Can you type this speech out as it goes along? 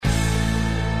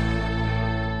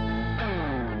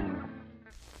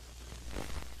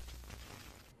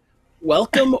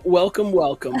Welcome, welcome,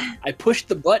 welcome. I pushed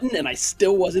the button and I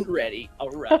still wasn't ready.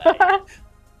 All right.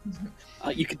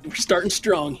 We're starting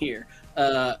strong here.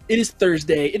 It is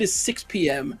Thursday. It is 6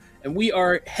 p.m. and we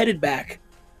are headed back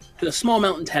to the small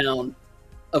mountain town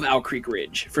of Owl Creek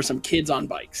Ridge for some kids on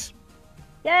bikes.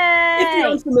 Yay! If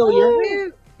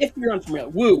you're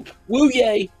unfamiliar, woo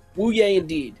yay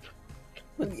indeed.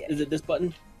 Is it this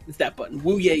button? It's that button.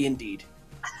 Woo yay indeed.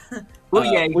 Woo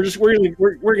yay.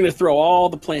 We're gonna throw all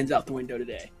the plans out the window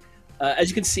today. As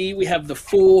you can see, we have the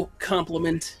full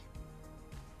complement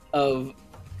of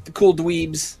the cool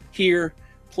dweebs here,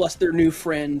 plus their new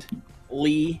friend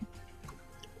Lee.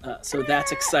 So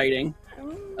that's exciting.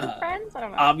 Friends? I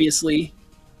don't know. Obviously,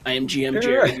 I am GM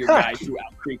Jared, your guide through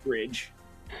Owl Creek Ridge.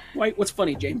 What's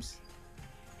funny, James?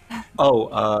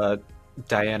 Oh,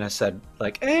 Diana said,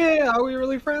 like, hey, are we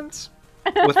really friends?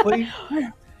 With Lee?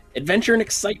 Adventure and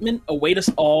excitement await us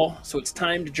all, so it's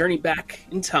time to journey back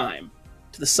in time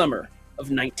to the summer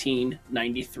of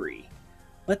 1993.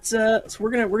 So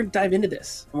we're gonna dive into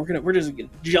this. We're just gonna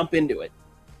jump into it.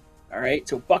 All right,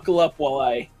 so buckle up while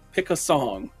I pick a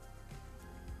song.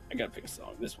 I gotta pick a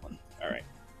song. This one. All right.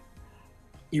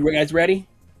 You guys ready?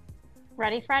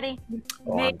 Ready, Freddy?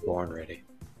 Oh, I'm born ready.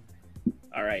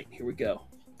 All right, here we go.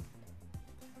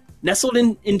 Nestled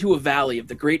into a valley of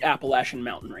the Great Appalachian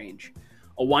Mountain Range,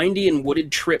 a windy and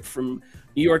wooded trip from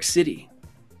New York City,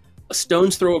 a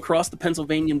stone's throw across the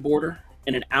Pennsylvania border,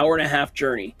 and an hour-and-a-half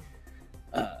journey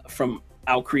from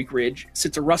Owl Creek Ridge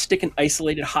sits a rustic and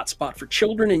isolated hotspot for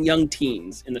children and young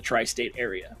teens in the tri-state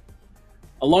area.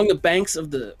 Along the banks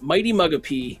of the mighty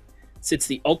Mugapea sits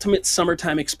the ultimate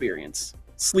summertime experience,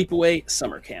 Sleepaway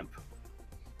Summer Camp.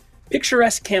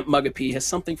 Picturesque Camp Mugapea has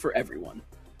something for everyone.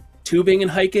 Tubing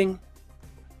and hiking,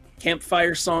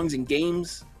 campfire songs and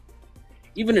games,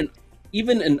 even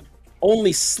an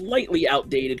only slightly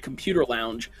outdated computer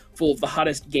lounge full of the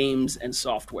hottest games and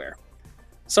software.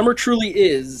 Summer truly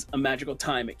is a magical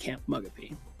time at Camp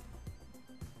Mugapea.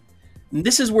 And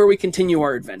this is where we continue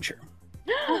our adventure.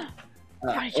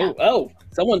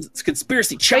 Someone's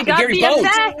conspiracy check Gary Bones.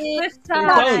 This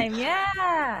time,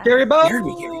 yeah. Gary Bones!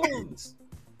 Gary Bones.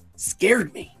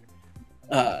 Scared me.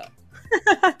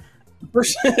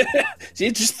 First, see,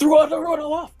 it just threw it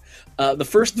all off. The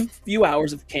first few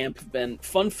hours of camp have been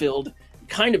fun-filled,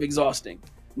 kind of exhausting.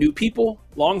 New people,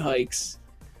 long hikes,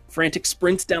 frantic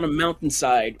sprints down a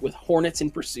mountainside with hornets in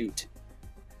pursuit.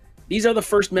 These are the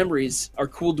first memories our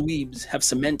cool dweebs have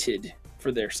cemented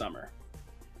for their summer.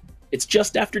 It's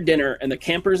just after dinner, and the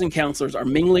campers and counselors are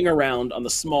mingling around the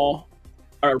small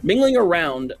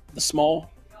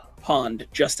pond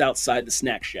just outside the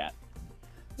snack shack.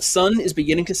 The sun is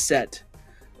beginning to set,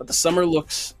 but the summer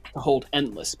looks to hold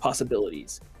endless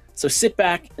possibilities. So sit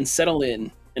back and settle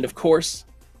in, and of course,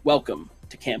 welcome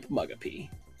to Camp Mugapea.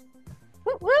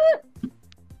 Woot woot.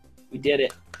 We did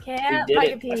it. Camp We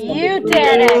did it. Mugapea. You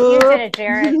did it,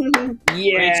 Jared.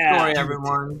 Yeah. Great story,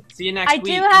 everyone. See you next I week.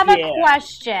 do have a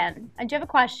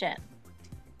question.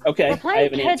 Okay. We're I playing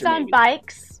have an kids answer, on maybe.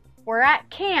 bikes. We're at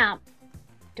camp.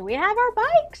 Do we have our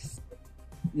bikes?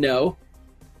 No.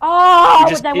 Oh,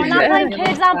 just then we're kidding. not playing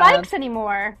kids on bikes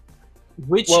anymore.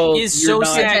 Which Well, is you're so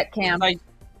not- sad. At camp.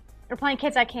 We're playing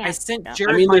kids at camp. I sent No.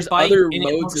 Jared I mean, my there's bike, other and it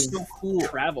modes looks of so cool.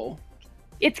 travel.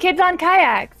 It's kids on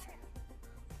kayaks.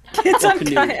 Kids Or on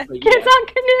canoes, kayak. but Kids yeah. on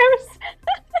canoes.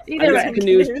 I Either got way.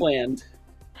 canoes planned.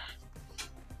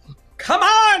 Come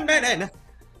on, Menon!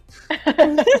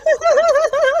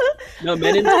 No,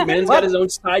 Menon's got his own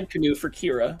side canoe for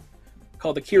Kira,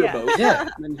 called the Kira Yeah. boat. Yeah.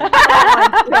 And then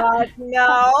God,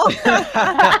 no.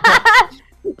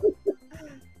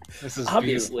 This is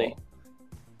obviously. beautiful.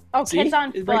 Oh, See? kids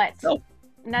on It's foot. right- oh,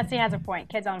 Nessie has a point.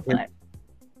 Kids on foot.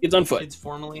 kids on foot. Kids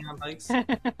formerly on bikes.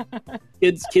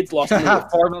 Kids lost in the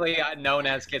woods. Formerly known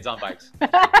as Kids on Bikes.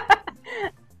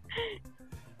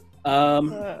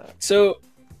 So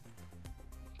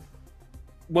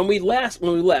when we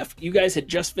left, you guys had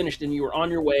just finished and you were on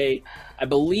your way, I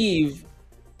believe,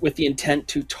 with the intent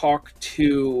to talk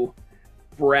to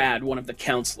Brad, one of the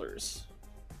counselors,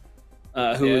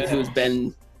 who's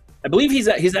been, I believe he's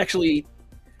actually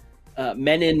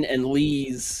Menon and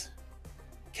Lee's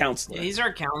counselor. Yeah, he's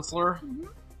our counselor.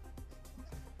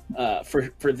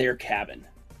 For their cabin.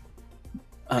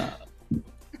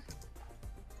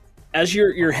 As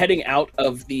you're heading out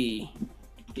of the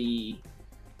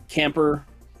camper,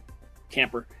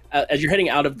 as you're heading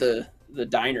out of the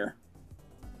diner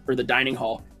or the dining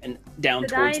hall and down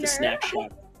towards the snack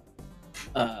shack.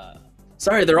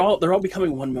 Sorry, they're all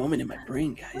becoming one moment in my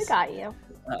brain, guys. We got you.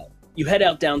 You head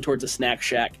out down towards the snack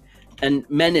shack, and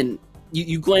Menon,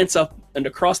 you glance up and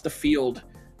across the field,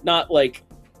 not like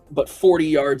but 40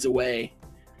 yards away,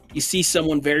 you see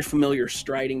someone very familiar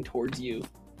striding towards you.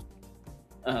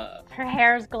 Her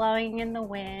hair's glowing in the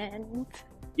wind.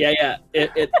 Yeah.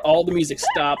 All the music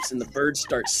stops and the birds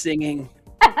start singing.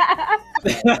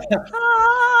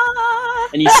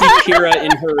 And you see Kira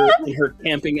in her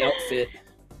camping outfit,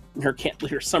 in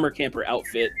her summer camper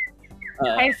outfit.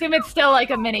 I assume it's still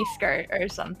like a mini skirt or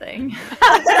something.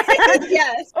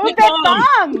 Yes. Oh, big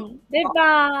bomb! Big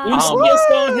bomb.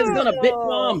 Song has done a bit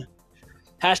bomb.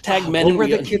 Hashtag men What and were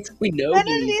the kids? we know Brennan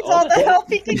thee. needs all the help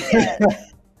he can get.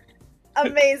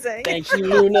 Amazing. Thank you,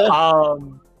 Luna.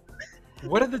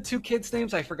 What are the two kids'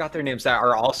 names? I forgot their names that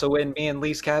are also in me and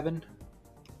Lee's cabin.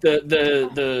 The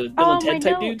Bill Oh, and Ted my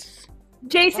type notes. dudes.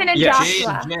 Jason and Yeah.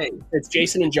 Joshua. It's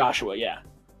Jason and Joshua. Yeah.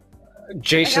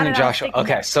 Jason and it, I was Joshua. thinking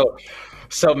Okay, that.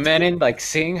 so Menon, like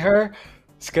seeing her,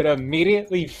 is gonna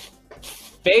immediately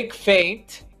fake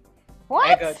faint.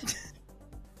 I go, What?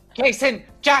 Jason,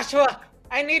 Joshua,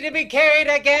 I need to be carried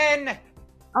again.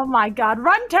 Oh my god,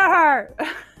 run to her!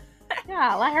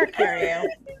 Yeah, let her carry you.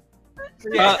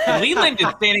 Leland is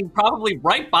standing probably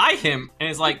right by him and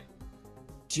is like,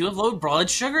 "Do you have low blood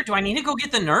sugar? Do I need to go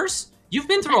get the nurse? You've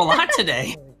been through a lot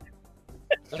today."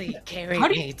 Lee, carry How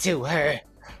do me to her.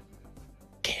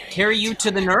 Carry you to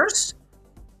the nurse?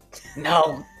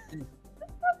 No,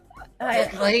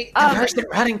 Lee, the person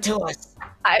running to us.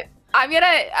 I'm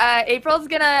gonna, April's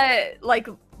gonna, like,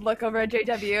 look over at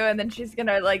JW, and then she's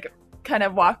gonna, like, kind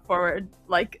of walk forward,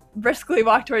 like, briskly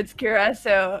walk towards Kira,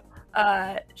 so,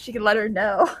 she can let her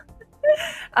know.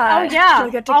 Oh, yeah.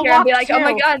 She'll get to I'll Kira and be walk like, oh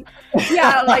my too." god,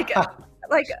 yeah, like,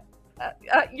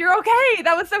 you're okay,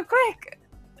 that was so quick.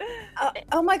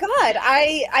 Oh my god,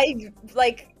 I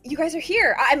like, you guys are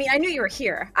here. I mean, I knew you were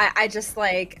here. I just,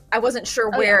 like, I wasn't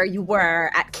sure Oh, where you were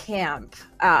at camp.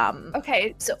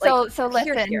 Okay, So, so like,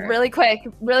 listen, here. really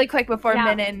quick before Yeah,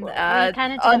 Minin we kinda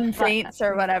did a unfaints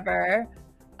or whatever.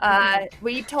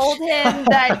 We told him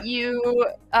that you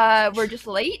were just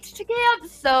late to camp,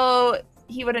 so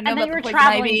he would have known And then you about were the poison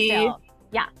traveling ivy. still.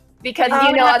 Yeah. Because Oh,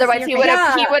 you know, that's otherwise your he would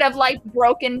have Yeah. like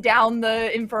broken down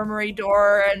the infirmary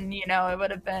door, and you know it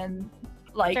would have been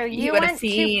like So he you would have went to-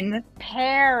 seen.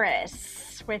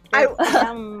 Paris with your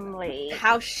family.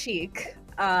 How chic.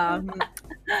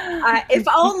 If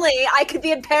only I could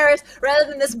be in Paris rather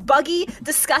than this buggy,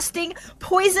 disgusting,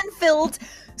 poison-filled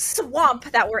swamp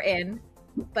that we're in.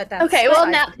 But that's Okay, well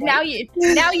besides the now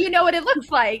point. you know what it looks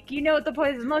like. You know what the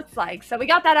poison looks like. So we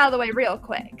got that out of the way real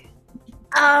quick.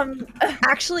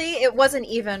 Actually, it wasn't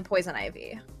even poison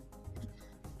ivy.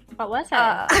 What was it?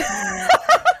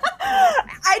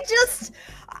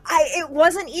 It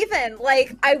wasn't even,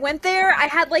 like, I went there, I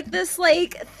had, like, this,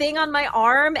 like, thing on my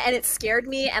arm, and it scared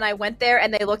me, and I went there,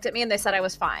 and they looked at me, and they said I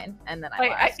was fine, and then I Wait,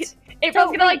 left. April's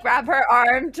So gonna wait. like grab her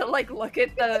arm to like look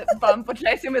at the bump, which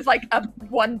I assume is like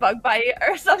one bug bite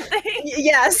or something.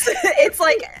 Yes, it's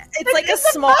like a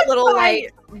small little,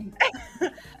 like...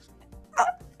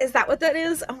 Is that what that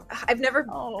is? Oh, I've never...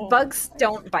 Oh. Bugs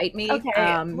don't bite me.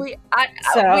 Okay, we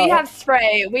so- have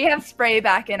spray. We have spray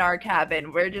back in our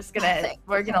cabin. We're just gonna Thank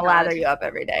gonna God. lather you up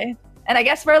every day. And I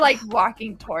guess we're like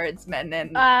walking towards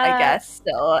Menon. I guess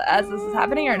still as this is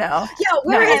happening, or no? Yeah,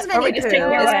 where No, is or we Minnie just Pooh? take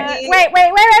care of Is it. he- Wait.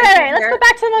 Let's go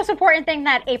back to the most important thing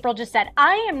that April just said.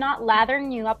 I am not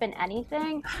lathering you up in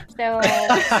anything. So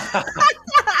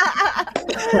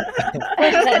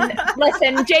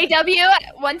Listen, JW.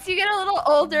 Once you get a little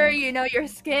older, you know your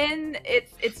skin.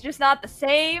 It's just not the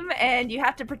same, and you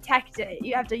have to protect it.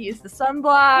 You have to use the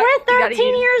sunblock. we're you gotta 13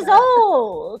 use years the-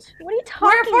 old. What are you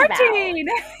talking We're about? 14.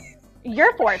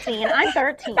 You're 14. I'm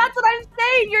 13. That's what I'm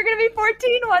saying. You're gonna be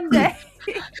 14 one day.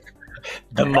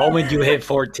 The moment you hit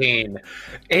 14,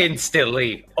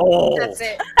 instantly. Oh, That's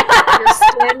it. Your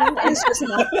skin is just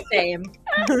not the same.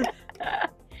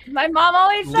 My mom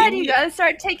always said Lee- you gotta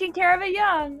start taking care of it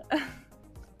young.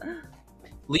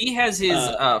 Lee has his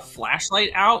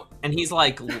flashlight out, and he's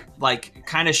like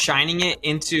kind of shining it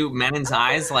into Menon's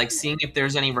eyes, like seeing if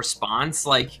there's any response,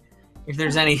 like if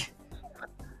there's any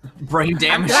brain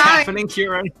damage dying. happening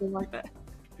here or anything like that.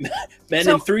 Ben,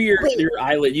 So, and through your wait.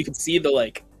 eyelid, you can see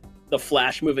the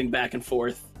flash moving back and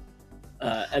forth,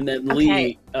 and then Okay.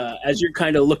 Lee, as you're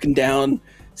kind of looking down,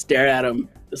 stare at him.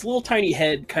 This little tiny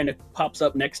head kind of pops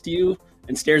up next to you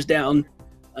and stares down.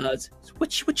 It's,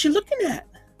 what you looking at?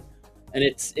 And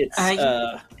it's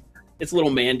little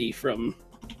Mandy from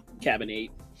Cabin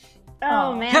 8.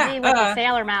 Oh, Mandy with a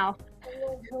sailor mouth.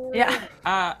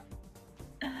 Yeah.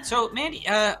 So Mandy,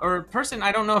 or person,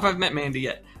 I don't know if I've met Mandy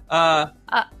yet. Yeah,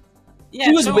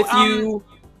 She was so, with you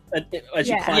as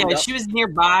you yeah. climbed Yeah, up. she was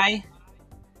nearby.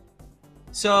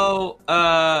 So,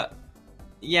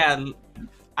 yeah,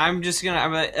 I'm just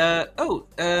gonna.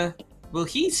 Well,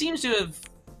 he seems to have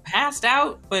passed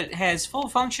out, but has full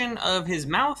function of his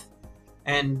mouth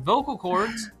and vocal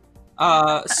cords.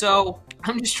 So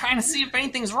I'm just trying to see if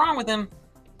anything's wrong with him.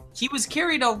 He was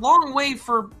carried a long way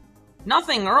for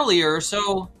nothing earlier,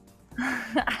 so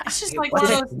it's just like one of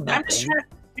those. I'm just trying to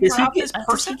figure out this person.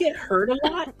 Does he get hurt a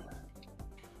lot?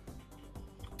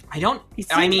 I don't.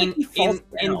 I mean, in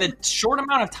the short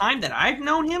amount of time that I've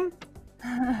known him,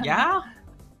 yeah.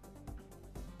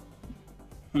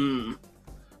 The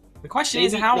question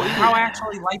is how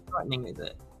actually life-threatening is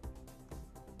it?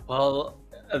 Well,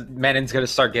 Menon's gonna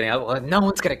start getting out. Well, no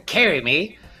one's gonna carry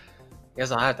me.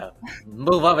 Guess I'll have to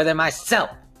move over there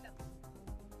myself.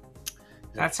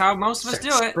 That's how most of us do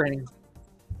it.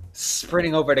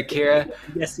 Sprinting over to Kira.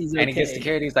 Yes, he's okay. And he gets to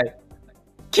Kira and he's like,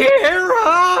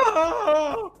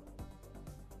 Kira!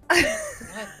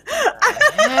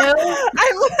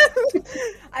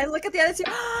 I look at the other two.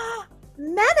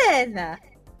 Menon!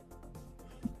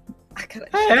 I gotta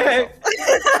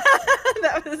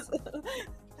that was...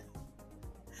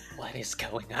 What is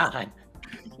going on?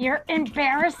 You're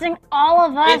embarrassing all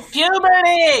of us. It's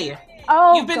puberty!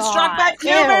 Oh, You've been God. struck by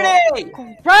puberty!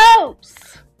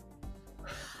 Gross!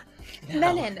 No.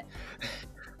 Menon.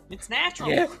 It's natural.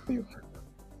 Yeah.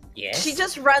 Yes. She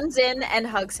just runs in and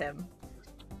hugs him.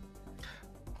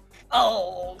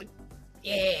 Oh,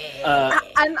 yeah.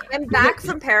 I'm back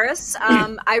from Paris.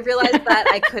 I realized that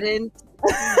I couldn't.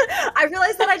 I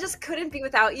realized that I just couldn't be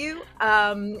without you.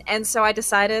 And so I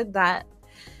decided that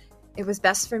it was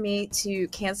best for me to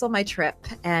cancel my trip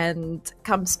and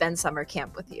come spend summer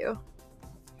camp with you.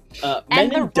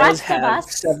 Menon does have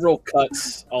several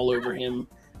cuts all over him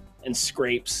and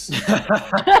scrapes.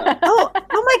 Oh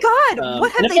my God!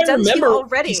 What have they done to you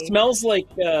already? He smells like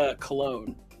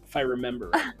cologne, if I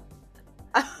remember.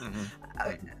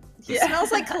 He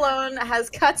smells like cologne, has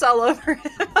cuts all over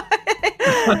him.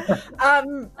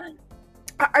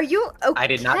 Are you okay? I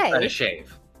did not try to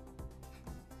shave.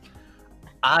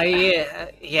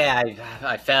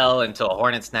 I fell into a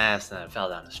hornet's nest and I fell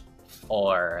down the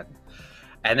floor,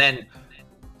 and then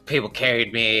people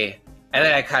carried me, and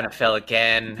then I kind of fell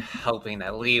again, hoping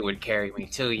that Lee would carry me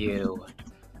to you.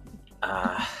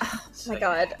 Oh my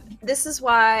God, this is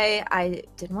why I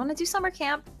didn't want to do summer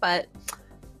camp, but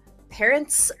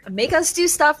parents make us do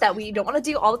stuff that we don't want to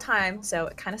do all the time, so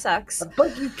it kind of sucks.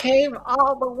 But you came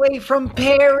all the way from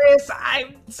Paris.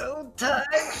 I'm so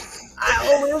touched.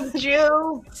 I loved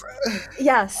you.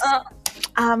 Yes.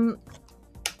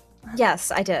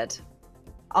 Yes, I did.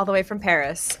 All the way from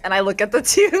Paris. And I look at the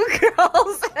two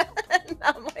girls and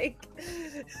I'm like...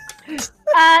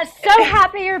 So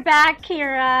happy you're back,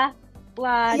 Kira.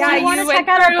 Yeah, do you want to check went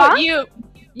out our through, bunk?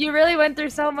 you really went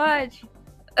through so much.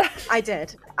 I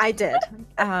did. You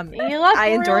look I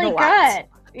endured really a lot. good.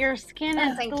 Your skin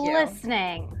is Thank you.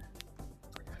 glistening.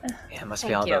 Yeah, it must be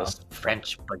Thank all you. those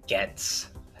French baguettes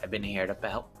I've been hearing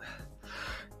about.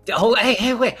 Oh,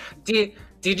 hey, wait.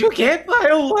 Did you get my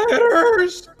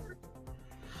letters?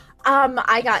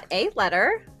 I got a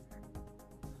letter.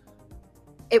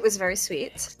 It was very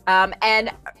sweet.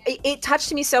 And it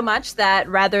touched me so much that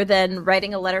rather than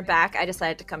writing a letter back, I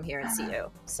decided to come here and see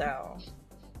you. So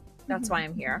that's why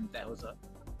I'm here. That was a...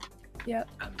 Yep.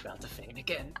 I'm about to faint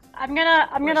again. I'm gonna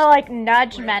like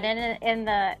nudge Menon in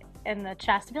the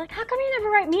chest and be like, how come you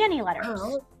never write me any letters?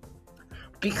 Oh,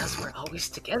 because we're always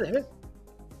together.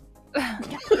 Yeah,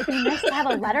 it'd be nice to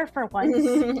have a letter for once.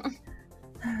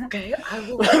 Okay, I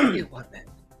will write you one then.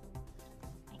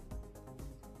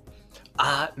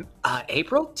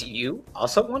 April, do you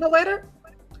also want a letter?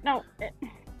 No.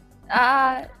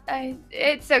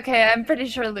 It's okay. I'm pretty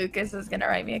sure Lucas is gonna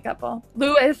write me a couple.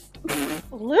 Lucas?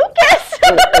 Lucas?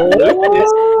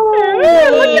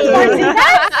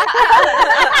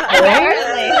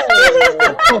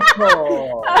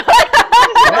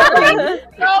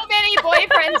 So many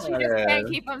boyfriends, you just can't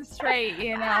keep them straight,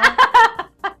 you know?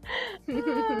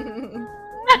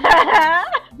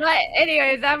 But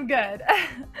anyways, I'm good.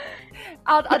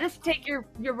 I'll just take your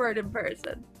word in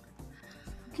person.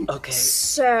 Okay.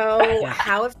 So,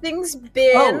 how have things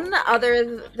been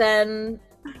other than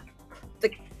the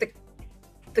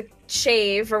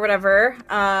shave or whatever?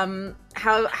 How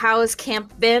has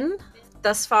camp been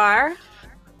thus far?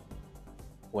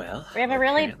 Well, We have a we're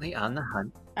really- currently on the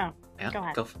hunt. Oh, Yeah, go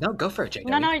ahead. Go for it,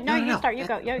 JW. No, you start. You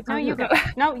go. No, you go.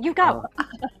 No, you go.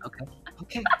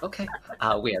 Okay.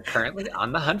 We are currently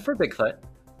on the hunt for Bigfoot.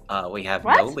 We have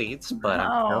What? no leads, but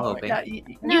I'm still hoping. God, you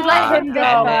No, let him go.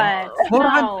 and then- Hold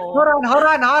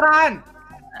on!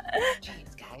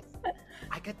 Jeez, guys.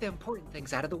 I got the important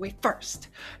things out of the way first.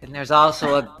 And there's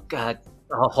also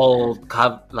a whole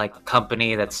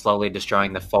company that's slowly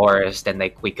destroying the forest,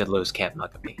 and we could lose Camp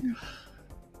Mugapea.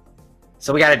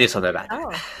 So we got to do something about that.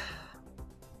 Oh.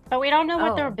 But we don't know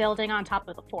what Oh. they're building on top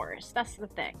of the forest. That's the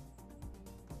thing.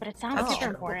 But it sounds That's super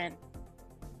true. important.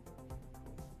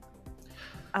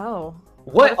 Oh.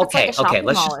 What? if it's like Okay, a shopping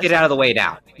let's mall just or get out of the way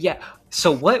now. Yeah.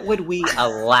 So what would we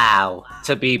allow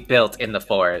to be built in the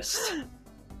forest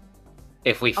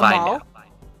if we find mall? out?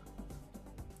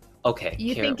 Okay.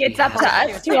 You Kira, think we it's up to have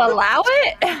us to allow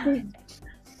it?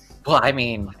 Well, I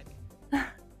mean,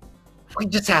 we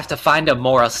just have to find a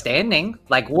moral standing.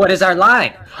 Like, what is our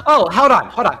line? Oh, hold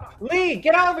on. Lee,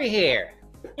 get over here.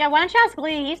 Yeah, why don't you ask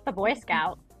Lee? He's the Boy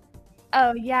Scout.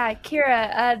 Oh yeah,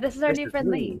 Kira. This is our new friend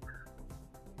Lee.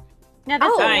 No,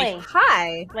 this Hi. is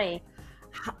Hi. Lee.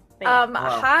 Lee.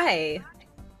 Hi.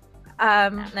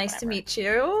 Nice to meet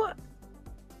you.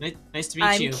 Nice to meet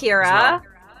I'm you. as Kira. well.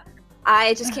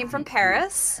 I just came from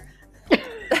Paris.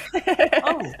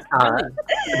 Oh,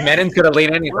 Menon's gonna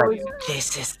lean in. He's like,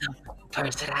 "This is the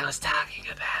person I was talking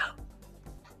about."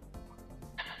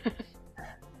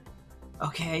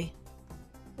 okay.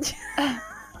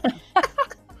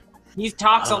 He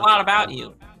talks a lot about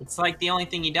you. It's like the only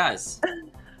thing he does.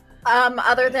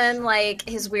 Other than like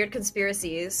his weird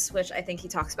conspiracies, which I think he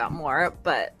talks about more,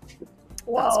 but that's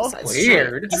Whoa. besides the point.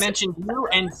 Weird. He mentioned you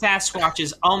and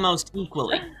Sasquatches almost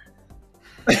equally.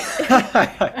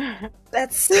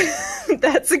 That's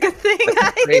that's a good thing.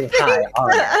 I Pretty think. high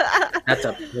honor. That's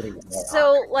a pretty high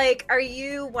So, like, are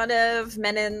you one of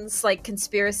Menon's like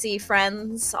conspiracy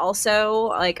friends? Also,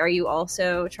 like, are you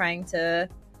also trying to?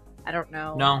 I don't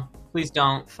know. No, please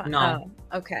don't. No,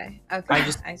 Oh, okay. Okay. I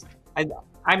just-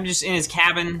 I'm just in his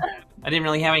cabin. I didn't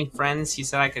really have any friends. He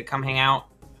said I could come hang out.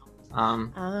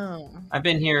 Oh. I've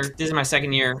been here. This is my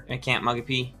second year at Camp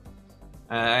Mugapea.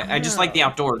 I just like the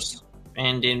outdoors,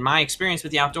 and in my experience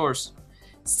with the outdoors,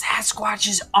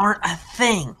 Sasquatches aren't a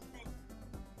thing.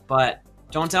 But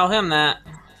don't tell him that.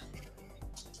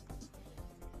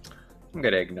 I'm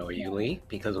gonna ignore you, Lee,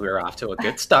 because we're off to a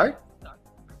good start.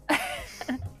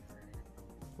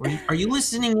 Are you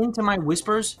listening into my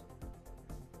whispers?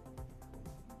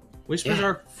 Whispers Yeah.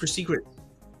 are for secret.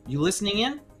 You listening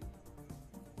in?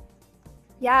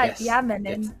 Yeah, Yes, yeah,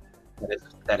 Menon.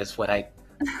 That is what I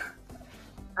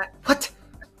what?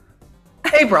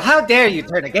 April, how dare you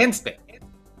turn against me?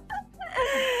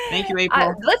 Thank you,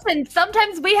 April. Listen,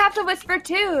 sometimes we have to whisper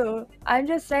too. I'm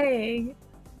just saying.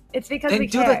 It's because Then we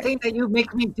do care. the thing that you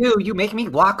make me do. You make me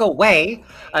walk away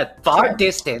a far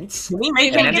distance. Can we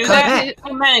make And him then do come that?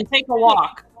 Hey, man, take a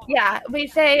walk. Yeah, we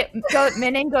say, go,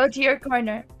 Menon, go to your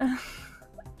corner.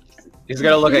 He's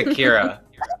gonna look at Kira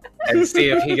and see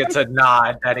if he gets a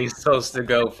nod that he's supposed to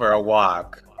go for a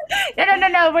walk.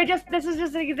 No. This is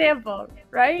just an example,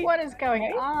 right? What is going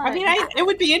on? I mean, it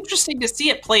would be interesting to see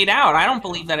it played out. I don't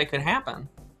believe that it could happen.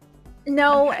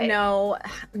 No, Okay. no,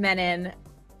 Menon.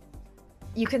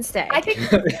 You can stay. I think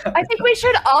we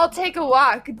should all take a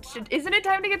walk. Isn't it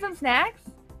time to get some snacks?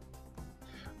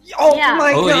 Oh Yeah.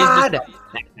 my Oh, it is god!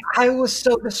 I was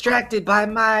so distracted by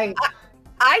my.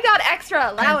 I got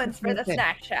extra allowance for the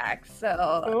snack shack,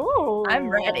 so Ooh. I'm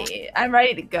ready. I'm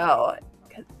ready to go.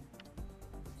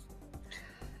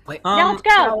 Wait, Yeah, let's go.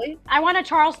 Shall we? I want a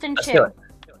Charleston let's too.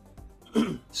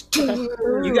 do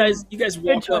it. You guys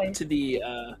walk up choice. to the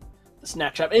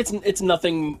snack shop. It's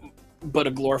nothing but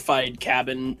a glorified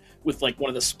cabin with like one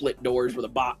of the split doors where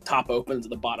the top opens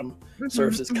and the bottom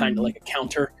serves as kind of like a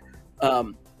counter.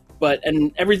 And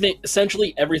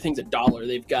essentially everything's $1.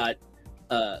 They've got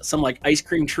some like ice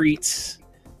cream treats,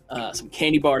 some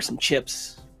candy bars, some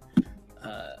chips,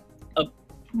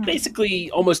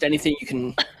 basically almost anything you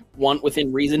can want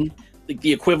within reason. Like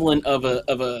the equivalent of a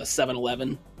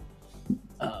 7-Eleven,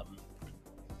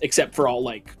 except for all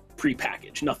like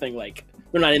prepackaged. Nothing like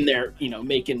they're not in there,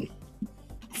 making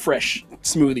fresh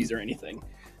smoothies or anything.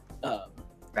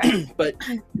 Right. But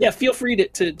yeah, feel free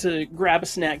to grab a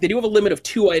snack. They do have a limit of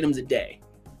 2 items a day.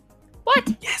 What?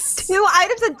 Yes. 2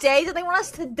 items a day? Do they want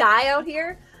us to die out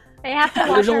here? They have to watch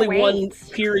There's our only one weights.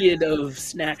 period of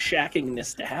snack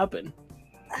shackingness to happen.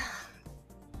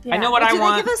 I know what Do I they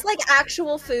want. give us like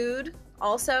actual food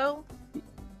also?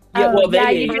 Yeah, well, yeah,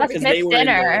 they you just because missed they were in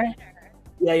dinner.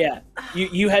 Yeah.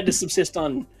 You had to subsist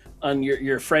on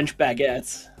your French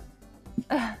baguettes.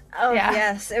 Oh Yeah.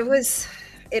 yes, it was.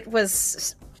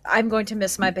 I'm going to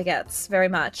miss my baguettes very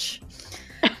much.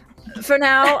 For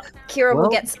now, Kira will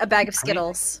Well, get a bag of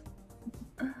Skittles.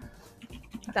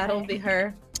 That'll be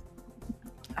her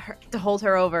to hold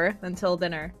her over until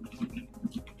dinner.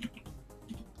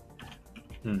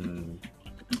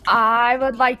 I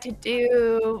would like to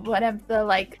do one of the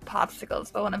like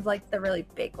popsicles, but one of like the really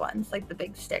big ones, like the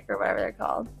big stick or whatever they're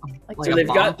called. Like, So a they've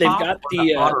got bomb pop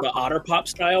the or Otter Pop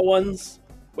style ones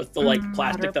with the like Mm,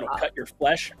 plastic Otter that'll Pop. cut your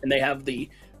flesh, and they have the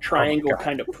triangle God.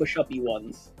 kind of push-uppy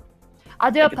ones.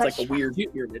 I'll do Like a it's push. like a weird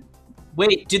pyramid.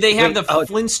 Wait, do they have Wait, the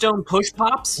Flintstone push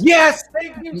pops? Yes,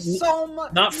 thank you so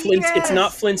much. Not Flint. Yes! It's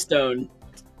not Flintstone,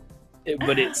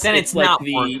 but Then it's like not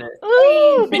the worth it.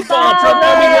 Ooh, Big goodbye. ball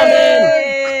programming woman.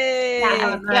 Yay!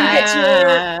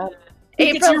 Yeah.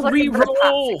 You get your April's your looking for the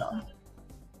reroll.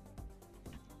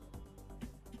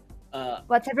 popsicle.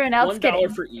 What's everyone else $1 getting?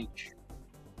 for each.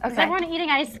 Is Okay, everyone eating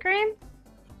ice cream?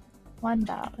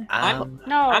 $1.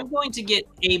 No. I'm going to get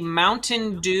a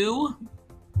Mountain Dew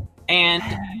and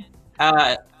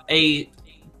a. Hey,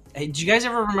 do you guys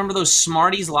ever remember those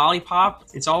Smarties lollipop?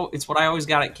 It's what I always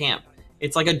got at camp.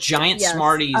 It's like a giant Yes.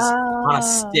 Smarties on a Oh.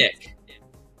 stick,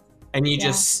 and you Yeah.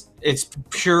 just it's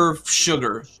pure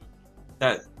sugar.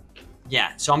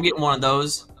 So I'm getting one of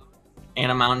those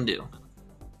and a Mountain Dew.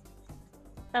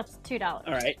 That's $2.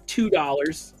 All right,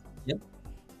 $2. Yep.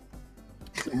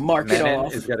 Mark it Menon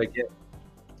off. is gonna get.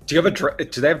 Do you have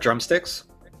do they have drumsticks?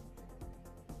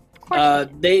 Of course.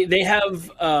 They have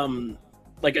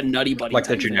like a Nutty Buddy, Like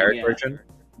the type thing, generic yeah. version?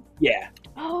 Yeah,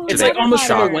 Oh, it's they like almost have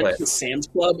someone went chocolate? to Sam's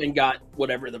Club and got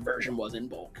whatever the version was in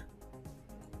bulk.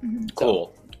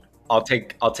 Cool. I'll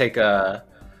take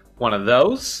one of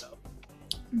those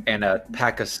and a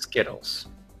pack of Skittles.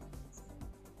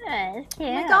 That's cute.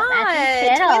 Oh my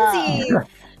That's god, cute. twinsies!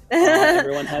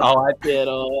 Everyone has Oh, I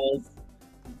Skittles.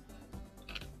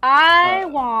 I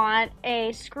want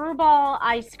a screwball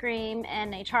ice cream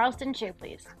and a Charleston chew,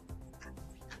 please.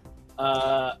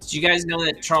 Did you guys know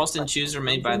that Charleston Chews are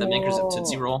made by the makers of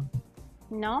Tootsie Roll?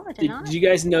 No, I did Did not. you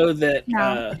guys know that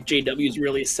No. JW is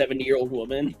really a 70-year-old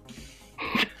woman?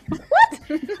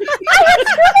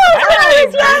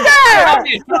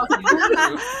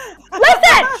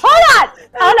 Listen, hold on.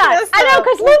 I know,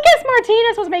 because Lucas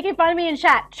Martinez was making fun of me in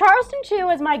chat. Charleston Chew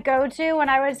was my go-to when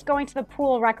I was going to the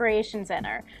pool recreation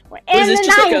center in is this, the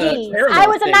just like a 90s. caramel I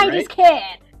was a thing, 90s right? kid.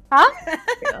 Huh?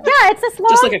 Yeah, it's this long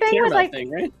Just like a thing with caramel like thing,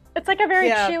 right? it's like a very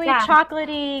Yeah. chewy, Yeah.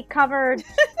 chocolatey covered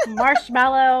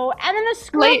marshmallow, and then the Wait,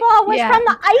 screwball was yeah. from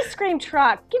the ice cream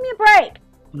truck. Give me a break.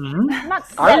 Mm-hmm. I'm not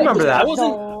I remember 70 that. years That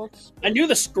wasn't- old. I knew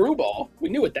the screwball. We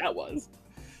knew what that was.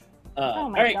 Oh All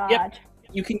my right, god. yep,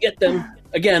 you can get them.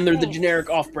 Again, they're the Thanks. generic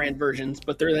off-brand versions,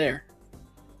 but they're there.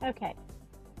 Okay.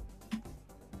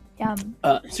 Yum.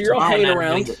 So you're all hanging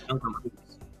around.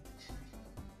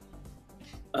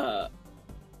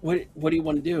 What do you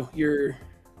want to do?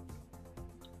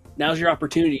 Now's your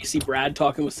opportunity. You see Brad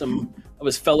talking with some of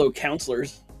his fellow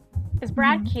counselors. Is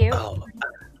Brad cute? Oh.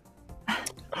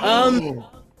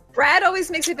 Brad always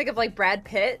makes me think of like Brad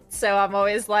Pitt, so I'm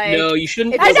always like, No, you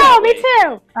shouldn't. If I go he's know, that me way.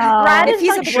 too. Brad if is he's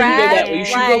like a You shouldn't go Brad, that way. You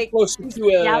should like- go closer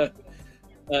to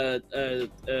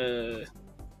Yep.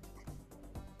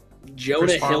 Jonah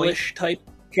Chris Farley? Hillish type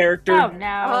character. Oh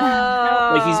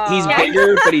no. Like he's Yeah.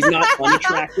 bigger, but he's not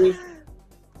unattractive.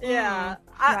 yeah.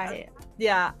 Right.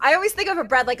 Yeah, I always think of a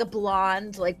Brad like a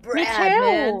blonde, like Me Brad.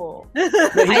 Man. too. No, he's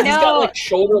I got know like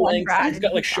shoulder one length. Brad He's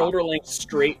got in like his shoulder length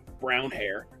straight brown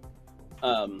hair.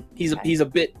 He's Okay. he's a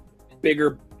bit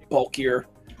bigger, bulkier.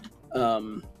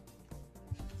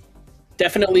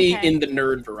 Definitely Okay. in the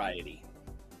nerd variety.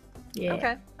 Yeah.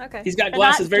 Okay, okay. He's got But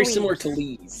glasses not very dweebs. similar to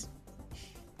Lee's.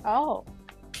 Oh.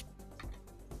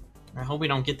 I hope we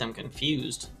don't get them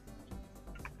confused.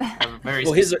 I have a very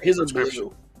Well, his are specific blue.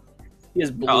 description. He has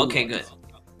blue. Oh, okay, ones.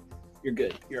 You're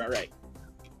good. You're all right.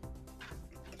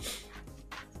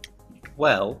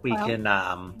 Well, we Well. can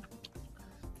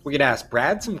ask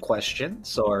Brad some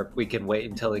questions, or we can wait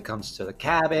until he comes to the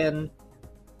cabin.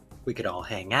 We could all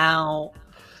hang out.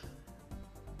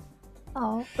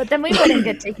 Oh, but then we wouldn't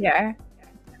get to hear.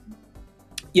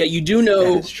 Yeah, you do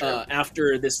know That is true.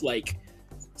 after this like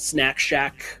snack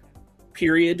shack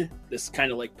period, this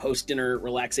kind of like post dinner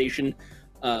relaxation,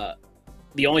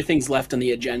 the only things left on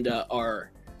the agenda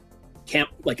are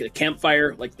a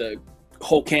campfire, like the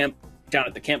whole camp down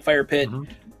at the campfire pit,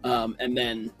 Mhm. and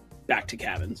then back to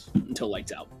cabins until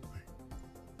lights out.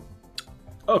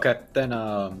 Okay, then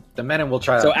the men will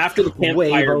try. So to after the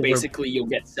wave campfire, over- basically you'll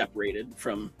get separated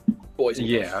from boys and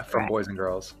girls. yeah, from Right. boys and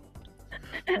girls.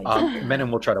 Menon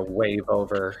will try to wave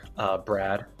over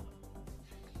Brad.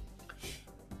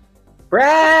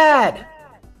 Brad!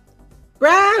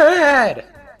 Brad!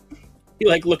 He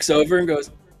like looks over and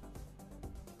goes,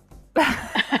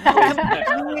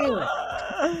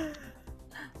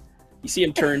 you see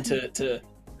him turn to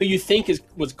who you think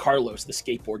was Carlos, the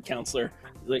skateboard counselor.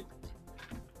 He's like,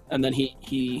 and then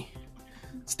he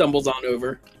stumbles on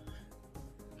over.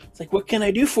 It's like, what can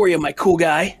I do for you, my cool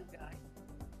guy?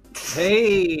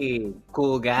 Hey,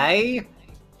 cool guy.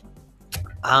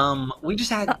 We just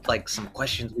had like some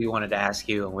questions we wanted to ask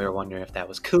you, and we were wondering if that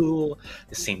was cool.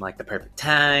 This seemed like the perfect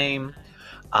time.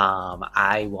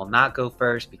 I will not go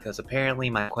first because apparently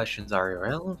my questions are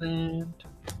irrelevant.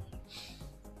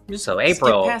 So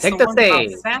April, take the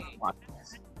stage.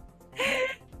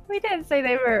 We didn't say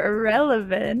they were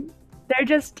irrelevant. They're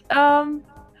just not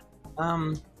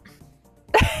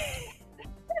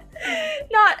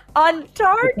on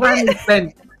target.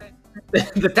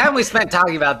 The time we spent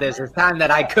talking about this is time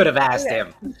that I could have asked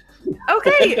him.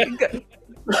 Okay.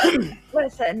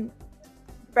 Listen,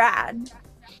 Brad.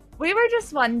 We were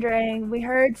just wondering. We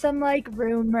heard some like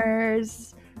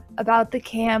rumors about the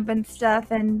camp and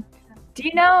stuff. And do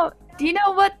you know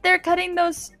what they're cutting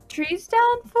those trees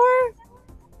down for?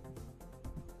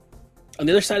 On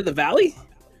the other side of the valley?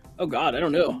 Oh God, I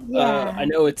don't know. Yeah. I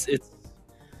know it's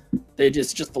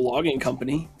just the logging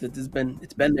company that it's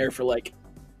been there for like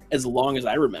as long as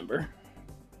I remember.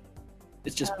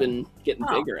 It's just been getting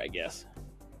bigger, I guess.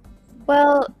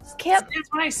 Well, Camp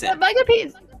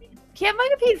Mugapea.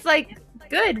 like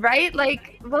good, right?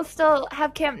 Like we'll still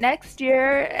have camp next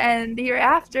year and the year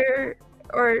after.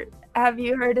 Or have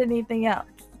you heard anything else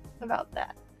about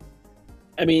that?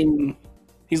 I mean,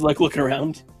 he's like looking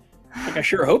around. Like, I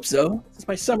sure hope so. It's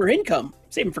my summer income.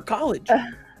 Saving for college.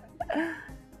 Where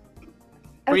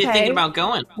are you thinking about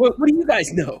going? What do you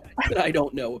guys know that I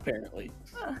don't know, apparently?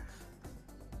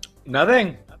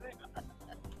 Nothing.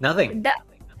 Nothing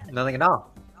at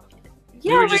all.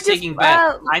 We were just taking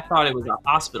bets. I thought it was a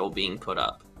hospital being put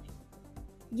up.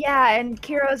 Yeah, and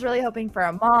Kiro's really hoping for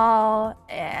a mall,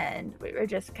 and we were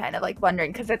just kind of like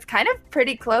wondering because it's kind of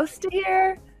pretty close to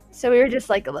here, so we were just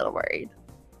like a little worried.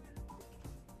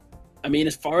 I mean,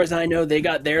 as far as I know, they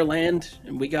got their land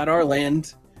and we got our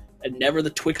land, and never the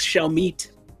twixt shall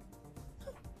meet.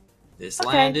 This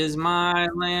land is my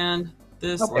land.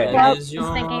 This land Well, is yours. I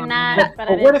was thinking that, but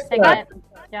I Well, what didn't if think that- it.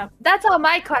 Yep. That's all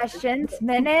my questions.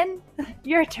 Minin,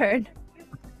 your turn.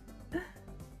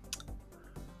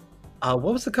 What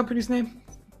was the company's name?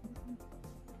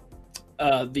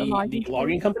 The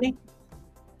logging company?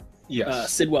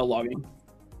 Yes. Sidwell Logging.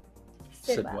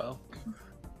 Sidwell.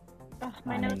 Oh,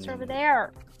 my notes are over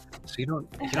there. So you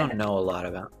don't know a lot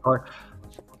about, or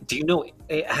do you know?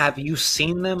 Have you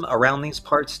seen them around these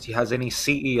parts? Has any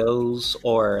CEOs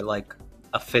or like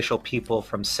official people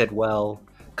from Sidwell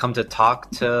come to talk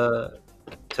to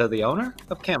the owner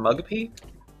of Camp Mugapea?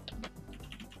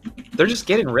 They're just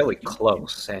getting really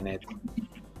close, and it.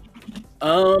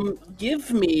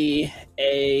 Give me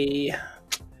a.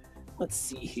 Let's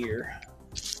see here.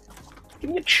 Give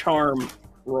me a charm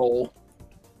roll.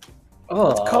 Oh,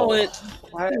 Let's call it.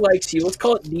 Who likes you? Let's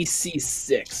call it DC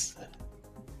 6.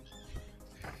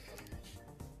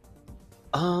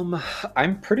 I'm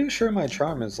pretty sure my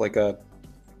charm is like a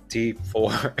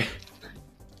D4.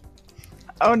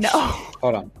 Oh no.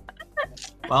 Hold on.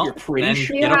 Well, You're pretty then sure.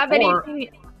 Do you get a have 4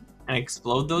 any? and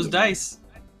explode those dice.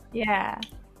 Yeah.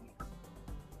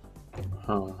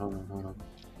 Hold on.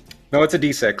 No, it's a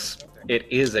D6. It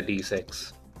is a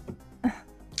D6.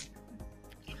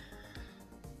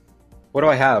 What do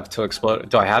I have to explode?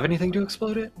 Do I have anything to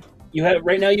explode it? You have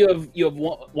right now. You have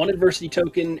one adversity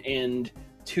token and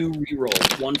 2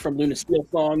 rerolls. One from Luna Steel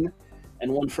Song,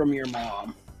 and one from your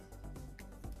mom.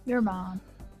 Your mom.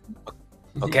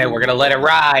 Okay, we're gonna let it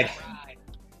ride.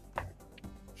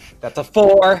 That's a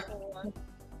 4.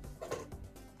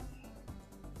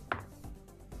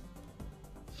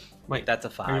 Wait, That's a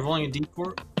are you 5. rolling a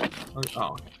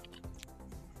D4?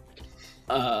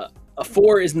 Oh. A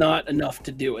 4 is not enough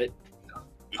to do it.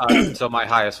 So my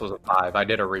highest was a 5. I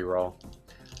did a reroll.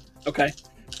 Okay.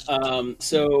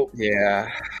 So Yeah.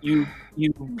 you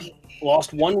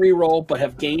lost 1 reroll, but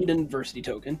have gained an adversity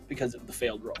token because of the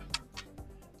failed roll.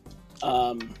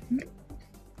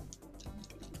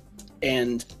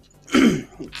 And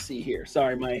let's see here.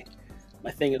 Sorry, my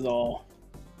thing is all.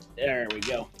 There we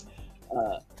go.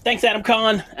 Thanks, Adam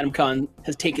Kahn. Adam Kahn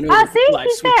has taken over see? live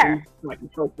He's switching. there. So I can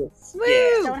focus. Woo!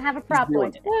 Yeah. Don't have a prop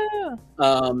doing point.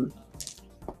 Woo!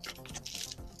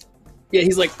 Yeah,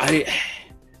 he's like, I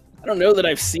don't know that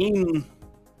I've seen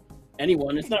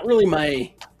anyone. It's not really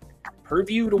my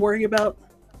purview to worry about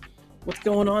what's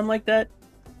going on like that.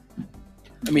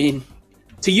 I mean,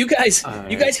 to you guys,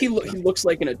 he looks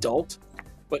like an adult,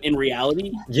 but in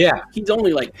reality, Yeah. he's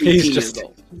only like 18 He's years just-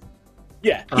 old.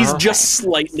 Yeah, he's just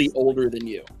slightly older than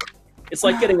you. It's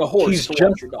like getting a horse. He's to just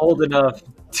watch your dog. old enough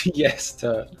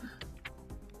to.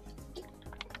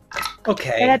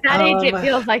 Okay. But at that age, it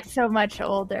feels like so much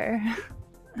older.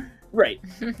 Right.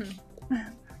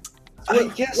 I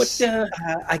guess.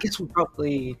 I guess we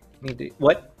probably need to.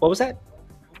 What? What was that?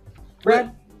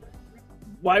 Brad?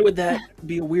 Why would that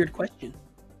be a weird question?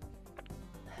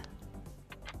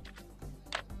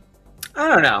 I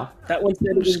don't know. That one said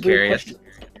it was Just a weird curious. question.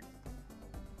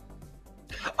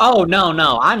 Oh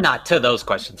no, I'm not to those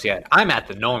questions yet. I'm at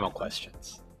the normal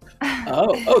questions.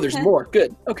 Oh, there's more.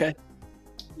 Good. Okay.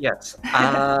 Yes.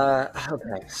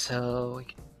 Okay. So. We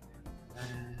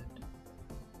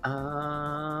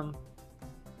can...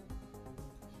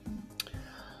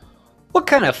 What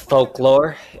kind of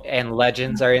folklore and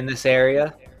legends are in this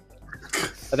area?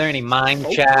 Are there any mine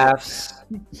shafts?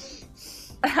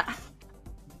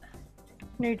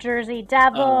 New Jersey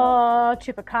Devil,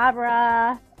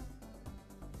 Chupacabra.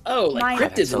 Oh, like Mine-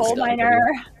 cryptids and Coal stuff. miner.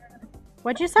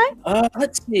 What'd you say?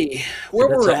 Let's see where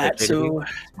That's we're all at. good. So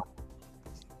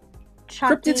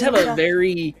Chucky, cryptids have a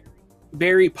very,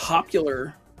 very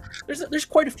popular. There's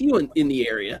quite a few in the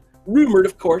area. Rumored,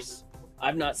 of course.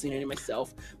 I've not seen any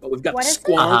myself, but we've got What the is it?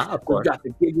 squonk, Of we've course. got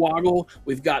the gigwoggle,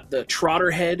 we've got the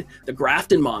trotterhead, the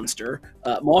Grafton monster,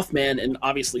 Mothman, and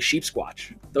obviously sheep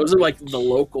squatch. Those are like the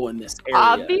local in this area.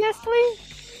 Obviously.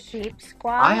 Sheep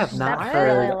Squash. I have not That's heard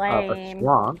really of a lame.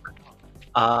 swamp.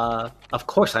 Of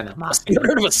course I know You ever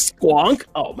heard of a squonk?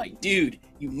 Oh my dude,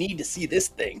 you need to see this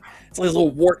thing. It's like a little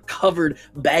wart-covered,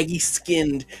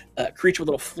 baggy-skinned creature with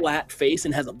a little flat face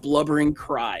and has a blubbering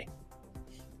cry.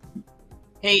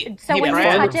 Hey, So hey, when we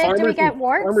Brad. touch it, do we get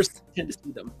warts? Farmers tend to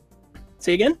see them.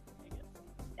 Say again?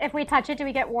 If we touch it, do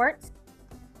we get warts?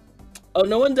 Oh,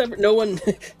 no one's ever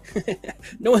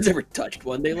touched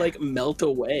one. They like melt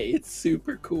away. It's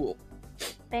super cool.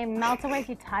 They melt away if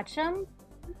you touch them?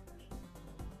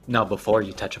 No, before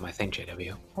you touch them, I think,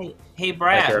 JW. Hey, Like you're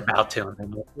Brad. about to. And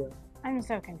then you... I'm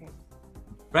so confused.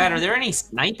 Brad, are there any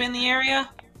snipe in the area?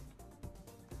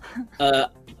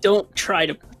 Don't try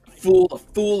to fool a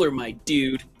fooler, my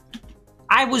dude.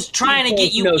 I was trying to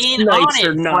get you No, in on snipes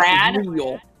are it, not Brad.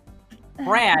 real.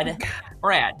 Brad,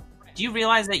 do you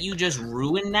realize that you just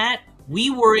ruined that? We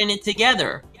were in it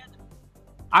together.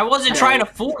 I wasn't trying to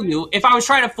fool you. If I was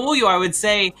trying to fool you, I would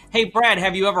say, hey, Brad,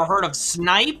 have you ever heard of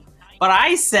snipe? But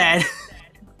I said,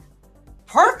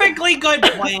 perfectly good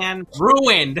plan,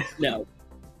 ruined. No.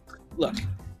 Look,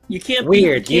 you can't.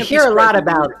 Weird. Be, You can't be hear a lot spreading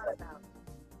about. rumors.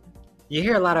 You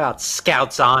hear a lot about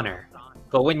Scout's honor,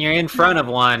 but when you're in front of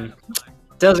one,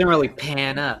 it doesn't really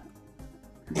pan up.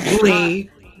 Lee.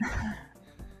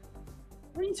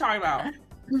 What are you talking about?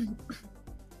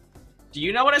 Do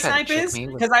you know what a Try to snipe trick is? me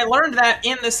with- Because I learned that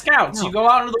in the Scouts. No. You go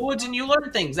out into the woods and you learn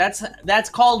things. That's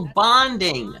called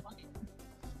bonding.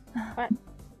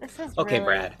 This is Okay, really...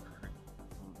 Brad.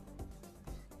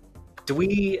 Do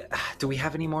we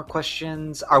have any more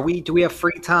questions? Do we have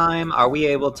free time? Are we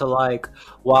able to like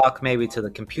walk maybe to the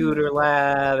computer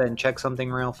lab and check something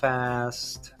real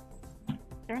fast?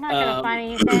 You're not going to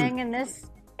find anything in this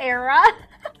era.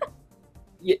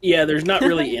 Yeah, there's not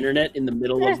really internet in the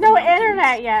middle There's of the no mountains.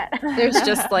 internet yet. There's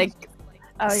just like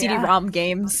Oh, yeah. CD-ROM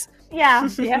games. Yeah.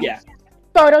 Yeah.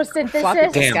 Floppy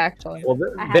Photosynthesis. disk, Damn. actually. Well,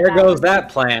 I have there that goes one. that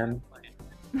plan.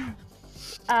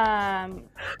 All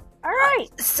right.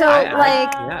 So,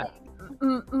 Yeah.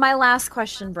 my last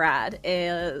question, Brad,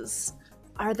 is: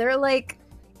 are there like,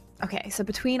 okay, so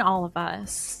between all of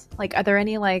us, like, are there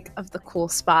any like of the cool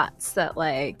spots that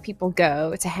like people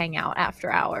go to hang out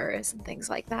after hours and things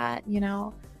like that? You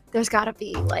know, there's got to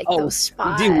be like those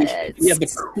spots. Dude, we have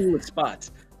the coolest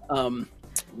spots.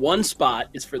 One spot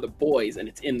is for the boys, and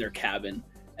it's in their cabin,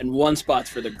 and one spot's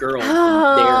for the girls.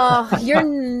 Oh, you're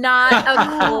not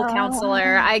a cool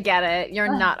counselor. I get it.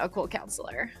 You're not a cool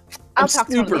counselor. I'll I'm talk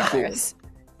to one of the super cool. others.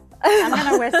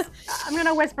 I'm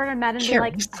gonna whisper to Med and be Kira,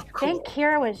 like, you're so I think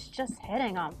Kira was just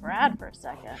hitting on Brad for a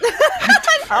second.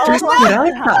 Just what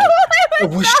I thought.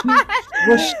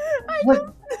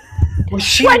 Was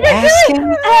she asking?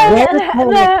 Where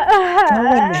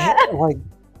like,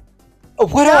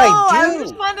 what do I do?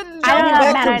 just wanted to I don't know,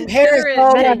 back Matt, from Paris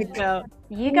already.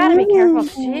 You gotta be careful.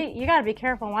 You gotta be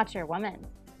careful and watch your woman.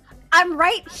 I'm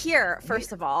right here,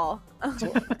 first of all.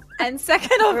 And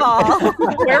second of all,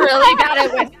 We're really bad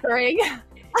at whispering.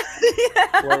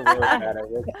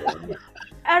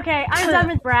 Okay, I'm done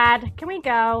with Brad. Can we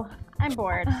go? I'm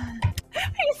bored. Are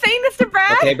you saying this to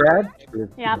Brad? Okay, Brad.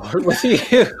 Yeah. Bored with you.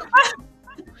 Thank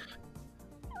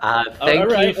All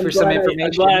right, you for I'm some glad information.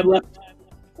 I'm glad I left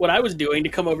what I was doing to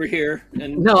come over here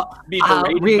and No, be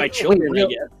berated by children, real- I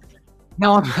guess.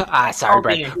 No, sorry, I'll be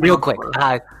Brad. in Real town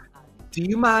quick. Do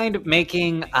you mind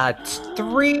making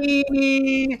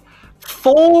 3,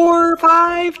 4,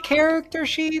 5 character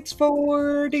sheets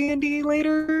for D&D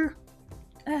later?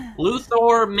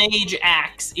 Luthor Mage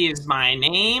Axe is my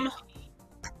name.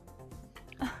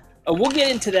 We'll get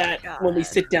into that when we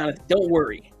sit down. Don't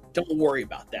worry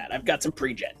about that. I've got some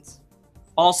pre-gens.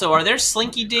 Also, are there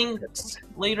Slinky Dinks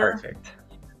later? Perfect.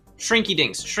 Shrinky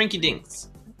Dinks.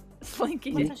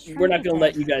 Slinky. We're not going to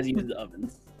let you guys use the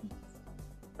ovens.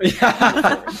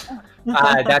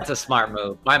 That's a smart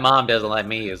move. My mom doesn't let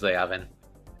me use the oven.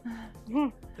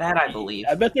 That I believe.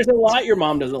 I bet there's a lot your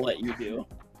mom doesn't let you do.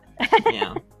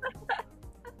 Yeah.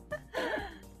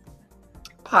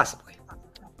 Possibly.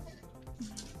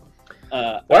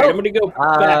 All right, I'm going to go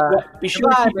back. Be sure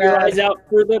to keep your eyes out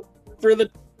for the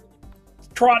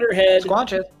trotter head.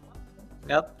 Squanch it.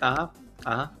 Yep.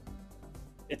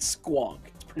 It's squonk.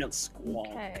 It's pronounced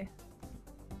squonk. Okay.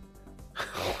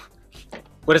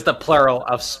 What is the plural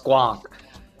of squonk?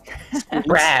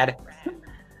 Brad.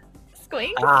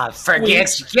 Squink. Forget.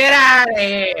 Get out of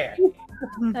here.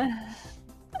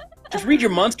 Just read your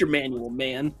monster manual,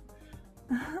 man.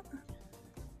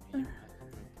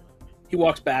 He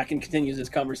walks back and continues his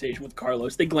conversation with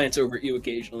Carlos. They glance over at you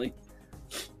occasionally.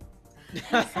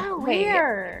 That's so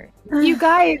weird. You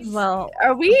guys, Well,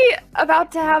 are we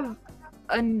about to have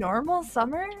a normal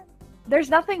summer? There's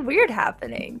nothing weird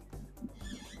happening.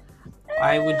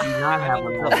 Why would you not have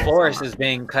one? The forest is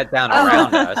being cut down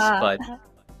around us, but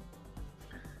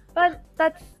But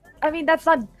that's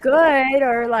not good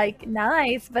or like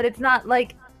nice, but it's not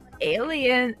like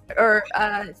alien or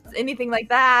anything like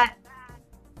that.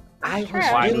 I Sure.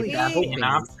 was Why really would that be hoping an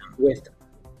option? with.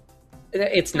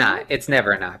 It's not. It's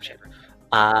never an option.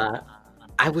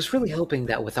 I was really hoping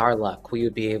that with our luck, we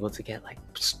would be able to get like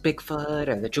Bigfoot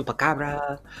or the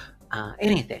Chupacabra,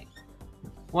 anything.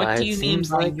 What But do it you mean seems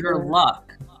by like your we're-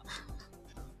 luck?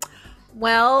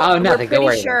 well, Oh, we're nothing, don't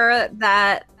worry pretty sure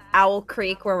that Owl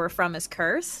Creek, where we're from, is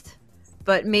cursed.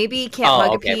 But maybe Camp Oh,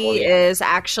 Mugapea okay, well, yeah. is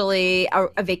actually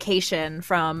a vacation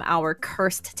from our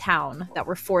cursed town that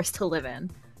we're forced to live in.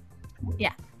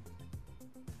 Yeah.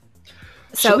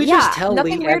 Should So we yeah, just tell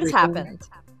nothing Lee weird's everything?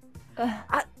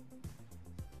 happened.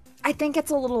 I think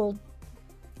it's a little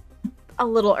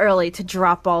early to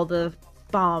drop all the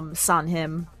bombs on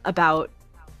him about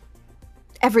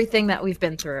everything that we've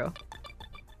been through.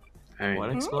 All right. What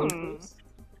explosions?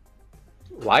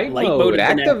 Light Light mode mode has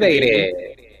been activated.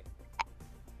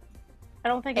 I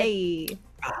don't think Hey, It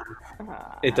I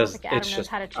don't does- think Adam it's knows just-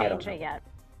 how to I don't change know. it yet.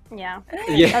 Yeah.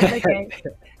 Yeah. That's okay.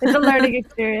 It's a learning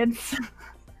experience.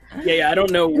 Yeah, I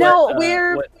don't know No, what,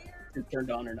 we're- what is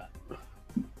turned on or not.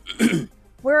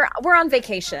 we're on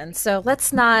vacation, so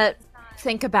let's not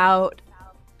think about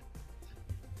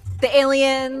the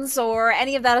aliens or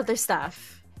any of that other stuff.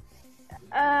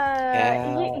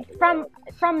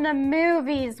 From the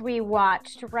movies we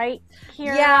watched, right,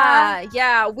 Kira?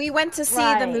 Yeah. We went to see the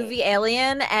Right. movie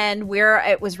Alien, and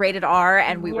it was rated R,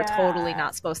 and we were totally Yeah.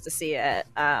 not supposed to see it.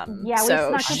 Yeah, we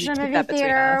so snuck into the keep movie that between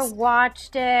theater, us.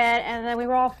 watched it, and then we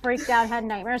were all freaked out, had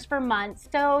nightmares for months.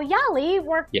 So yeah, Lee,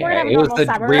 we're gonna have a It was normal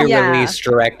the summer. re-release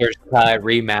director's cut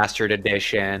remastered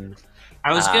edition.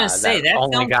 I was gonna say that that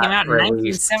only film got came out in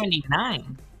released.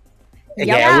 1979.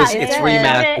 Yeah, it it's did.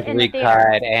 remastered, In the theater.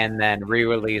 recut, and then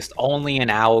re-released only in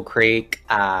Owl Creek.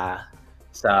 So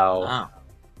Oh.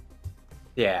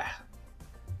 yeah.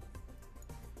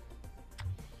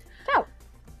 So,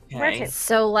 where Okay. to?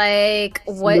 So, like,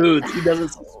 what? Smooth. He doesn't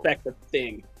suspect a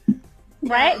thing.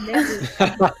 Right?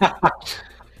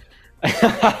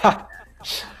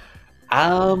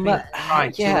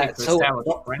 Yeah. To So establish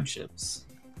friendships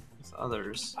with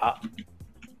others.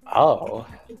 oh,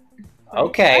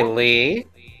 okay, Lee.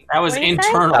 That was What do you say?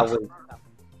 internal. That was.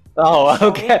 Oh, We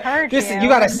okay. heard This you. you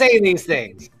gotta say these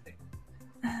things.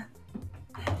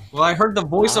 Well, I heard the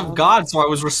voice of God, so I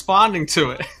was responding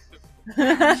to it.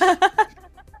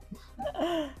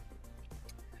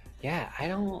 Yeah, I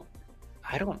don't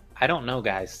know,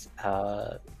 guys.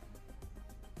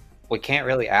 We can't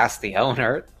really ask the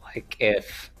owner, like,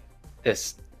 if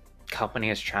this company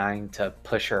is trying to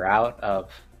push her out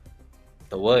of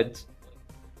the woods.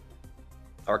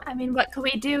 Or I mean, what could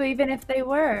we do even if they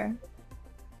were?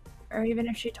 Or even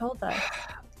if she told us?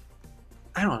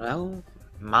 I don't know,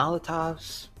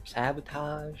 Molotovs,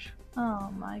 sabotage, Oh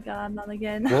my god, not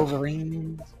again.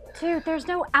 Wolverines. Dude, there's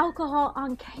no alcohol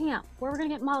on camp. Where are we gonna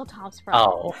get Molotovs from?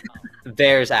 Oh,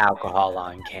 there's alcohol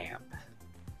on camp.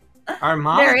 Are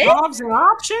There is? Molotovs an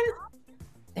option?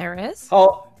 There is.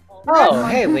 Oh,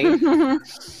 hey, Lee.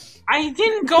 I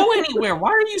didn't go anywhere.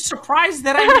 Why are you surprised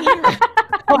that I'm here?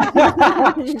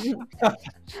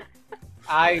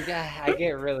 I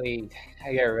get really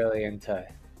into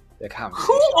the conversation.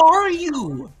 Who are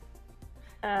you?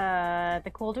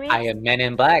 The cool dweebs? I am Men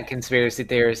in Black, conspiracy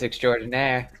theorist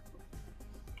extraordinaire.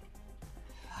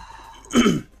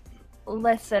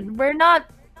 Listen, we're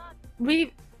not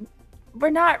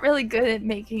really good at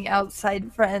making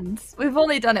outside friends. We've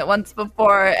only done it once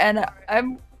before, and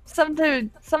I'm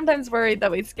sometimes worried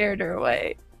that we scared her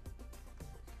away.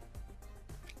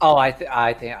 Oh, I'm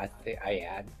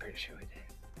pretty sure we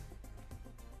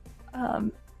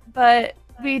did. But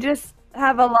we just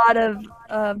have a lot of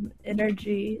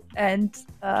energy and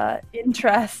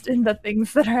interest in the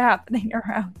things that are happening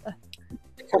around us.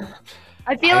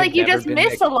 I feel like you just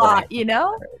miss a lot, you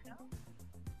know?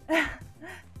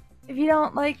 If you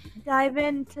don't, like, dive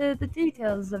into the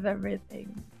details of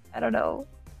everything. I don't know.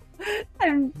 I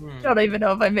don't even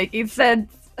know if I'm making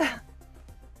sense.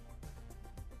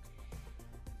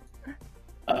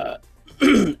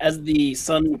 As the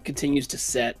sun continues to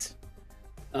set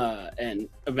and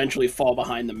eventually fall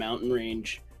behind the mountain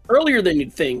range, earlier than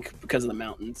you'd think because of the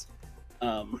mountains,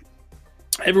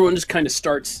 everyone just kind of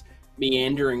starts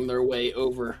meandering their way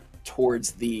over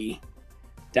towards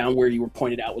down where you were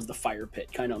pointed out was the fire pit,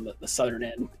 kind of on the southern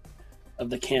end of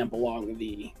the camp along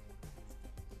the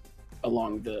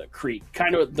creek,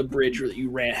 kind of the bridge that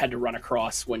you had to run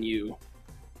across when you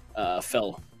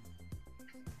fell.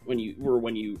 When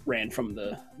you ran from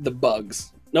the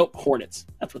bugs. Nope, hornets.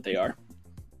 That's what they are.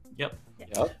 Yep.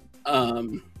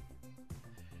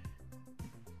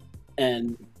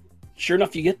 And sure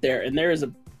enough, you get there, and there is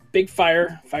a big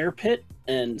fire pit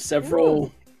and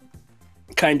several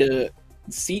kind of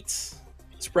seats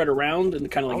spread around in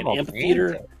kind of like an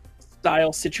amphitheater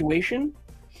style situation.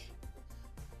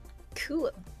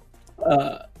 Cool.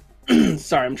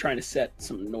 Sorry, I'm trying to set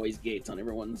some noise gates on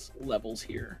everyone's levels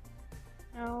here.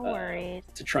 No worries.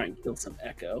 To try and kill some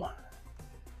echo.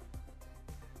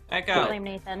 Echo. Blame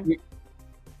Nathan.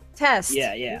 Test.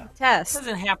 Yeah. Test.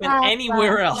 Doesn't happen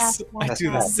anywhere else. I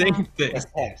do the same thing.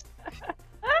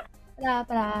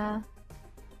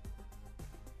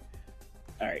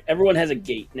 All right, everyone has a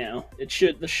gate now. This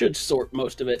should sort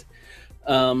most of it.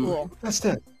 Cool. That's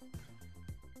it.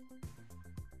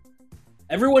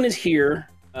 Everyone is here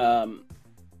that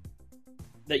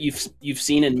you've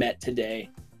seen and met today.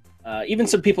 Even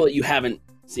some people that you haven't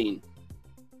seen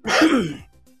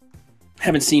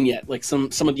yet, like some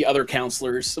of the other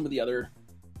counselors, some of the other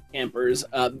campers,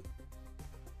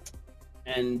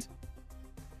 and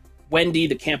Wendy,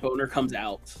 the camp owner, comes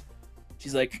out.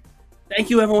 She's like, "Thank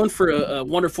you, everyone, for a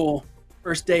wonderful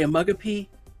first day of Mugapea,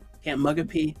 Camp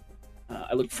Mugapea.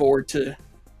 I look forward to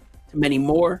many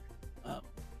more.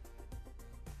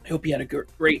 I hope you had a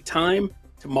great time.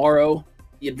 Tomorrow,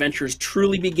 the adventures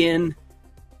truly begin.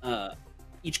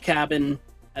 Each cabin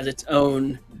has its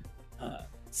own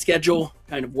schedule,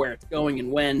 kind of where it's going and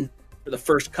when, for the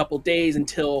first couple days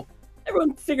until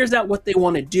everyone figures out what they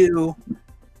want to do,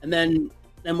 and then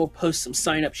we'll post some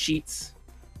sign-up sheets.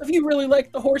 If you really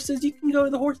like the horses, you can go to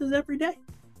the horses every day.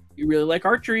 If you really like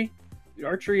archery, do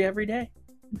archery every day.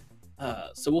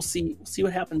 So we'll see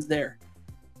what happens there."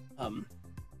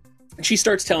 And she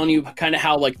starts telling you kind of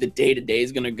how like the day-to-day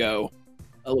is going to go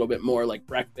a little bit more. Like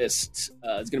breakfast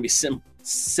is going to be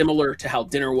similar to how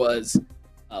dinner was.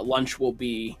 Lunch will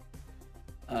be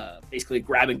basically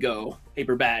grab and go,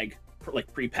 paper bag,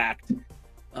 like pre-packed.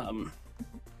 And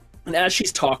as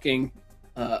she's talking,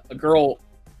 a girl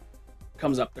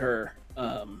comes up to her.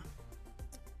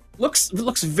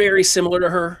 Looks very similar to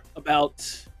her,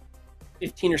 about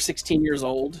 15 or 16 years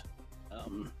old.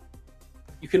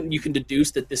 You can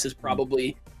deduce that this is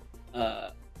probably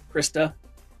Krista,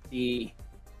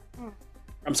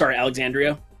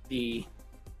 Alexandria, the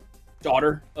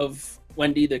daughter of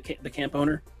Wendy, the camp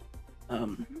owner.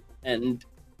 And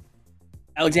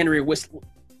Alexandria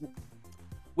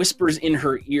whispers in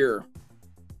her ear.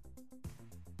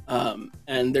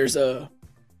 And there's a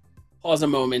pause a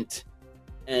moment,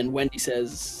 and Wendy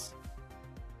says,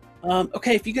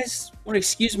 "Okay, if you guys want to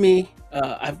excuse me,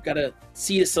 I've got to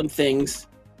see to some things.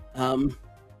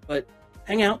 But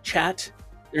hang out, chat.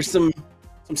 There's some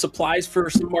supplies for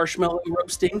some marshmallow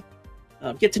roasting.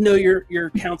 Get to know your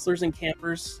counselors and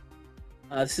campers.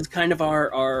 This is kind of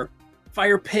our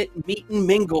fire pit meet and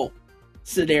mingle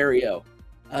scenario."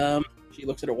 She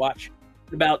looks at her watch.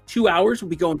 In about 2 hours, we'll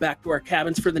be going back to our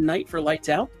cabins for the night for lights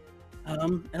out.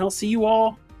 And I'll see you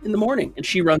all in the morning. And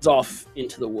she runs off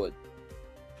into the wood.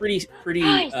 Pretty,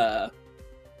 Nice.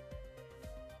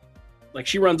 Like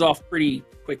she runs off pretty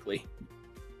quickly.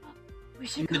 We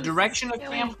should In go the direction of see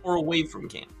camp or away from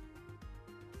camp?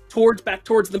 Back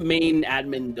towards the main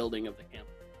admin building of the camp.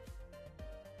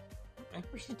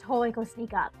 We should totally go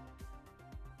sneak up.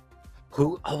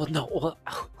 Who? Oh no! Well,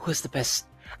 who is the best?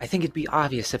 I think it'd be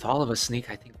obvious if all of us sneak.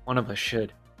 I think one of us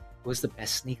should. Who's the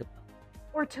best sneak about?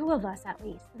 Or two of us at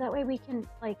least. That way we can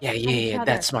like. Yeah. help each other.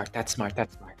 That's smart.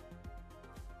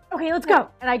 Okay, let's go.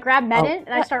 And I grab Menon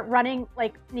and I start running,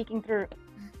 like sneaking through.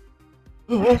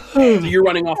 So you're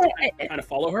running off to kind of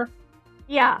follow her?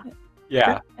 Yeah.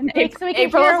 Yeah. And Like, so we can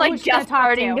April hear was like who she's gonna just talk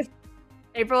starting to. to.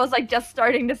 April was like just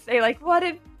starting to say like, what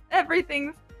if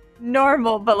everything's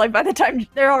normal? But like by the time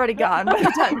they're already gone. By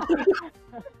the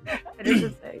time. Finish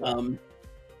the saying.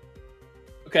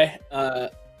 Okay.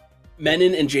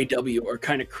 Menon and JW are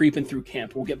kind of creeping through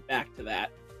camp. We'll get back to that.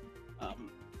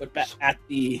 But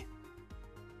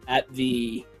at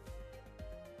the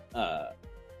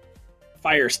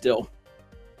fire still,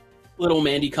 little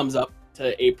Mandy comes up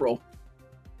to April,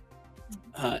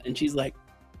 and she's like,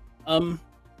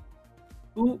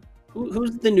 who's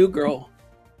the new girl?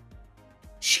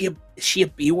 Is she a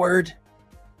B word?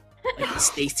 Like the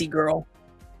Stacy girl?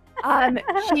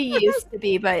 She used to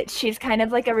be, but she's kind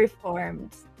of like a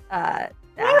reformed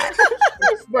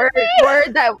word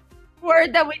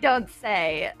that we don't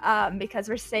say because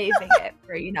we're saving it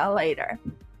for later.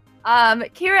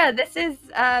 Kira, this is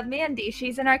Mandy.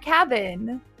 She's in our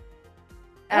cabin.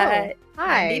 Hi.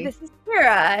 Mandy, this is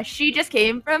Kira. She just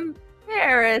came from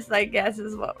Paris, I guess,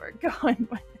 is what we're going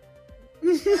with.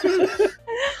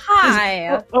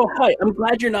 Hi. Oh, hi. I'm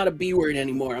glad you're not a B word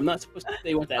anymore. I'm not supposed to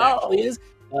say what that actually is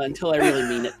until I really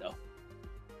mean it, though.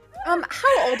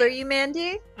 How old are you,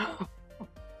 Mandy?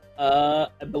 I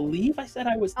believe I said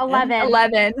I was 11.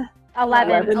 11.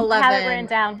 11. 11. I have it written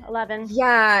down. 11.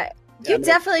 Yeah, you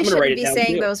definitely I'm gonna write shouldn't it be down,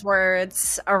 saying too. those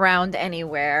words around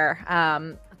anywhere.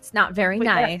 It's not very Wait,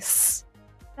 nice.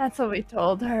 That's what we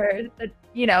told her. That,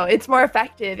 it's more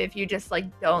effective if you just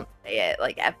like don't say it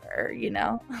like ever,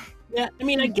 Yeah, I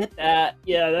mean, I get that.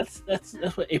 Yeah, that's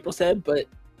what April said, but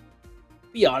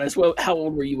be honest, how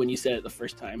old were you when you said it the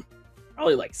first time?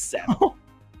 Probably like 7.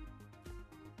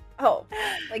 Oh,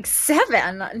 like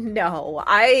 7? No,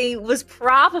 I was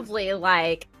probably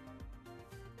like.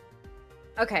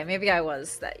 Okay, maybe I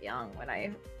was that young when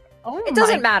I. Oh, It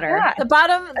doesn't matter. God. The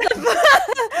bottom.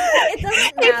 It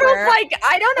doesn't matter. April's like,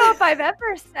 I don't know if I've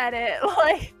ever said it.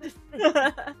 Like,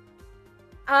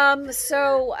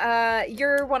 So,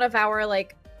 you're one of our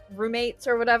like roommates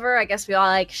or whatever. I guess we all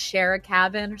like share a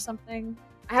cabin or something.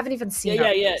 I haven't even seen. Yeah.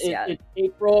 our roommates yet. It's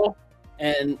April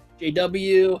and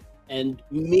JW and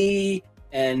me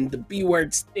and the B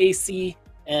word Stacy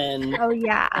and oh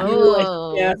yeah.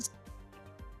 Oh. yes.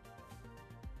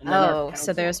 And then our Oh, so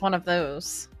council. there's one of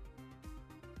those.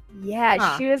 Yeah,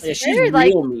 Huh. she was Yeah, she's very like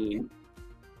real mean.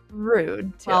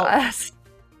 rude to Well, us.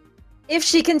 If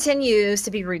she continues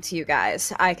to be rude to you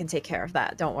guys, I can take care of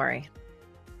that. Don't worry.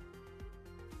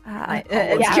 Yeah.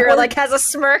 Kira like has a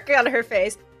smirk on her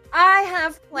face. I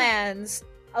have plans.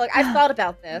 Like I've thought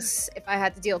about this. If I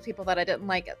had to deal with people that I didn't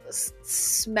like at this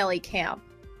smelly camp,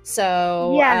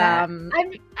 so Yeah. I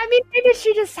mean, maybe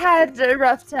she just had a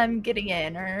rough time getting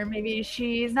in, or maybe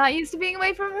she's not used to being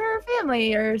away from her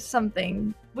family or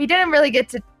something. We didn't really get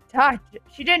to talk.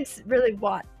 She didn't really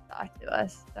want to talk to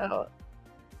us, so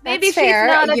maybe that's fair.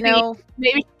 she's not a You know,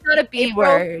 maybe she's not a B April-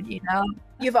 word.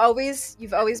 you've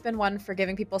always been one for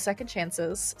giving people second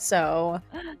chances. So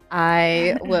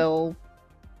I will.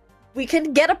 We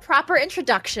can get a proper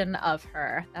introduction of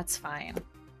her. That's fine.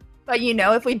 But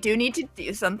if we do need to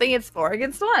do something, it's 4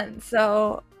 against 1.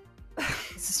 So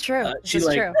This is true. This She is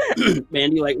like true.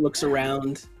 Mandy like looks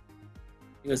around.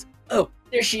 He goes, "Oh,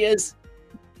 there she is."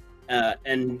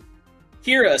 And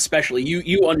Kira, especially,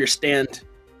 you understand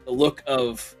the look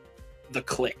of the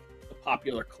clique, the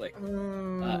popular clique,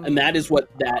 and that is what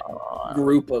that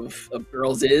group of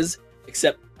girls is.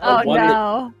 Except oh one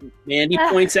no. that Mandy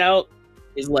points out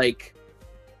is like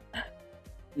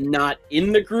not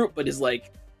in the group, but is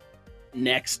like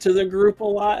next to the group a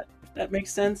lot. If that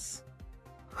makes sense.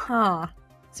 Huh.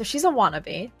 So she's a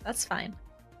wannabe. That's fine.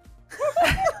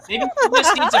 Maybe she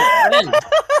just needs a friend.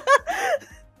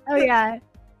 Oh yeah.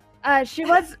 She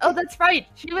was. Oh, that's right.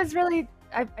 She was really.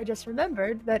 I just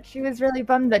remembered that she was really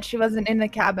bummed that she wasn't in the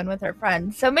cabin with her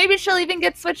friends. So maybe she'll even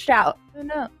get switched out. Who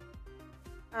knows?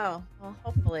 Oh, well,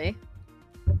 hopefully.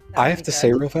 I have to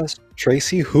say real fast,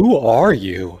 Tracy, who are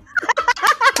you?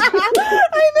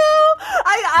 I know.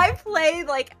 I play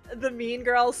like the mean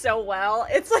girl so well.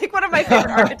 It's like one of my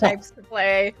favorite archetypes to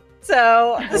play.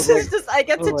 So this is just I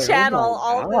get to channel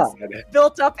all this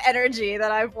built up energy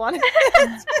that I've wanted.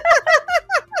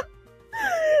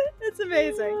 It's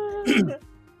amazing.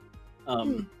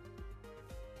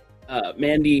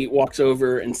 Mandy walks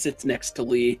over and sits next to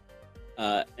Lee,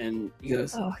 and he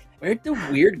goes, Oh. "Where'd the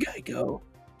weird guy go?"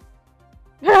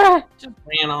 Just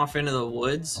ran off into the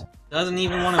woods. Doesn't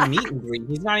even want to meet and greet.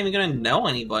 He's not even gonna know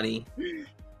anybody.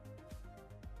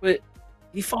 But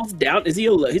he falls down. Is he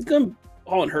alone? He's gonna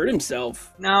fall and hurt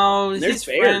himself. No, They're his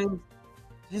fair. friend.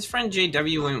 his friend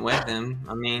JW went with him.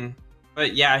 I mean,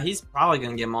 but yeah, he's probably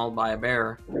gonna get mauled by a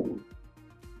bear.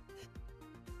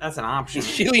 That's an option.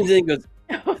 She leans in and goes,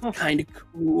 kind of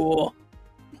cool.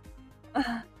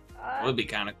 It would be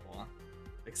kind of cool,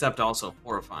 except also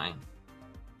horrifying.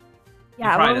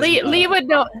 Yeah, probably well, doesn't Lee know. would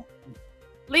know.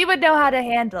 Lee would know how to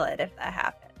handle it if that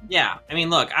happened. Yeah, I mean,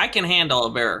 look, I can handle a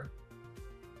bear.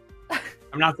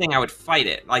 I'm not saying I would fight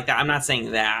it like that. I'm not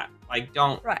saying that. Like,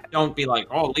 don't be like,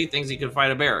 oh, Lee thinks he could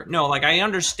fight a bear. No, like I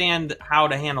understand how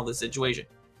to handle the situation,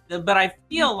 but I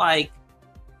feel like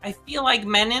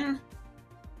Menon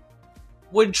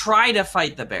would try to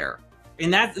fight the bear,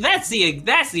 and that's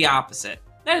the opposite.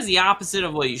 That is the opposite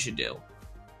of what you should do.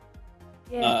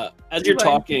 Yeah. As you're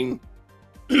talking,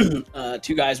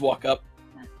 two guys walk up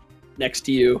next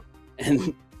to you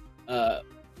and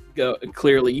go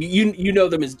clearly. You know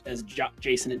them as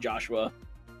Jason and Joshua,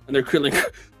 and they're clearly,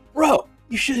 bro,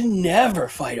 you should never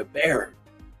fight a bear.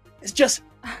 It's just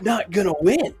not gonna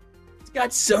win. It's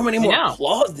got so many more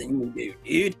claws than you do,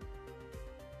 dude.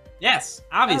 Yes,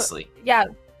 obviously. Yeah,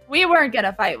 we weren't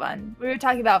gonna fight one. We were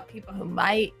talking about people who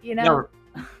might, you know.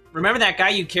 No, remember that guy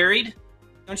you carried?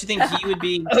 Don't you think he would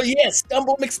be? Oh yeah,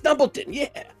 Stumble McStumbleton. Yeah.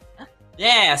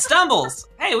 Yeah, Stumbles.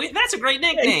 Hey, that's a great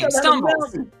nickname,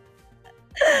 Stumbles.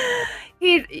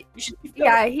 He's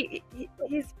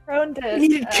prone to. He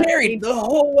needed carried the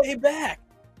whole way back.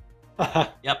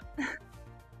 Yep.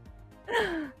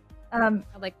 I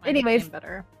like my anyways. nickname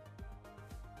better.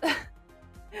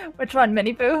 Which one,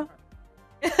 Minnie Pooh?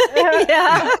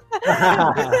 Yeah.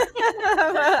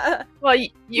 Well,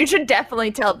 you should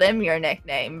definitely tell them your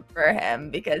nickname for him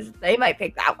because they might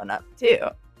pick that one up too.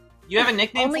 You have a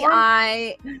nickname Only for him?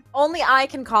 I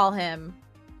can call him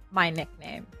my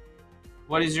nickname.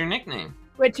 What is your nickname?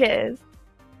 Which is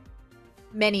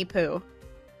Minnie Pooh.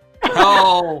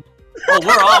 Oh,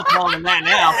 we're all calling him that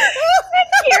now.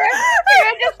 Kira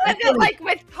just said it like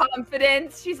with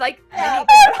confidence. She's like, Minnie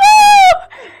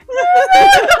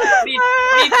What do you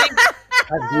think?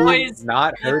 Have you Boys,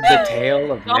 not heard the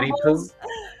tale of Minnie Pooh?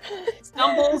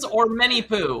 Stumbles or Minnie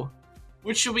Pooh?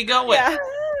 Which should we go with? Yeah.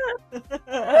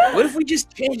 What if we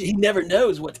just change it? He never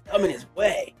knows what's coming his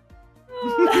way.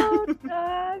 Oh,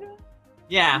 God.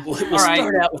 Yeah. We'll all right.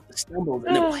 start out with the Stumbles,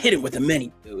 and then we'll hit him with the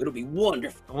Minnie Pooh. It'll be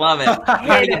wonderful. Love it. I'm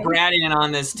gonna get Brad in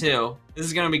on this too. This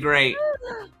is gonna be great.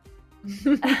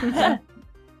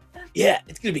 Yeah,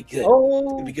 it's gonna be good. Oh.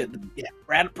 It's gonna be good. Yeah,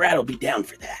 Brad will be down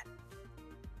for that.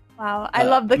 Wow, I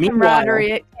love the meanwhile-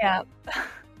 camaraderie at camp.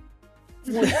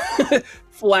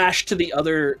 Flash to the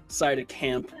other side of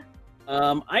camp.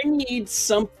 I need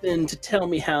something to tell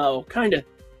me how kind of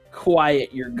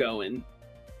quiet you're going.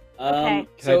 Okay.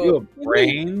 Can I do a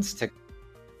brains to?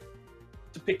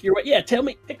 to pick your way? Yeah,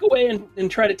 pick away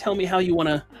and try to tell me how you want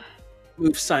to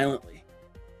move silently.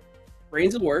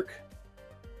 Brains will work.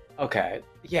 Okay.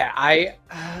 Yeah,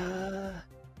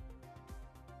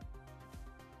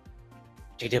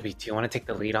 JW, do you want to take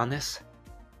the lead on this?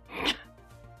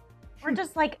 We're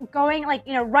just like going, like,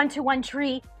 you know, run to one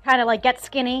tree, kind of like get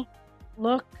skinny,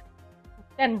 look,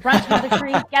 then run to another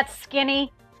tree, get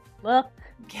skinny, look,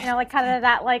 you know, like kind of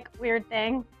that like weird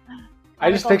thing. I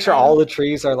just Comical picture thing. all the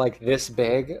trees are like this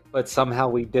big, but somehow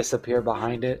we disappear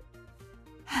behind it.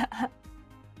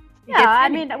 Yeah, I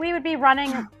mean, we would be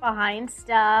running behind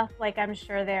stuff. Like, I'm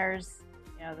sure there's,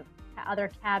 you know, the other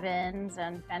cabins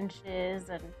and benches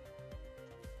and.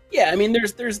 Yeah, I mean,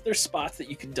 there's spots that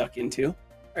you could duck into.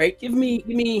 All right, give me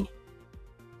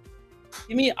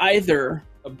either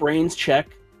a brains check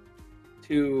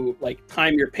to like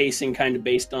time your pacing, kind of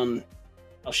based on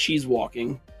how she's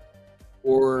walking,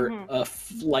 or a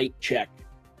flight check.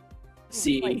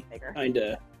 See, kind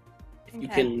of if you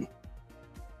can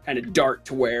kind of dart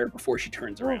to where before she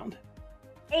turns around.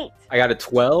 8. I got a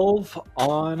 12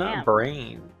 on Damn.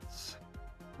 brains,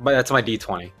 but that's my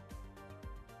D20.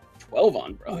 12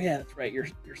 on, bro. Oh yeah, that's right. You're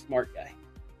a smart guy.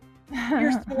 You're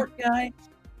a smart guy.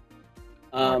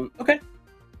 Okay.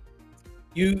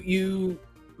 You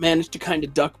managed to kind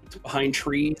of duck behind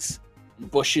trees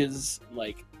and bushes.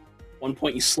 Like, one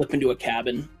point you slip into a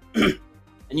cabin, and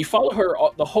you follow her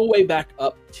the whole way back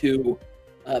up to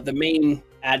the main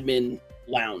admin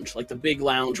lounge, like the big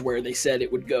lounge where they said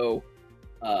it would go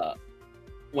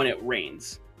when it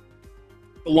rains.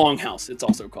 The Longhouse, it's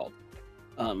also called.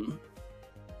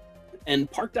 And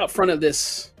parked out front of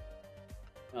this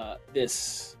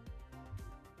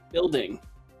building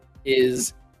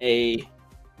is a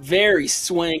very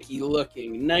swanky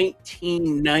looking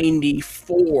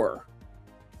 1994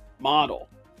 model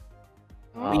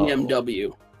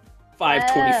BMW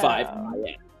 525 Oh.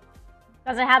 IN.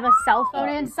 Does it have a cell phone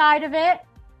inside of it?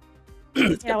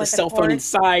 It's got the with the cell phone cord.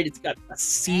 inside. It's got a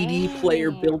CD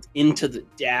player Dang. built into the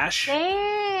dash.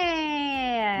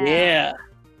 Damn. Yeah.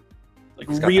 Like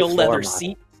It's got the real floor leather model.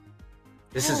 seat.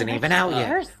 This Oh, isn't that's even out in yet.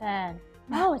 person.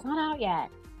 No, it's not out yet.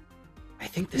 I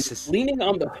think this is. Leaning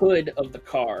on the hood of the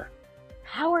car,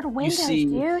 Powered windows, see-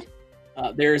 dude.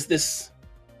 there's this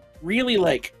really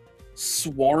like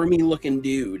swarmy looking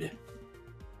dude.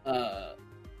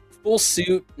 Full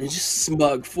suit and just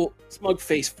smug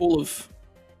face, full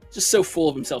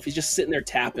of himself. He's just sitting there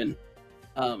tapping.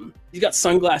 He's got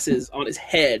sunglasses on his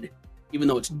head, even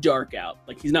though it's dark out.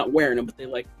 Like he's not wearing them, but they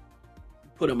like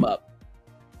put him up.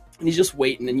 And he's just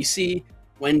waiting. And you see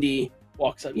Wendy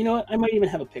walks up. You know what? I might even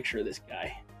have a picture of this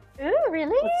guy. Ooh,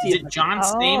 really? Let's see Is if it John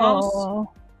Stamos?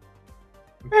 Oh.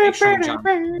 I'm pretty sure John.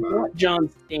 Not John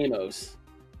Stamos.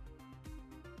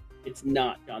 It's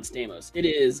not John Stamos. It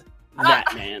is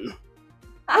that man.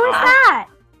 Who is that?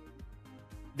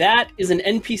 That is an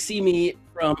NPC me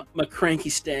from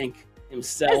McCranky Stank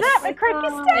himself. Is that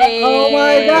McCricky Stick? Oh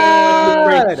my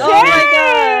god! Oh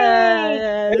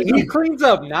my And he cleans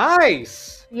up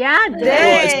nice. Yeah, Well,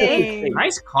 dang. it's everything.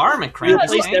 Nice car, We McCranky.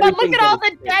 replaced Stank. But look everything at all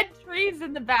but the his dead trees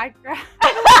in the background.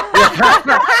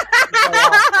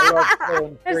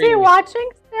 Is he watching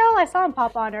still? I saw him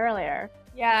pop on earlier.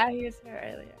 Yeah, he was here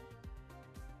earlier.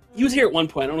 He was here at one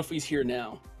point. I don't know if he's here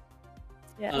now.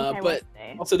 Yeah. Uh, Okay, but we'll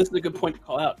see. also, this is a good point to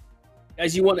call out,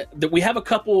 guys. You want to? We have a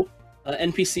couple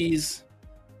NPCs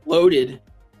loaded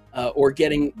or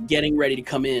getting ready to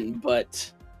come in,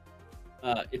 but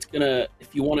it's gonna.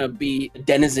 If you want to be a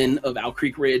denizen of Owl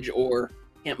Creek Ridge or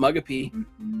Camp Mugapea,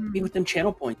 Mhm. be with them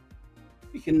channel points.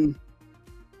 We can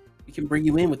bring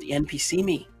you in with the NPC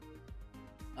me.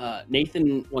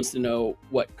 Nathan wants to know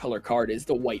what color car it is.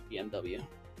 The white BMW.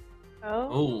 Oh,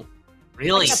 Oh,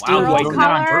 really? Like a Wow, pearl you drove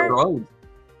that on color? dirt road.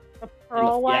 the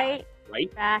pearl white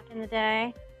Right. back in the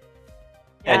day.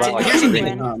 That's Yeah, it. Here's the I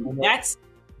thing. win.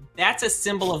 That's a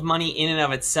symbol of money in and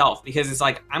of itself, because it's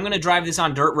like, I'm gonna drive this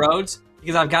on dirt roads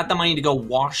because I've got the money to go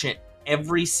wash it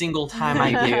every single time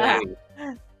I do.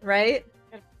 Right?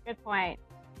 Good point.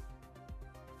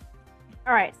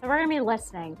 All right, so we're gonna be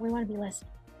listening. We want to be listening.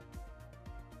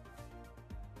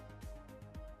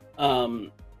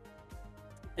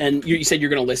 And you said you're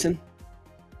going to listen.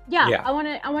 Yeah, Yeah. I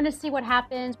want to see what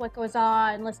happens, what goes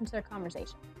on, and listen to their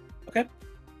conversation.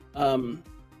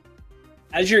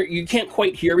 As you can't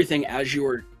quite hear everything as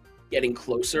you're getting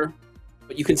closer,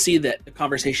 but you can see that the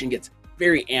conversation gets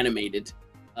very animated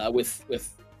with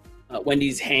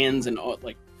Wendy's hands and all,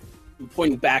 like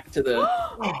pointing back to the.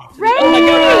 Oh my god!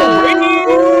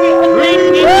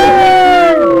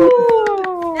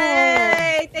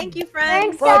 Hey, thank you,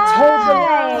 friends. Thanks,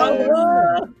 guys.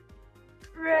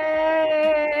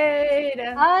 Great.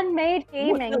 Unmade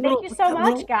Gaming. Thank you so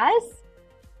much, guys.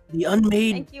 The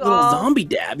unmade Thank you little all. zombie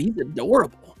dab. He's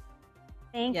adorable.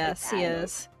 Thank Yes, you. he guys.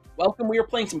 is. Welcome. We are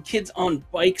playing some Kids on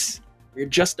Bikes. We're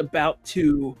just about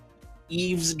to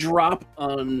eavesdrop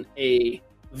on a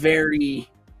very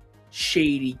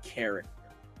shady character.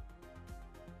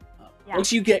 Yeah,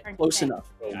 Once you get different close thing.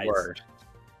 enough, Oh, guys, word.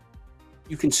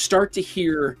 you can start to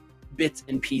hear bits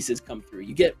and pieces come through.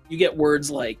 You get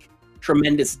words like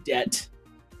tremendous debt,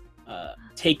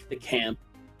 take the camp,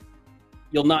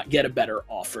 you'll not get a better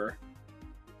offer.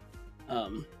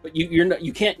 But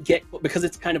you can't get, because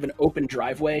it's kind of an open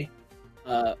driveway.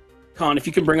 Con, if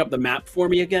you can bring up the map for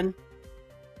me again.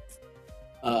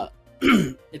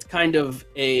 It's kind of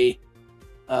a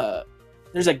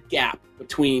there's a gap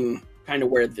between kind of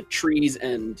where the trees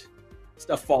and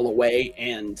stuff fall away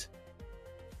and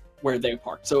where they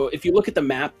park. So if you look at the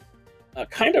map,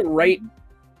 kind of right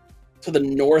to the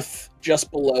north,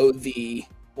 just below the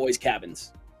boys'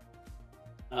 cabins.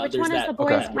 Which there's one is that the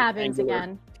boys' okay. cabins rectangular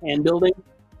again? tan building.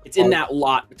 It's in that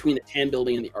lot between the tan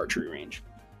building and the archery range.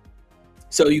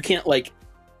 So you can't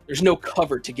there's no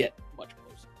cover to get much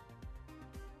closer.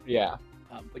 Yeah.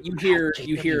 But you hear Jake,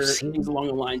 you have hear you seen things along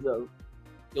the lines of,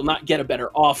 "You'll not get a better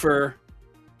offer.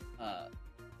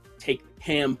 Take the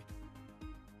camp."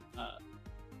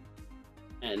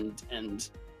 And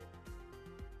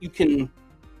you can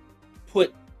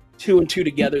put two and two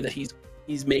together that he's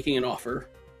making an offer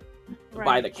to buy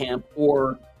Right. the camp,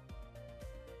 or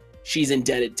she's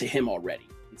indebted to him already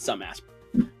in some aspect.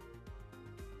 I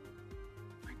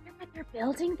wonder what they're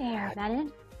building there,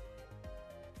 Menon.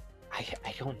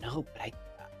 I don't know, but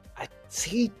I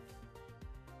see.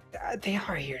 They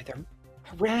are here. They're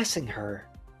harassing her.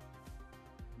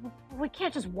 We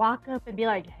can't just walk up and be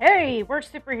like, "Hey, we're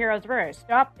superheroes. We're gonna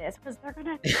stop this," because they're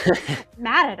gonna get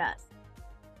mad at us.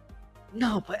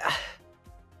 No, but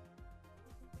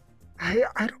I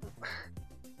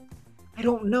I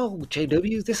don't know,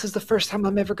 JW. This is the first time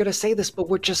I'm ever gonna say this, but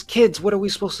we're just kids. What are we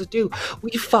supposed to do?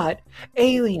 We fought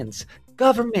aliens,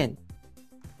 government,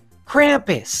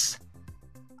 Krampus,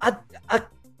 a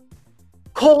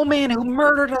coal man who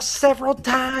murdered us several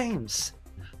times.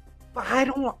 But I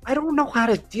don't know how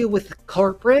to deal with the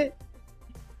corporate.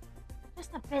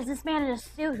 Just a businessman in a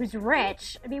suit who's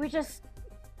rich. I mean,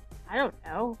 I don't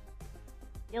know,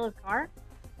 steal a car?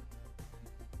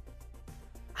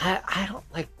 I don't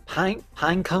like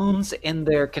pine cones in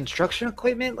their construction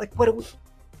equipment. Like, what do we?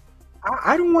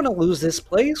 I don't want to lose this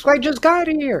place. I just got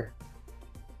here.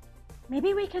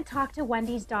 Maybe we can talk to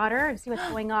Wendy's daughter and see what's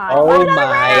going on. Oh my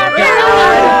god!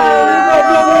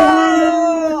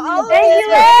 Thank you,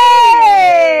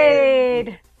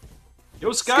 Wade! Yo,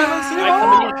 Skylar,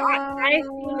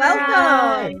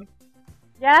 Welcome.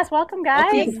 Yes, welcome,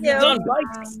 guys. Thank you. On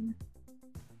bikes.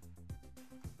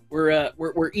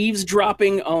 We're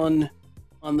eavesdropping on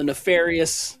the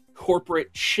nefarious corporate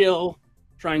shill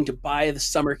trying to buy the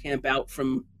summer camp out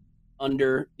from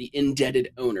under the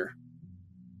indebted owner.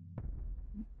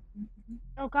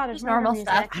 Oh god, there's Just normal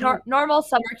music. stuff. Normal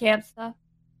summer camp stuff.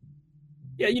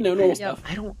 Yeah, normal Yep. stuff.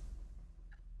 I don't.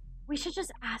 We should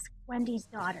just ask Wendy's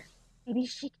daughter. Maybe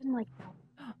she can help.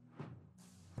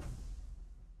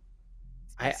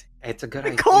 It's a good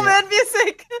idea. Coleman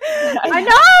music. I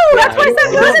know. That's why I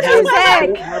said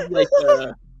music.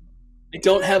 I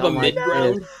don't have a Oh my mid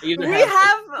ground. We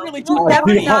have really we'll too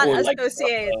definitely happy not or like,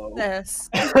 associate uh-oh. this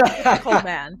with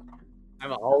Coleman.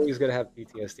 I'm always gonna have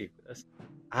PTSD for this.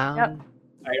 Yep.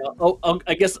 All right,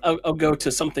 I guess I'll go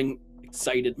to something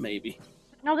excited. Maybe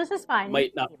No, this is fine.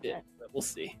 might not fit, but we'll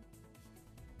see.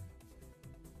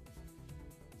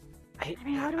 I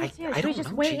mean, what do we do? I Do we don't just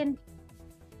know, wait Jake. and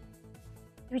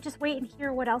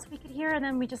hear what else we could hear, and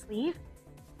then we just leave?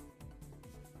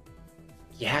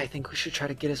 Yeah, I think we should try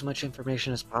to get as much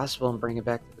information as possible and bring it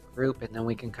back to the group, and then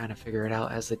we can kind of figure it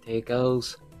out as the day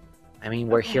goes. I mean,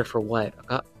 we're here for what?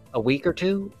 A week or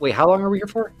two? Wait, how long are we here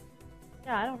for?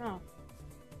 Yeah, I don't know.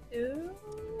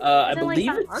 I Is it like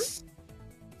believe a it's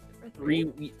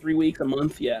 3 weeks, a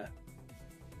month. Yeah.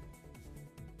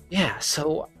 Yeah,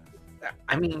 so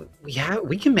I mean,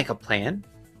 we can make a plan.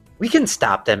 We can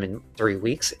stop them in 3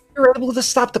 weeks. You're able to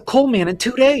stop the coal man in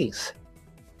 2 days.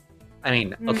 I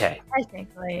mean, okay, I think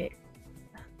like.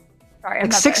 Sorry, I'm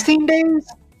like not 16 days.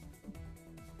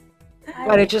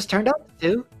 But it just turned out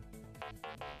to 2.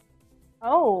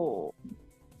 Oh.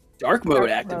 Dark mode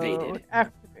Dark activated. mode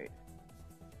activated.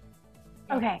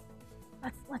 Okay,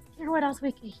 let's hear what else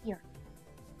we can hear.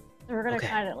 So we're gonna Okay.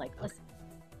 kind of like listen.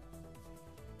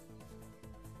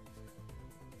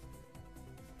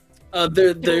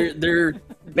 They're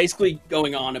basically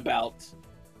going on about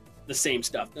the same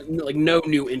stuff. Like no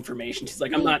new information. She's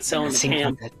like, I'm not selling the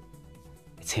camp. It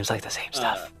seems like the same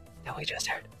stuff that we just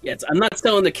heard. Yeah, I'm not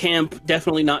selling the camp.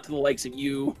 Definitely not to the likes of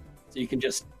you. So you can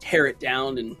just tear it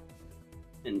down and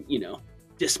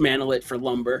dismantle it for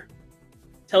lumber.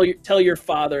 Tell your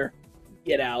father,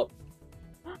 get out.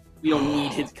 We don't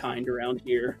need his kind around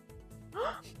here.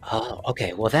 Oh,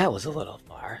 okay. Well, that was a little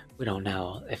far. We don't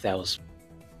know if that was.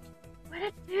 What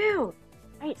a dude!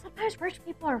 Sometimes rich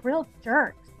people are real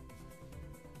jerks.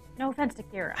 No offense to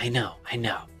Kira. I know. I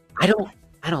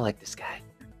don't like this guy.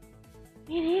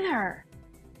 Me neither.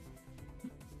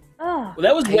 Oh. Well,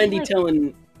 that was I Wendy like-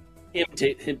 telling him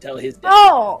to tell his dad.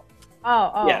 Oh.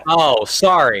 Yeah. Oh,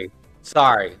 sorry.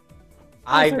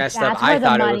 I so messed that's up. I where the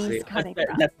thought it was money's the. coming from.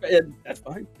 That's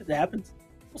fine. It happens.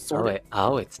 We'll sort it.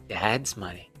 It's Dad's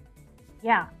money,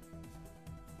 Yeah.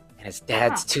 and his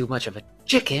dad's too much of a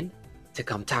chicken to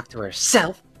come talk to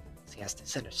herself, so he has to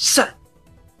send her son.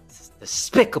 This is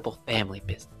despicable family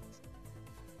business.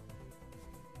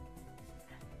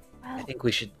 Well, I think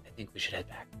we should head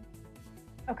back.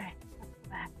 okay. Let's go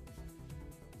back.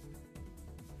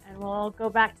 And we'll go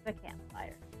back to the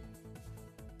campfire.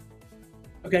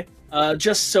 Okay.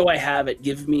 Just so I have it,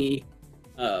 give me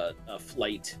a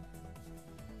flight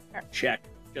check,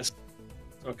 just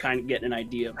so I kind of get an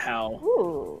idea of how.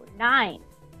 Ooh, 9.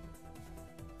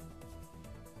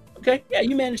 Okay, yeah,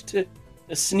 you managed to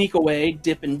sneak away,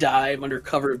 dip and dive under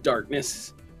cover of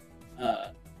darkness,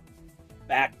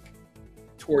 back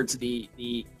towards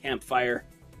the campfire,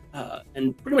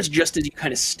 and pretty much just as you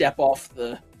kind of step off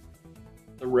the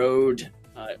road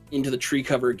into the tree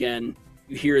cover again,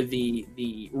 you hear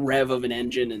the rev of an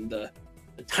engine and the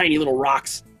tiny little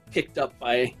rocks picked up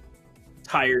by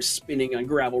tires spinning on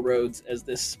gravel roads as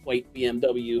this white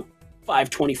BMW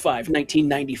 525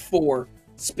 1994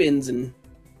 spins and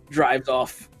drives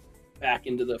off back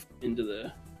into the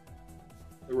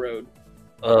road.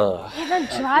 Ugh. Even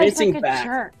drives glancing like a back.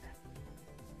 jerk.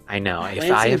 I know. If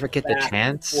Glancing I ever get the back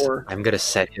chance, for- I'm gonna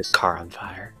set his car on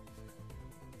fire.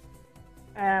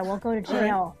 We'll go to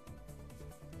jail.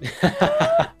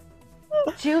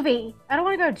 Juvie. I don't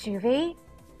want to go to juvie.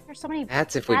 There's so many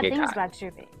That's if we bad get things caught. about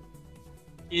juvie.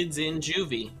 Kids in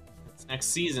juvie. It's next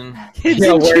season.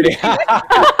 Yeah, word.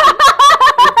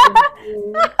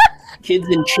 Kids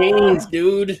in chains,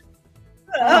 dude.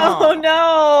 Oh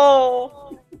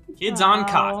no! Kids on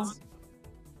cots.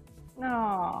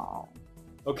 No.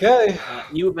 Okay.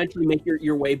 You eventually make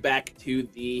your way back to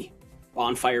the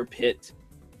bonfire pit.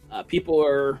 People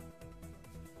are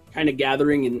kind of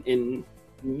gathering in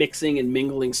mixing and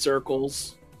mingling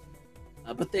circles,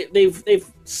 but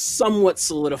they've somewhat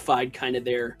solidified kind of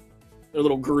their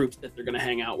little groups that they're going to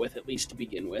hang out with, at least to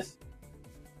begin with.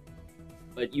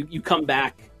 But you come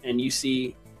back and you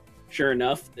see, sure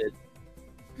enough, that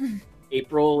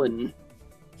April and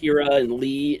Kira and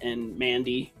Lee and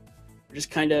Mandy are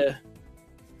just kind of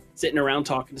sitting around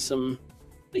talking to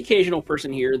the occasional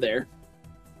person here or there.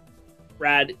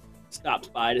 Brad stops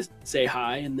by to say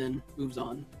hi and then moves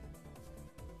on.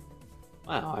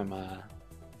 Wow, I'm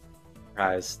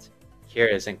surprised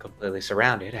Kira isn't completely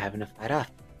surrounded, having to fight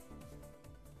off.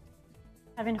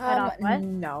 Having to fight off what?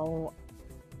 No.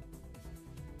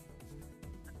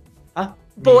 Huh?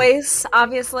 Boys,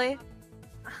 obviously.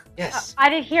 Yes. I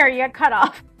didn't hear. You got cut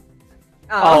off.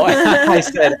 Oh, I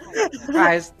said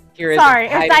surprised Kira. Sorry,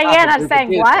 isn't it's fighting off a Diana group of saying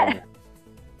dudes what? right now.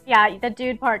 Yeah, the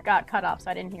dude part got cut off,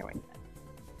 so I didn't hear what you said.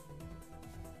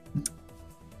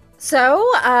 So,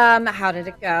 how did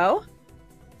it go?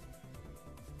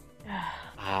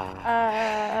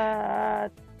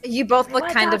 You both we look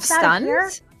wanna kind talk of about it stunned.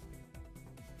 here?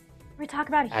 We talk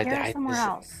about it I- here or I- somewhere this-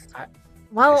 else.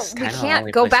 Well, This is we kinda the can't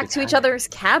only go place back we to each can. other's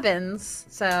cabins,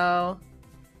 so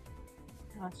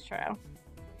That's true.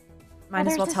 might as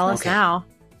there's well this tell us Okay. now.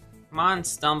 Come on,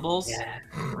 Stumbles. Yeah.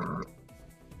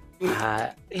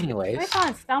 Where's Anyways,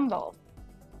 on Stumble?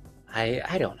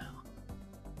 I don't know.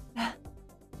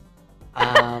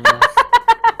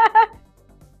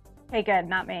 Okay, good,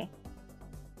 not me.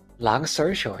 Long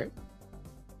story short,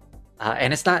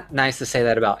 and it's not nice to say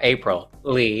that about April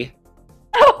Lee.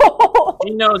 She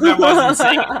knows I wasn't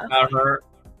saying it about her.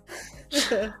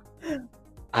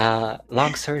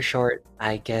 Long story short,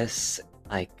 I guess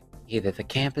like either the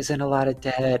camp is in a lot of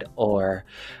debt or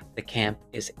the camp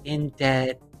is in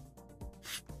debt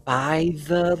by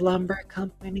the lumber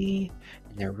company,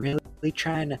 and they're really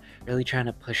trying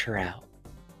to push her out.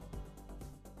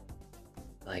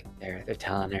 Like they're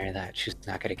telling her that she's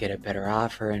not gonna get a better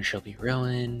offer and she'll be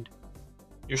ruined.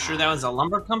 You're sure that was a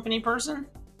lumber company person?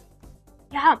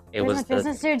 Yeah, It there's was a the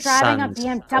business dude driving a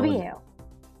son's BMW.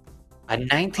 A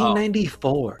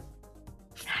 1994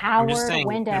 I'm Powered just saying,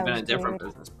 it could have been a windows, different dude.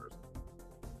 business person.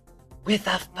 with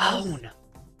a phone.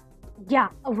 Yeah,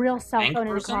 a real cell Bank phone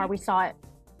in the person? car. We saw it.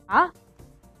 Huh?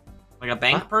 Like a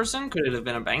bank Huh? person? Could it have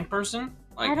been a bank person?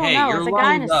 Like, I don't hey, know. you're It's a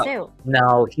guy in lined a up. suit.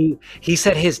 No, he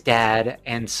said his dad,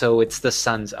 and so it's the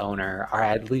son's owner, or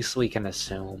at least we can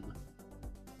assume.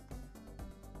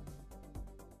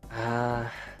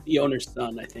 The owner's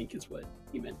son, I think, is what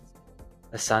he meant.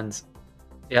 The son's.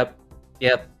 Yep,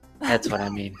 that's what I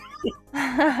mean.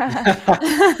 I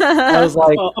I was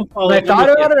like, I'm when I following- thought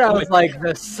I'm about with it, you. I was like,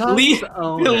 the son's Lee-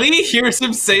 owner. Lee hears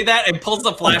him say that and pulls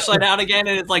the flashlight out again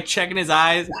and is like checking his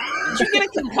eyes. Did you get a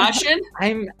concussion?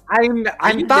 I'm you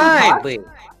fine, concussed? Lee.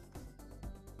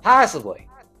 Possibly.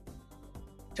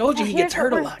 Told you he Here's gets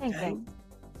hurt a what we're lot. thinking.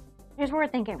 Here's what we're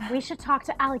thinking. We should talk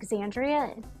to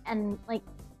Alexandria and like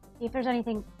see if there's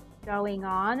anything going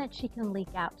on that she can leak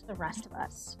out to the rest of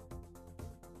us.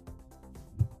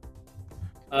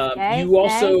 Okay, You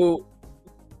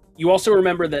also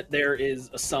remember that there is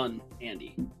a son,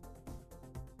 Andy,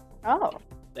 Oh.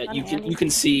 that Son you can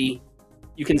Andy.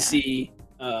 see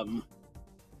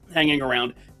hanging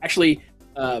around. Actually,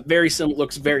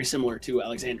 looks very similar to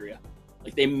Alexandria.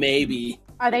 Like they may be.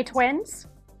 Are they twins?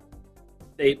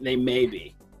 They may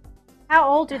be How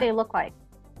old do they look like?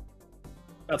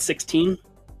 about 16.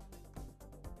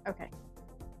 Okay.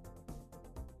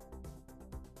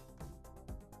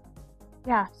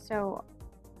 Yeah, so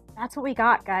that's what we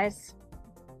got, guys.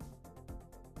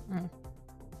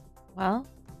 Well,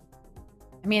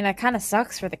 I mean, that kind of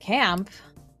sucks for the camp,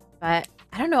 but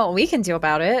I don't know what we can do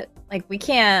about it. Like, we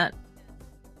don't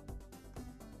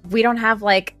have,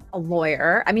 like, a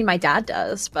lawyer. I mean, my dad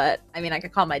does, but I mean, I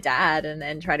could call my dad and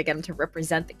then try to get him to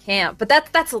represent the camp. But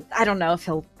that's I don't know if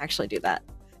he'll actually do that.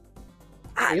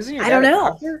 Isn't your I don't dad a know.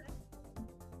 doctor?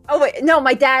 Oh, wait, no,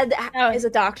 my dad Oh. is a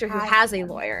doctor who Hi. has a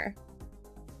lawyer.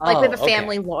 Like, we have a Oh, okay.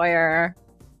 family lawyer.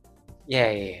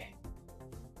 Yeah.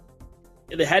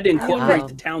 They had to incorporate Wow.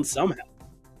 the town somehow.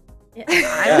 Yeah,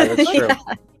 that's true.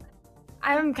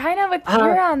 I'm kind of with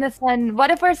Kira on this one. What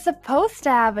if we're supposed to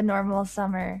have a normal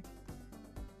summer?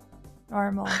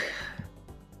 Normal.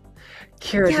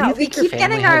 Kira, do Yeah, you we think your keep family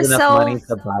getting has enough money ourselves-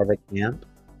 to buy the camp?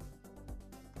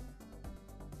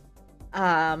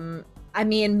 I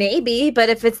mean, maybe, but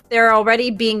if they're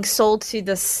already being sold to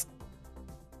this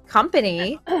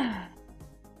company,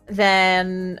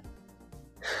 then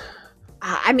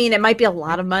I mean, it might be a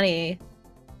lot of money.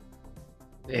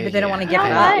 But they don't wanna give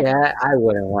it up. Yeah, I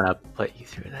wouldn't want to put you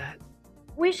through that.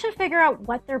 We should figure out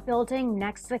what they're building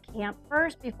next to the camp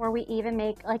first before we even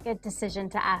make like a decision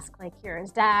to ask like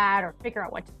Kira's dad or figure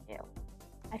out what to do.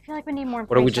 I feel like we need more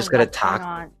What, are we information just on gonna what's going talk?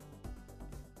 on.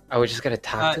 Are we just gonna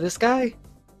talk to this guy?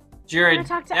 Jared, Wanna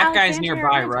talk to that guy's Alexandria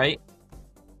nearby, or- right?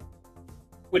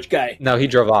 Which guy? No, he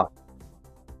drove off.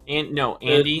 And no,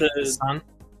 Andy, The- the son.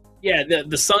 Yeah,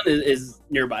 the sun is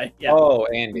nearby. Yeah. Oh,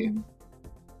 Andy.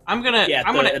 I'm gonna Yeah,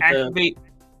 I'm gonna at the activate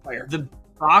fire. the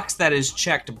box that is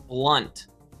checked blunt.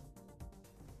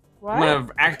 What? I'm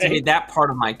gonna activate that part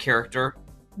of my character,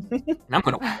 and I'm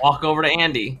gonna walk over to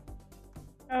Andy.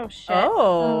 Oh shit.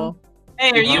 Oh.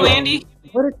 Hey, are you Andy?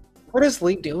 What is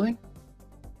Lee doing?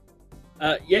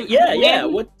 Yeah.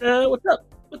 What's up?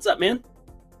 What's up, man?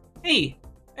 Hey,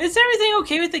 is everything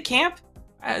okay with the camp?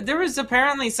 There was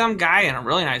apparently some guy in a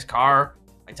really nice car,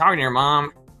 like talking to your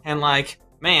mom, and like,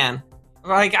 man,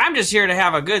 like I'm just here to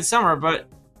have a good summer, but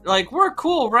like we're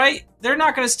cool, right? They're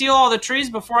not gonna steal all the trees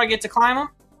before I get to climb them.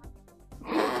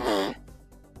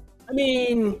 I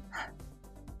mean,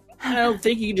 I don't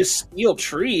think you can just steal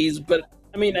trees, but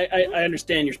I mean, I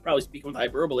understand you're probably speaking with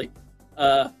hyperbole.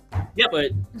 Yeah,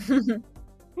 but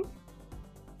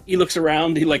he looks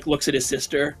around. He like looks at his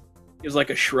sister. Gives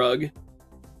like a shrug.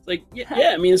 It's like,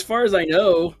 yeah. I mean, as far as I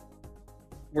know,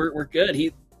 we're good.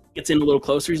 He gets in a little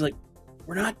closer. He's like,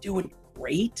 we're not doing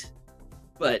great,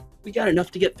 but we got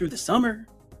enough to get through the summer.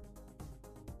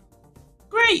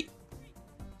 Great.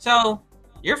 So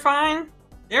you're fine.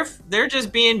 They're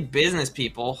just being business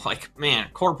people. Like, man,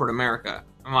 corporate America.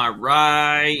 Am I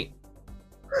right?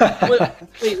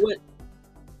 Wait, what?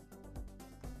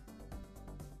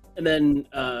 And then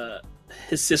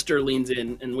his sister leans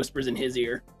in and whispers in his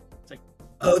ear. It's like,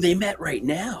 oh, they met right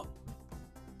now.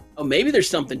 Oh, maybe there's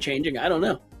something changing. I don't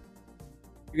know.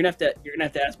 You're gonna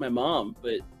have to ask my mom,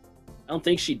 but I don't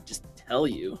think she'd just tell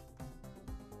you.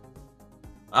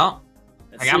 Well,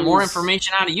 That I got more seems-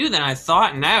 information out of you than I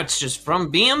thought, and now it's just from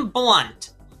being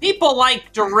blunt. People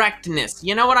like directness.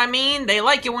 You know what I mean? They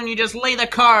like it when you just lay the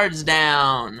cards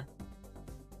down.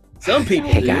 Some people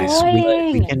Hey do. guys,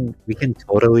 Annoying. we can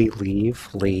totally leave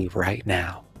Lee right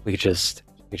now. We just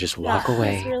walk Yeah,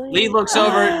 away. that's really- Lee looks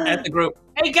over at the group.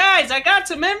 Hey guys, I got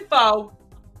some info.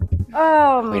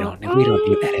 Oh, We don't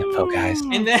need that info, guys.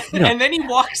 And then No. and then he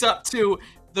walks up to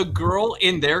the girl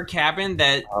in their cabin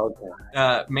that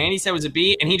Manny said was a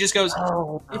bee, and he just goes,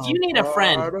 "If you need a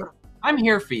friend, I'm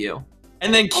here for you."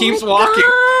 And then keeps walking.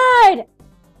 Oh my God!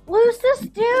 Lose this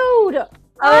dude!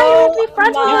 I want to be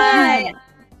friends with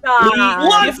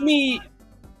him! Lee,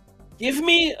 give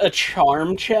me a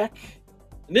charm check.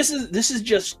 This is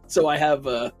just so I have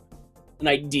an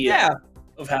idea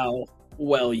of how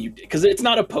well you did, because it's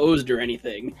not opposed or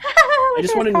anything. I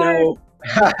just want to know.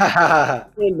 I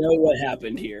want to know what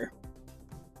happened here.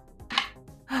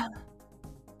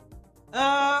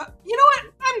 You know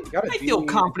what? I feel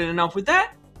confident enough with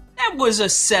that. That was a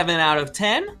 7 out of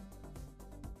 10.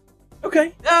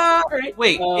 Okay. Right.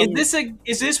 Wait,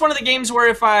 is this one of the games where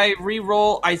if I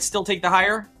re-roll, I still take the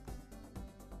higher?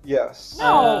 Yes.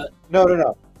 No.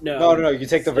 No. You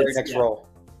take the very It's- next yeah. roll.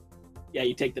 Yeah,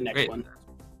 you take the next Great. one.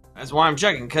 That's why I'm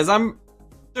checking, because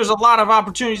there's a lot of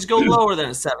opportunities to go lower than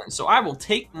a 7, so I will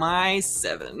take my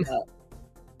 7.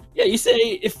 Yeah, you say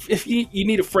if you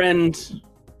need a friend,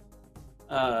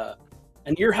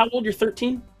 and you're how old? You're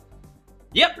 13?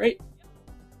 Yep. Right?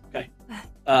 Okay.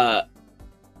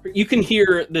 You can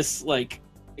hear this, like,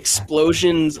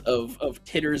 explosions of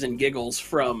titters and giggles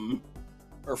from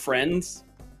her friends,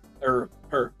 or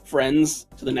her friends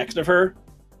to the next of her.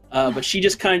 But she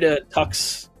just kind of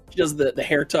tucks, she does the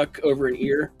hair tuck over an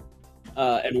ear,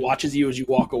 and watches you as you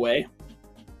walk away.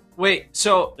 Wait,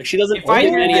 so Like, she doesn't If I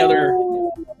give hear any that- other...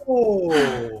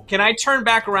 can I turn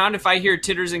back around if I hear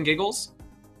titters and giggles?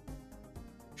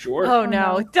 Sure. Oh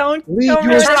no! Don't Lee, don't you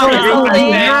were rush so it, rude. Lee.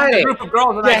 You had The it. group of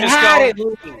girls, and You I just had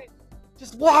go, it, Lee.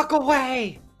 Just walk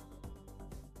away.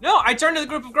 No, I turn to the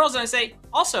group of girls and I say,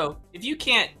 also, if you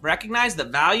can't recognize the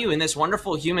value in this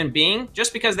wonderful human being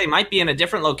just because they might be in a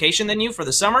different location than you for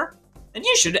the summer, then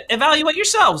you should evaluate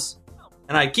yourselves.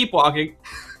 And I keep walking.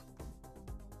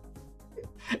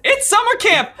 It's summer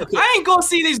camp. I ain't gonna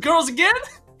see these girls again.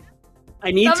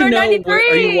 I need Summer to know.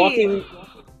 93!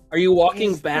 Are you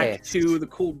walking Is back this? to the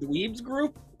cool dweebs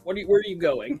group? Where are you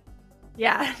going?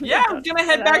 Yeah. Yeah, I'm gonna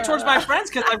head back towards my friends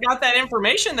because I've got that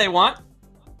information they want.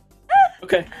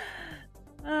 Okay,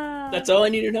 that's all I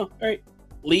need to know. All right.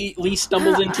 Lee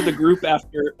stumbles into the group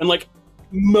after, and like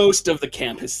most of the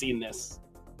camp has seen this.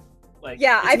 Like,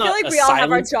 Yeah, it's I feel not like a we all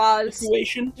have our silent jaws.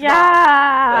 situation.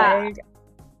 Yeah.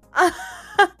 Like,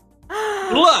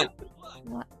 Blood.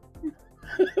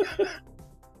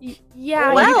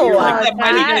 Yeah. Well, you I do feel like all that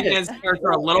might be that. getting against character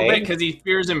a little Okay. bit because he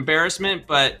fears embarrassment,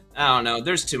 but I don't know.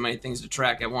 There's too many things to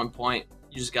track at one point.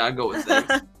 You just gotta go with it.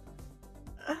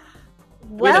 I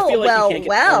feel like you can't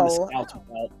get thrown the scouts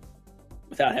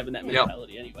without having that Yep.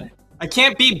 mentality anyway. I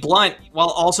can't be blunt while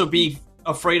also be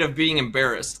afraid of being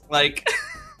embarrassed. Like,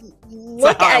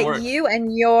 Look how it at works. you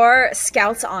and your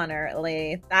Scout's honor,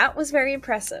 Lee. That was very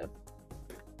impressive.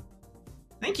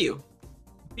 thank you.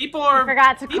 People I are.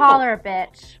 forgot to people. call her a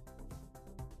bitch.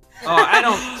 Oh, I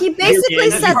don't. He basically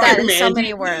Mandy. said that in You're so Mandy.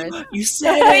 many words. You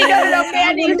said Wait, no, it.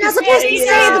 Mandy. You're not supposed to say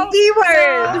the B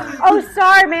word. Oh,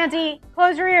 sorry, Mandy.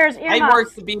 Close your ears. I Earmuffs.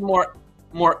 work to be more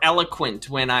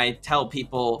eloquent when I tell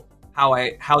people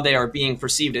how they are being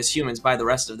perceived as humans by the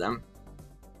rest of them.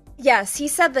 Yes, he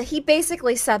said that. He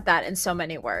basically said that in so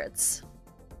many words.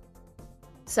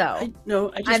 So, I just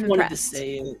I'm wanted impressed. to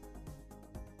say it.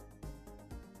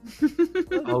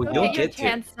 Oh, Get you'll your get to.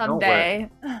 chance Don't worry.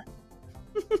 someday.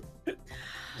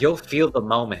 You'll feel the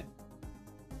moment.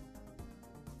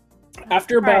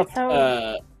 After All right, about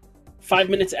so- 5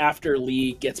 minutes after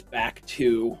Lee gets back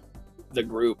to the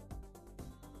group,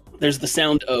 there's the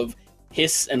sound of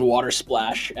hiss and water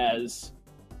splash as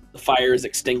the fire is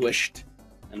extinguished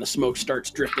and the smoke starts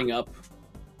drifting up.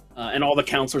 And all the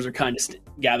counselors are kind of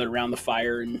gathered around the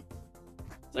fire, and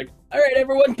it's like, all right,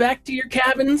 everyone, back to your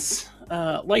cabins.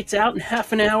 Lights out in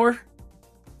half an hour.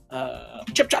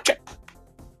 Chip, chop, chip.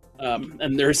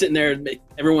 And they're sitting there,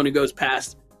 everyone who goes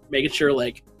past, making sure,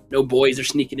 like, no boys are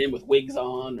sneaking in with wigs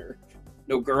on, or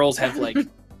no girls have, like,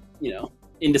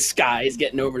 in disguise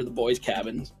getting over to the boys'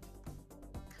 cabins.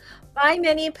 bye,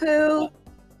 Minnie Pooh.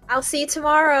 I'll see you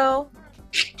tomorrow.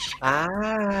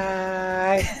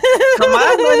 Bye. Come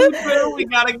on, Minnie Pooh, we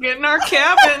gotta get in our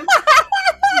cabin.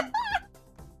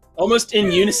 Almost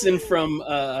in unison from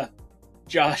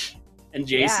Josh and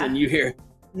Jason, you hear,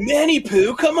 Manny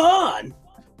Poo, come on!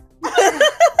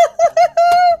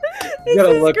 I'm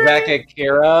gonna look back at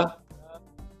Kira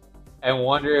and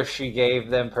wonder if she gave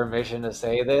them permission to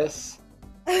say this.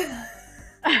 And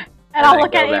I'll then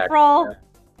look at go back. April.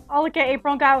 I'll look at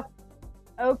April and go,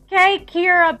 okay,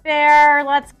 Kira Bear,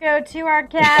 let's go to our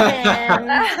cabin.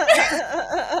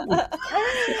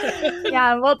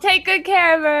 Yeah, we'll take good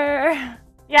care of her.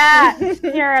 Yeah,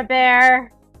 Kira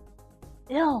Bear.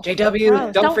 Ew. JW,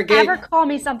 gross. don't forget. ever call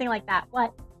me something like that.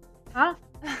 What? Huh?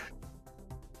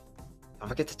 Don't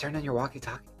forget to turn on your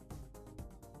walkie-talkie.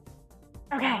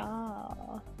 Okay.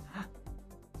 Oh.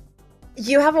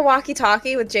 You have a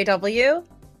walkie-talkie with JW?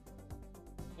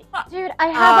 Dude, I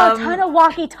have Um, a ton of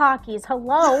walkie-talkies.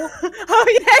 Hello? Oh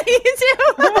yeah, you do.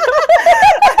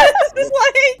 This is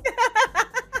like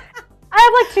I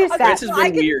have like two This sets. has I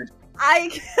been can- weird.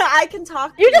 I can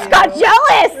talk. You to just got through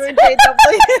jealous!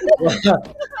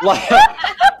 JW.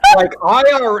 like I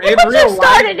are in Look what real you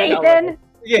started, life. Nathan!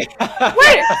 Yeah.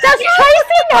 Wait, does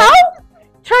Tracy know?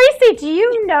 Tracy, do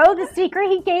you know the secret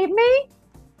he gave me?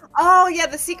 Oh yeah,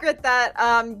 the secret that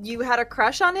you had a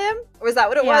crush on him, or was that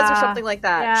what it was, or Yeah. something like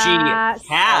that? Yeah.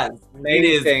 She has. It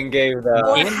is Nathan gave the.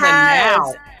 Well, in it the has.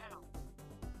 now.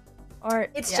 Or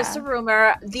It's yeah. just a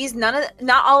rumor.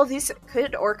 Not all of these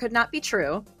could or could not be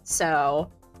true. So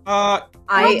I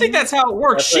don't think that's how it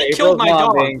works. That's She right, killed my April's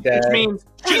mom dog, being which dead. means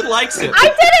she likes it. I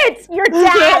did it! Your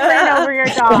dad ran over your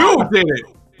dog. You did it.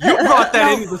 You brought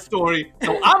that into the story,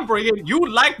 so I'm bringing you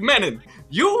like Menon.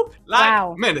 You like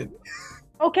Wow. Menon.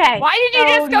 Okay. Why did you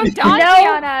so just go donkey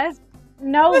no- on us?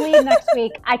 No leave next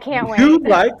week. I can't wait. You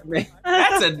like me?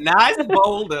 That's a nice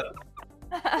boulder.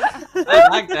 I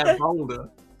like that boulder.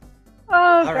 Oh,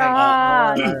 All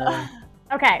right. God.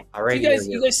 Okay. All right,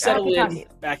 You guys settle in Walkie-talkie.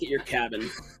 back at your cabin.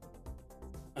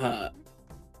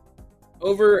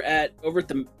 Over at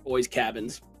the boys'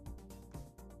 cabins.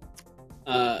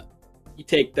 You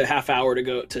take the half hour to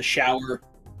go to shower,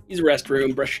 use the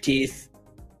restroom, brush your teeth,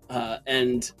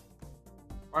 and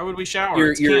Why would we shower?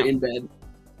 you're It's you're camp. in bed.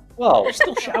 Well, There's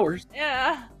still showers.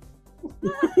 Yeah.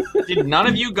 Did none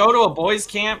of you go to a boys'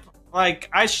 camp? Like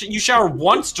you shower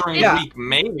once during Yeah. the week,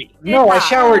 maybe. no, I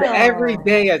showered Oh. every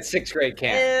day at 6th grade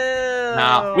camp.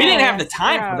 No, we didn't have the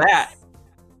time for that.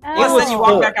 Plus, Oh. then you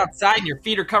walk back outside and your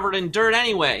feet are covered in dirt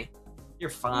anyway. You're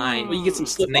fine. Well, you get some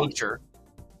It's slip-ons. nature.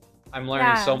 I'm learning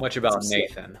Yeah. so much about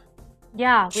Nathan.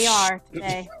 Yeah, we are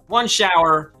today. One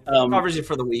shower Um, covers you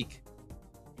for the week.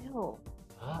 Ew. the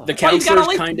Well, you've got a counselors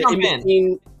link to kind of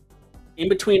jump in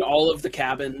between all of the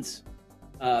cabins.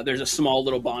 There's a small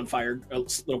little bonfire, a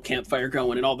little campfire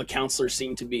going, and all the counselors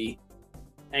seem to be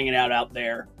hanging out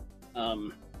there.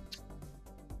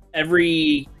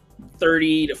 Every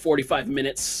 30 to 45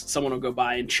 minutes, someone will go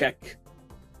by and checks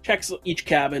each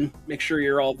cabin, make sure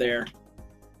you're all there,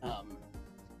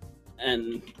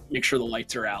 and make sure the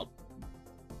lights are out.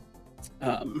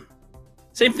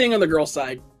 Same thing on the girl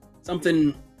side.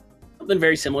 Something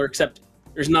very similar, except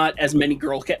there's not as many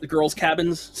girls'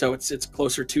 cabins, so it's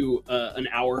closer to an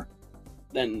hour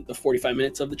than the 45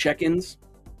 minutes of the check-ins.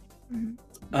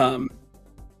 Mhm.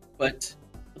 But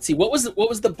let's see, what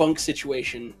was the bunk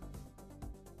situation?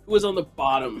 Who was on the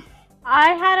bottom?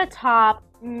 I had a top.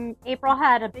 April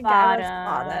had a I think I was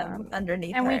bottom. bottom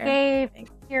underneath And we her. gave I think.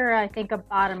 Kira, I think, a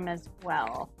bottom as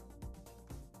well.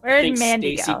 Where I did think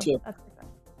Mandy Stacy go? took- That's the question.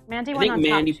 Mandy I went think on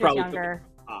Mandy top. She was probably took younger.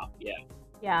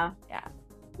 Yeah. Yeah.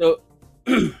 So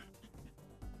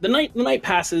the night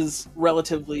passes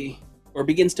relatively, or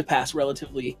begins to pass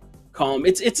relatively calm.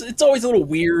 It's always a little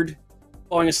weird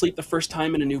falling asleep the first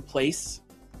time in a new place.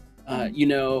 You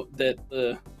know that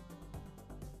the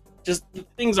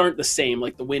things aren't the same.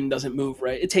 Like the wind doesn't move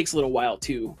right. It takes a little while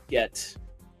to get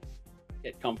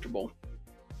comfortable.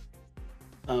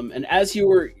 And as you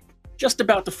were just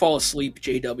about to fall asleep,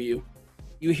 JW,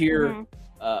 you hear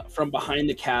from behind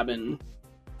the cabin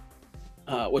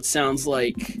what sounds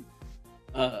like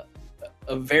a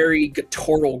very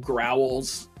guttural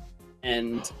growls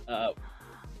and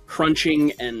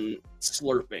crunching and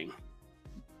slurping.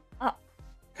 Oh.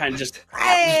 Kind of just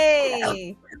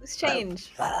Hey! Loose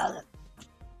change.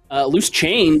 loose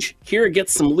change. Kira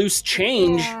gets some loose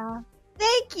change. Yeah.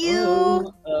 Thank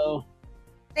you. Oh,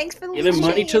 Thanks for the giving loose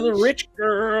money to the change. rich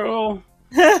girl.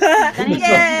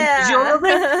 Yeah. You're a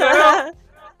rich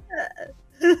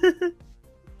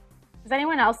Is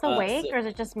anyone else awake, so- or is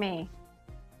it just me?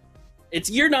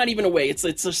 You're not even awake. It's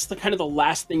just the kind of the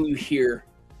last thing you hear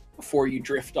before you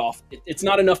drift off. It's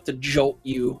not enough to jolt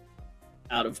you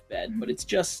out of bed, but it's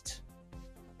just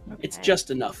Okay.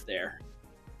 enough there.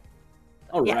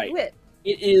 All Yeah, right. do it.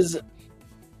 It is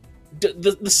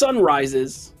the sun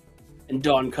rises and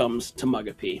dawn comes to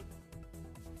Mugapea.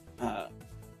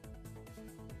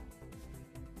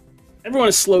 Everyone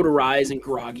is slow to rise and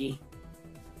groggy.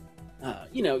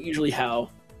 Usually how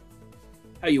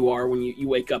you are when you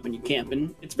wake up and you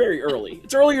camping. It's very early.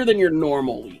 It's earlier than you're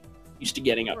normally used to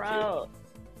getting up Gross.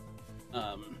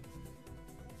 to.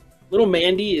 Little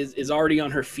Mandy is already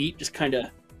on her feet, just kind of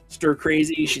stir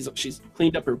crazy. She's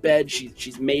cleaned up her bed.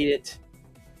 She's made it.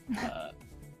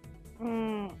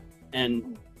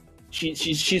 And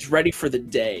she's ready for the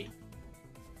day.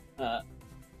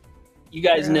 You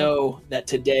guys know that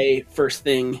today, first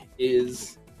thing,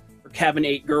 is for Cabin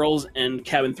 8 girls and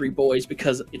Cabin 3 boys,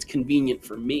 because it's convenient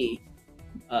for me.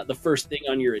 The first thing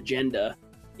on your agenda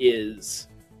is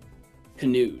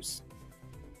canoes.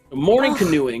 So morning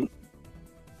canoeing.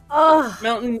 Oh,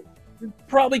 Mountain,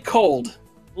 probably cold.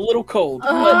 A little cold.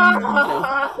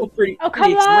 But, still pretty, Oh,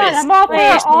 pretty come on. nice. I'm all for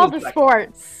Nice all smooth the back.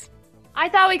 sports. I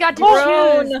thought we got to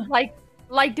Grown. choose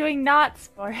like doing not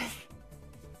sports.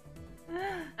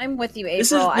 I'm with you,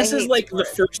 This April. is I hate like sports.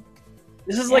 the first.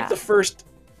 This is Yeah. like the first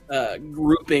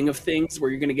grouping of things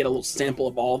where you're going to get a little sample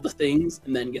of all the things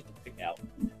and then get to pick out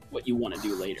what you want to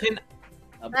do later.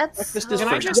 That's breakfast is so Can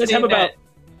I first. just You guys have say about that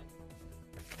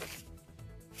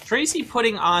Tracy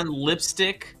putting on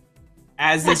lipstick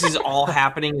as this is all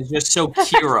happening is just so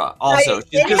Kira. Also, Right.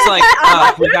 she's just like,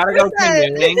 we gotta go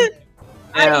 100%. canoeing.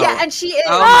 Yeah, and she is.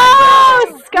 Oh my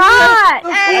Oh,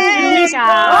 Scott! Hey,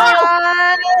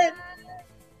 Scott!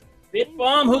 Bit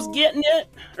bomb. Who's getting it?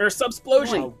 Or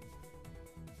subsplosion? Wow.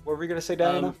 What were we gonna say,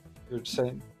 Diana? You were just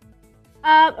saying.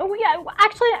 Oh yeah,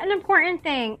 actually, an important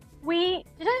thing. We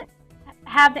didn't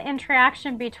have the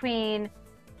interaction between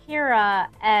Kira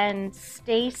and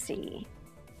Stacy,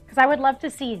 because I would love to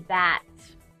see that.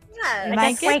 Yeah, Like, Might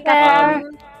just get wake there. up.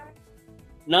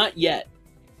 Not yet.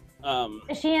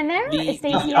 Is she in there? Is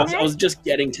Stacy in I there? was just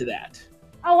getting to that.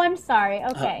 Oh, I'm sorry.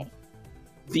 Okay.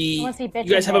 The I wanna see you bitches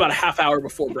guys have there. about a half hour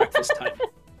before breakfast time.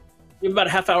 You have about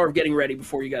a half hour of getting ready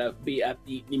before you gotta be at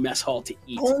the mess hall to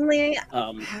eat. only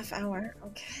Um, half hour.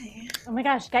 Okay. Oh my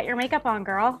gosh, get your makeup on,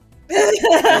 girl.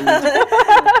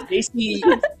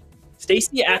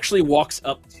 Stacy actually walks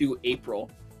up to April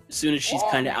as soon as she's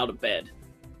kind of out of bed.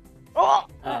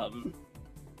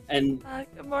 And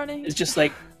Good morning. it's just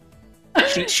like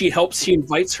she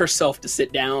invites herself to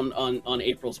sit down on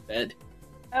April's bed.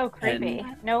 Oh, creepy.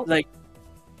 And- Nope. Like,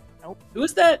 Nope. who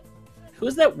is that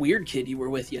who's that weird kid you were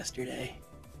with yesterday?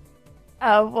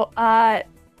 Oh, well,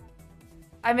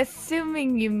 I'm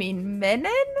assuming you mean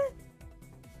Menon?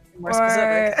 More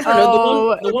specific. I don't know,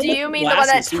 Oh, the one do with you the mean the one that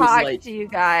glasses who was talked like- to you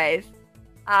guys?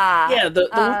 Ah, Yeah, the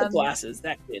one with the glasses,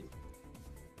 that kid.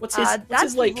 What's his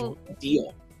that's like l-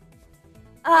 deal?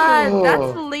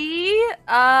 That's Lee.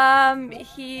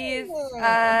 He's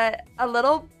a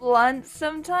little blunt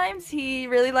sometimes. He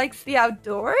really likes the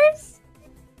outdoors.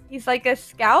 He's like a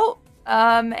scout.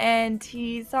 And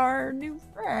he's our new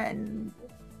friend.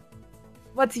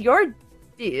 What's your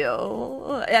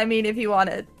deal? I mean, if you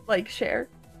want to like share.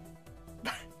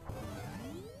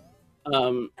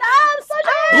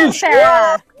 Boosh,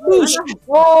 Sarah. boosh.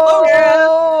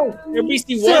 Whoa! Your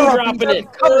beastie Sarah, one dropping BC,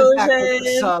 it. coming back with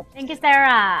the sub. Thank you,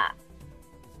 Sarah.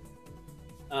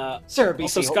 Sarah, BC,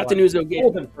 Also, hold Scott on. Denuzzo gave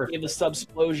Hold him first. the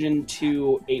subsplosion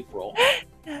to April.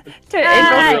 To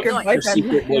Nice. April's Her boyfriend.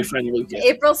 secret boyfriend, Lucas.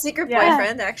 April's secret Yeah.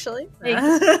 boyfriend, actually.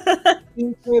 I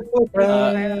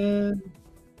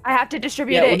have to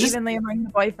distribute Yeah, we'll it just- evenly among the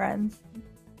boyfriends.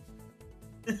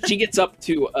 She gets up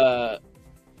to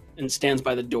and stands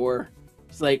by the door.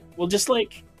 She's like, "Well, just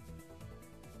like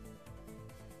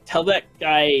tell that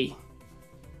guy."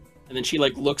 And then she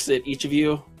like looks at each of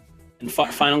you, and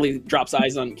finally drops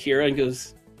eyes on Kira and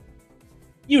goes,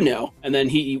 "You know." And then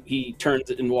he turns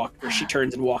and she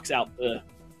turns and walks out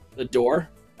the door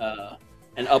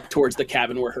and up towards the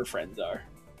cabin where her friends are.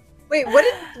 Wait, what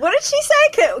did she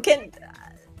say?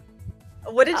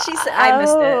 What did she say? I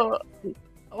missed it.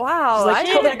 Wow, She's like, I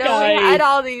 "Tell didn't that know we guy." had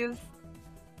all these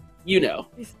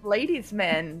ladies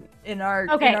men in our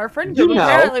friend You group. know.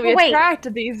 Apparently, we Wait.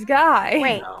 attracted these guys.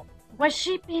 Wait, was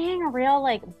she being a real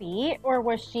like beat, or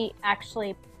was she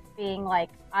actually being like,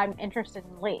 I'm interested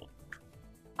in Lee?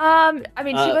 I mean,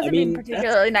 she I wasn't mean, being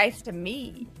particularly nice to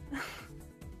me.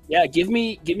 Yeah, give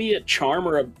me a charm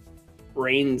or a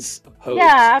brains opposed.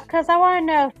 Yeah, because I want to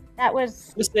know if that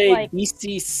was Just say like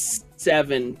BC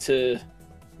 7 to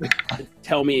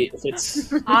tell me if it's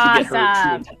to get her true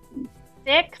awesome. intent.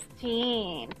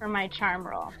 16 for my charm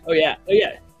roll. Oh yeah.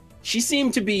 She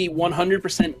seemed to be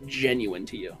 100% genuine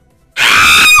to you.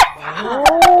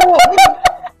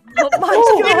 Oh my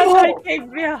god, that gave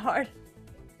me a heart.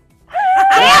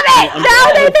 Damn it!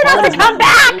 Now Nathan has to come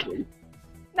back! Nathan.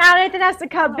 Now Nathan has to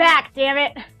come back, damn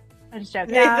it. I'm just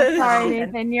joking. Yeah, sorry,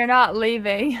 Nathan, you're not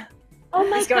leaving. Oh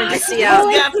my He's going god. to see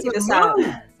out. April, See this out.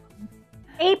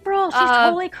 April, she's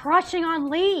totally crushing on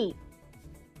Lee.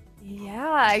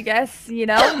 Yeah, I guess,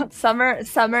 summer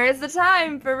is the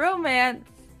time for romance.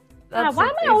 That's why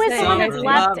what am I always they the say. one that's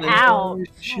left out?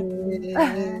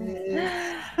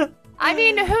 I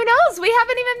mean, who knows? We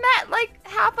haven't even met like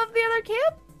half of the other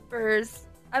campers.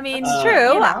 I mean, It's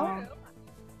true. you know.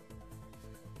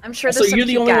 I'm sure So there's some you're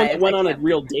the cute only one guys that went I on a can't-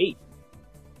 real date.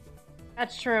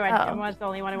 That's true. I Oh. was the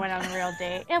only one who went on a real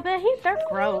date. Yeah, but they're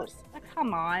gross. Like,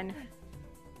 come on.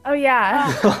 Oh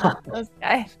yeah, those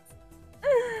guys.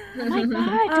 Oh my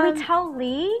god. Do we tell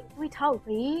Lee? Do we tell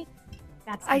Lee?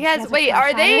 That's I guess. Wait,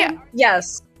 are they?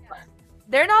 Yes.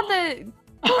 They're not the.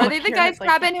 Are they the Kira's guys' like-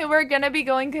 cabin who we're gonna be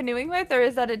going canoeing with, or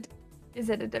is it a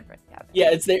different cabin?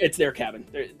 Yeah, it's their cabin.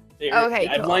 They're, Okay,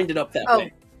 I've cool. lined it up that Oh.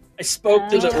 way. I spoke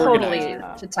to the Totally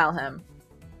organizer. should tell him.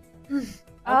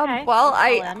 Okay, Well, we'll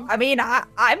tell him. I mean,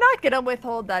 I'm not gonna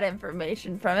withhold that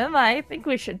information from him. I think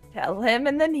we should tell him,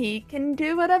 and then he can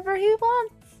do whatever he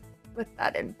wants with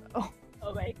that info.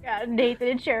 Oh my god. Nathan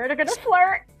and Sharon are gonna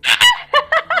flirt.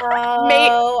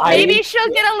 Maybe she'll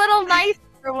get a little nicer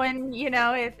when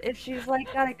if she's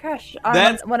like got a crush on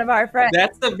That's- one of our friends.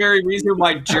 That's the very reason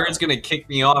why Jared's gonna kick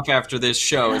me off after this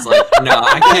show. Is like, no,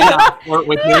 I cannot flirt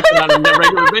with Nathan on a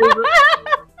regular basis.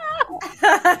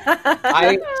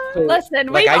 Listen,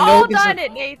 like, we've I know all this is- done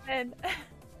it, Nathan.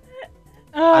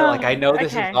 I know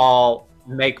this Okay. is all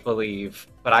make believe,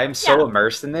 but I'm so Yeah.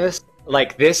 immersed in this.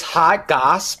 Like this hot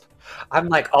gossip, I'm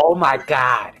like, oh my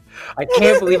god, I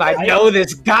can't believe I know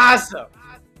this gossip.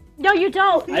 No, you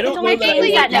don't. I don't It's know only that I James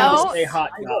want that you to knows. say hot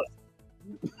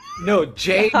gossip. No,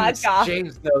 James. hot gossip.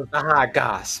 James knows the hot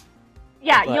gossip.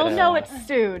 Yeah, But, you'll know uh, it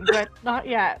soon, but not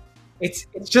yet. It's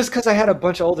just because I had a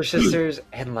bunch of older sisters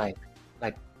and like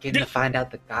getting to find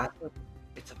out the gossip.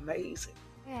 It's amazing.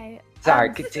 Okay.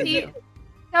 Sorry, continue. Steve-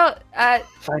 So,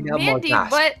 Find out more Mandy,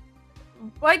 gossip.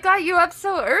 what got you up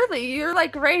so early? You're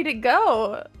like ready to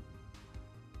go.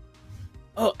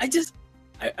 Oh,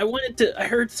 I wanted to. I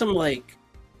heard some like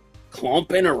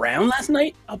clomping around last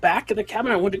night out back of the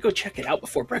cabin. I wanted to go check it out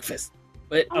before breakfast,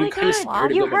 but Oh I'm my kind of god, scared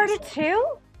to you go by heard it myself. too?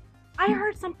 I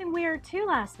heard something weird too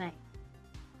last night.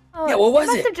 Oh, Yeah, what was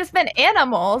must it? have just been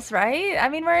animals, right? I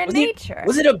mean, we're in Was nature.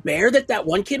 Was it a bear that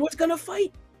one kid was gonna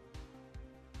fight?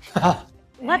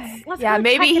 let's Yeah, go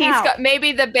maybe check it out.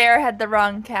 maybe the bear had the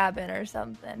wrong cabin or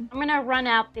something. I'm gonna run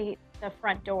out the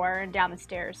front door and down the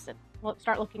stairs and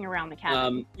start looking around the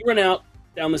cabin. You run out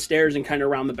down the stairs and kind of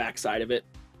around the back side of it,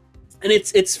 and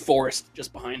it's forest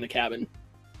just behind the cabin.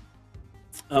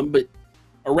 But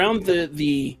around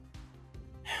the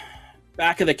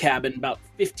back of the cabin, about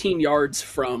 15 yards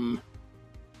from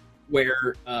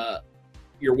where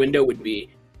your window would be,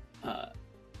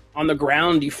 on the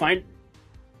ground you find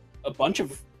a bunch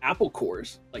of apple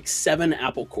cores, like 7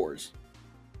 apple cores.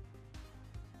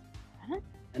 What?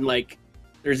 And like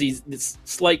there's this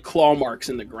slight claw marks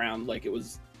in the ground, like it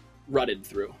was rutted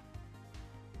through.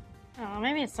 Oh,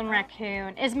 maybe it's some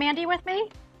raccoon. Is Mandy with me?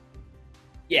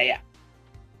 Yeah.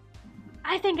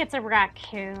 I think it's a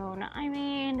raccoon. I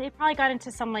mean, they probably got into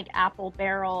some like apple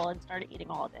barrel and started eating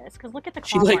all of this. Because look at the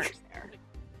claw marks there.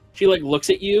 She like looks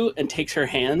at you and takes her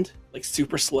hand like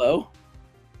super slow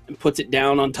and puts it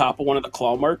down on top of one of the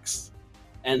claw marks,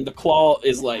 and the claw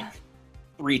is like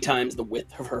 3 times the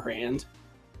width of her hand.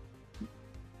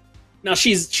 Now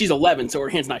she's 11, so her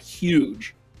hand's not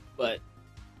huge, but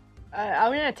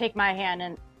I'm gonna take my hand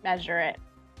and measure it.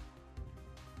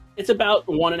 it's about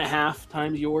 1.5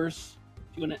 times yours,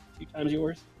 2 times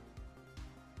yours.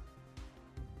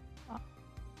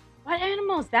 What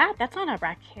animal is that? That's not a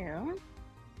raccoon.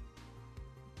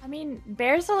 I mean,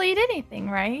 bears will eat anything,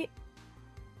 right?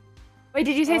 Wait,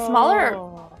 did you say smaller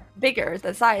or bigger?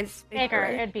 The size? Bigger.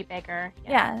 right? It'd be bigger.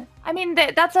 Yeah. I mean,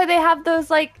 that's why they have those,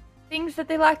 like, things that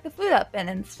they lock the food up in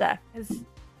and stuff.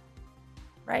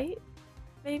 Right?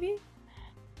 Maybe?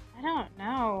 I don't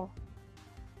know.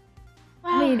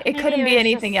 I mean, it Maybe couldn't be was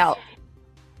anything just- else.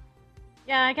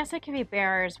 Yeah, I guess it could be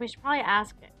bears. We should probably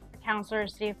ask the counselor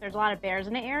to see if there's a lot of bears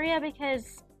in the area, because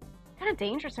it's kind of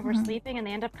dangerous if we're sleeping and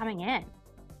they end up coming in.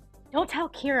 Don't tell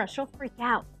Kira; she'll freak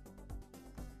out.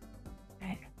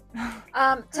 Tell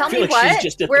I feel me like what? she's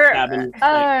just at We're the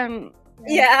cabin.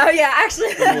 yeah,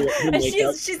 actually. We'll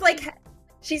And wake up.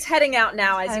 she's heading out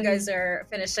now as you guys are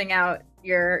finishing out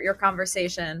your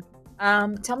conversation.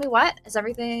 Tell me what? Is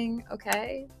everything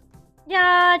okay?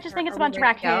 Yeah, I just think it's a Are we bunch of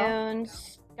ready to go?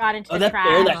 raccoons got into the that trash.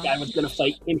 bear that guy was gonna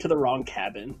fight into the wrong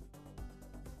cabin.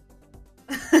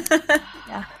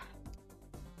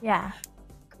 Yeah.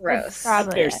 Gross. That's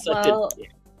probably Bear's it. such Well- a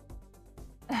dick.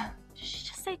 Did she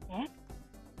just say dick?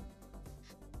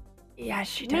 Yeah,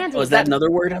 she did. Mandy. Oh, is that another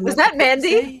word? Was that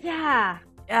Mandy? Yeah,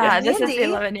 Yeah, this is Mandy. the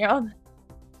 11-year-old.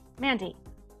 Mandy.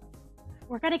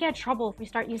 We're gonna get in trouble if we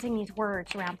start using these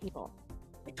words around people.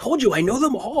 I told you, I know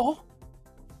them all.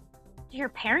 Do your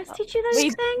parents teach you those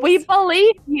things? We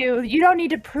believe you. You don't need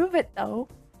to prove it, though.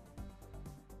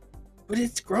 But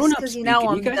it's grown up 'cause you speaking. know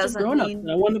You them guys are doesn't grown up, mean-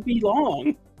 and I want to be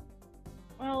long.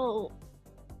 Well,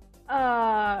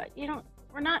 you don't.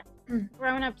 We're not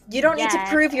grown ups. You don't need to yet.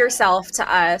 prove yourself to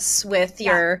us with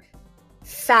your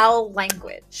foul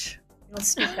language. Let's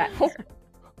speak that here.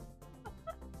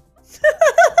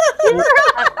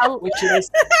 What should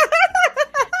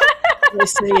I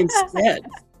say instead?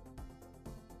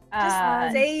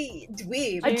 Say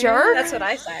dweeb. A jerk? That's what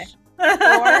I say.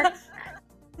 Dork,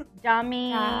 dummy.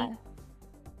 Yeah.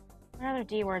 What other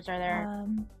D words are there?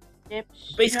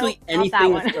 Dips. Basically Nope, not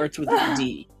anything that that starts with a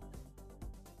D.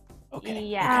 Okay.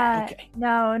 Yeah. Okay.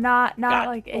 No, not Got it.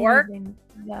 like Dork? anything.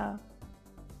 No.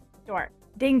 Dork.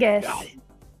 Dingus. Got it.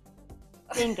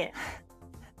 Dingus.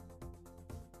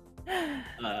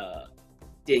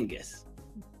 Dingus.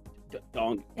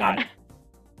 Got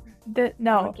it.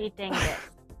 No. Donkey dingus.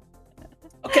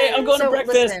 Okay, I'm going to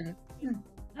breakfast. Listen.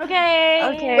 Okay.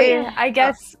 Okay. Wait. I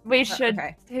guess we should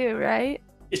okay. too, right?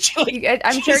 Is she like,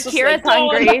 I'm sure she's just Kira's like, "Go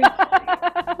on."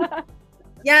 hungry.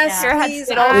 Yes, Kira had please.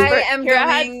 Skittles. I am Kira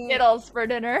had going. Skittles for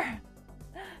dinner.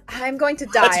 I'm going to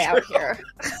die out true. here.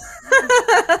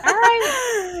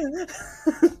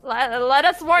 Let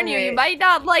us warn you, you Right. might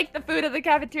not like the food of the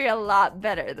cafeteria a lot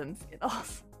better than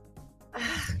Skittles.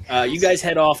 You guys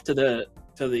head off to the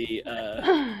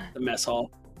mess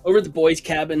hall. Over at the boys'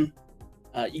 cabin,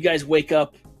 you guys wake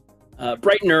up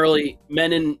bright and early.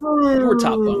 Menon, you were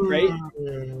top bunk, right?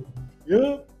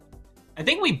 Yeah. I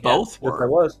think we both Yes, I were.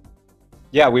 was.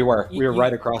 Yeah, we were. We were You-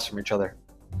 right across from each other.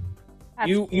 That's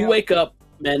You cute. wake up,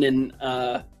 Menon.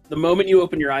 The moment you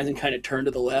open your eyes and kind of turn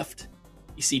to the left,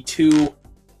 you see two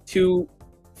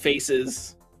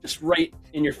faces just right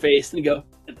in your face, and you go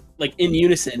like in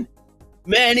unison.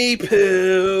 Manny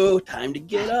Poo, time to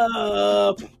get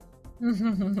up.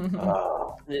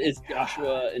 Oh. It's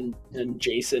Joshua and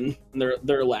Jason, and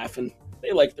they're laughing.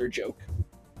 They like their joke.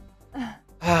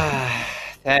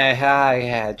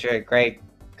 Yeah, great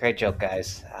joke,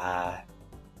 guys.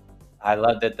 I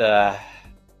loved it the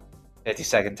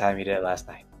 52nd time you did it last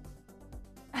night.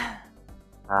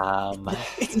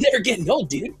 It's never getting old,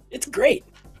 dude. It's great.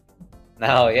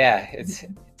 No, yeah, it's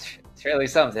really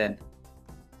something.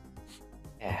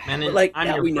 Yeah. Menon, Like, I'm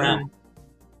now your we know. friend.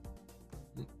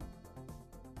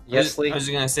 Yes, Lee? I was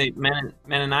gonna say, Menon,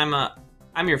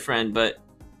 I'm your friend, but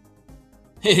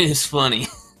it is funny.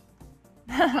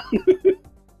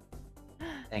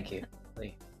 Thank you,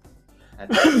 Lee.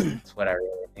 That's what I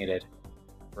really needed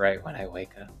right when I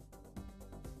wake up.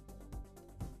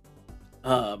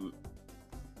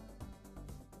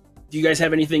 Do you guys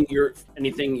have anything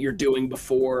you're doing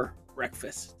before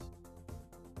breakfast?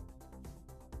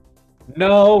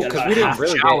 No, You got because about we didn't half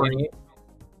really shower. get any.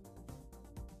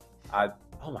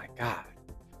 Oh my god,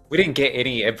 we didn't get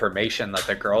any information that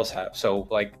the girls have. So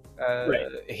like, Right.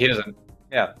 he doesn't.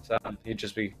 Yeah, so he'd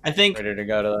just be I think ready to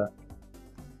go to the.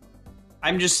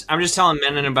 I'm just telling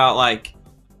Menon about like,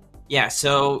 yeah.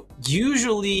 So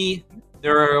usually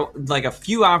there are like a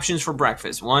few options for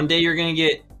breakfast. One day you're gonna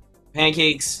get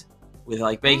pancakes with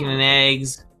like bacon and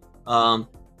eggs.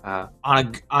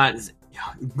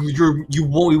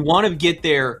 We want to get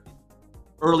there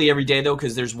early every day though,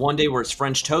 because there's one day where it's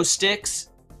French toast sticks,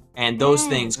 and those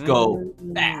things go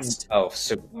fast. Oh,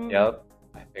 super. Yep,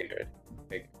 I figured.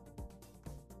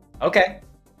 Okay.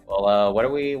 Well, what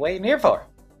are we waiting here for?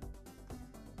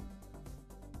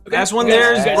 Okay. That's when You guys-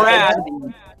 there's you guys Brad.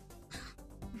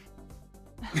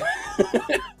 head to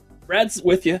the- Brad's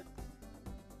with you.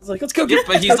 He's like, let's go get. Yep,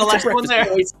 but he's the last one there.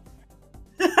 Boys.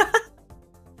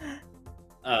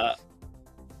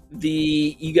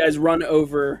 You guys run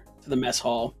over to the mess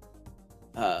hall,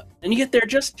 and you get there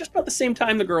just about the same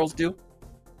time the girls do.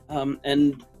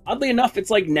 And oddly enough, it's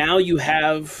like now you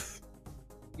have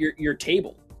your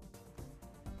table.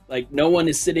 Like no one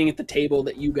is sitting at the table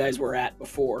that you guys were at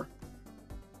before.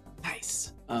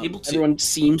 Nice. Table two. Everyone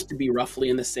seems to be roughly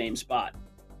in the same spot.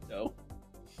 So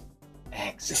they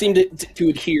Excellent. seem to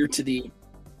adhere to the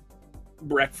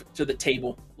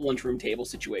table, lunchroom table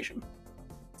situation.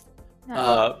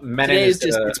 Menon Today is is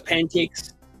just gonna- it's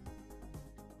pancakes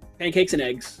and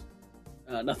eggs,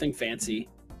 nothing fancy.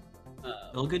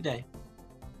 Still a good day.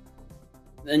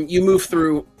 And you move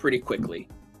through pretty quickly,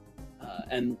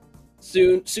 and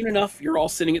soon enough, you're all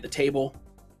sitting at the table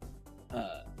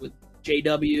with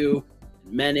JW,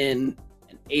 and Menon,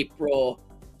 and April,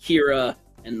 Kira,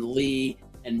 and Lee,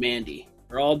 and Mandy.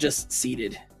 You're all just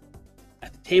seated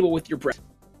at the table with your breakfast.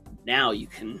 Now you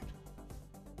can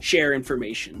share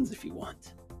information if you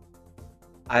want.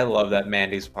 I love that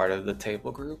Mandy's part of the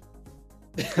table group.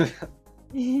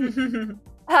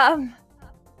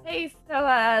 Hey,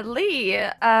 so Lee,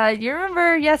 you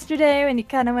remember yesterday when you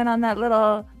kind of went on that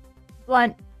little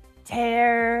blunt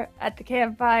tear at the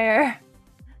campfire?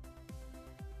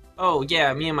 Oh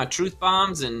yeah, me and my truth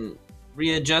bombs and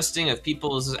readjusting of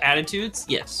people's attitudes.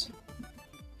 Yes.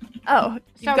 Oh,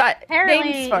 you So got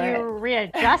apparently names for you it.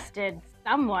 readjusted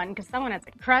someone because someone has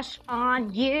a crush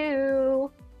on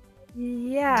you.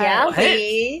 Yeah. Yeah, Hey.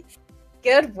 Lee.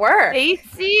 Good work.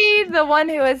 Stacy, the one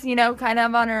who was, kind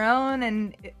of on her own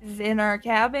and is in our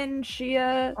cabin, she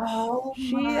Oh,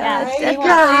 she Yeah, she definitely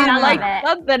wants some of liked it.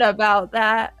 something about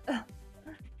that.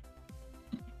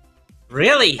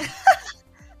 Really?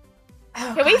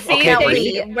 Can we see Okay,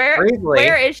 Stacy? Lee. Where Breathe, Lee.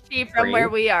 where is she from Breathe. where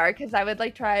we are? Because I would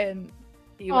try and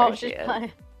see where Oh, she she's is.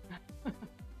 playing.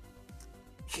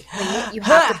 You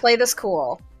have to play this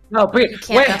cool. No, You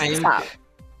can't mess I this am- up.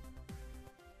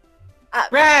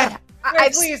 Brad.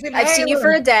 I've seen you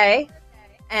for a day,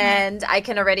 and I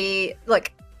can already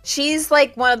look. She's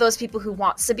like one of those people who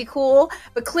wants to be cool,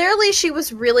 but clearly she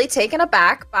was really taken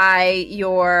aback by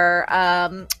your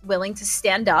willing to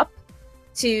stand up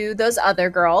to those other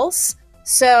girls.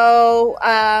 So,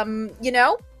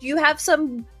 you have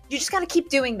some. You just got to keep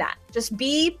doing that. Just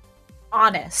be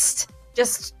honest.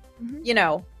 Just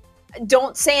Mhm.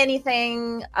 don't say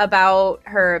anything about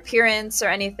her appearance or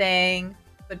anything,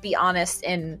 but be honest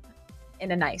in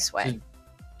a nice way.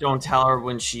 Don't tell her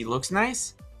when she looks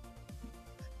nice.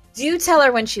 Do tell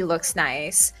her when she looks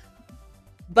nice,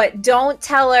 but don't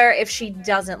tell her if she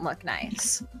doesn't look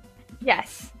nice.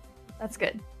 Yes, that's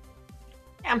good.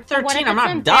 Yeah, I'm So what 13. if I'm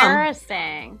it's not dumb.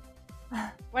 embarrassing?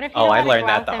 What if you Oh, don't I wanna learned go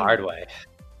that out the and- hard way.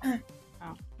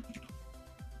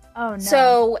 Oh no.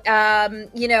 So,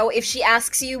 if she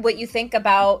asks you what you think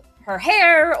about her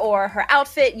hair or her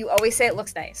outfit, you always say it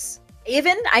looks nice.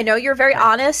 Even, I know you're a very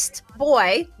honest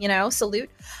boy, salute.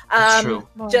 That's true.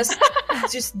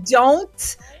 Just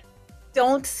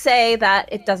don't say that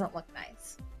it doesn't look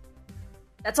nice.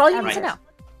 That's all you need to Right. know.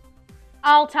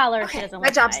 I'll tell her she Okay, doesn't my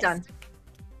look job's nice. done.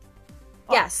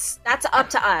 Yes, that's up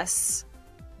to us,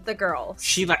 the girls.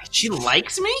 She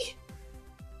likes me.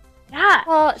 Yeah.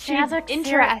 Well, She she's has a cute-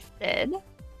 interested.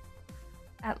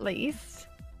 at least.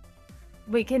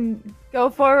 We can go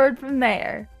forward from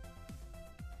there.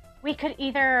 We could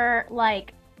either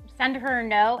like send her a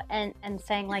note and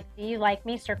saying like, "Do you like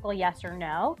me?" Circle yes or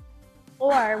no,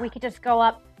 or we could just go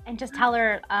up and just tell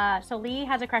her. So Lee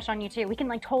has a crush on you too. We can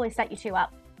like totally set you two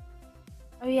up.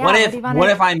 Oh yeah. What do you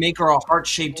if I make her a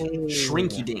heart-shaped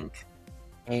shrinky dink?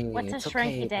 Hey, What's a it's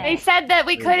shrinky okay. They dink? said that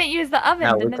we couldn't use the oven,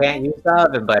 No, we didn't can't they? use the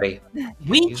oven, buddy.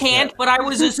 We Use can't, that. but I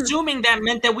was assuming that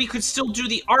meant that we could still do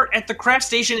the art at the craft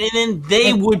station and then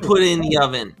they would put it in the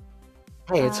oven.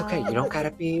 Hey, it's okay. You don't gotta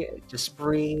be. Just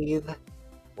breathe.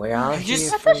 We're all I just-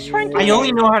 here What's for a shrinky you. I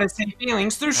only know how to say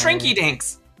feelings through shrinky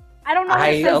dinks. I don't know. What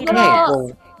okay. shrinky dink is.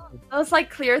 Well, Those like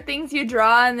clear things you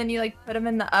draw and then you like put them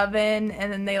in the oven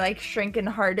and then they like shrink and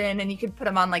harden and you could put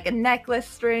them on like a necklace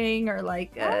string or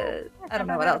like I don't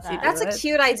know what else you do. That's a with.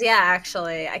 cute idea,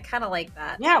 actually. I kind of like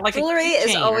that. Yeah, like Jewelry a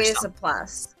is keychain or always a something.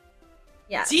 plus.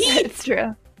 Yes. See? It's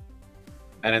true.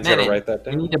 And instead Menon, of write that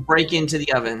we down. need to break into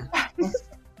the oven.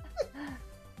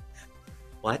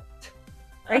 what?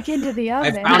 Break into the I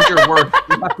oven. found your work.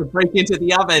 You have to break into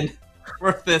the oven.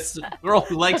 Worth this girl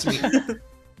who likes me.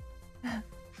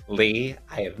 Lee,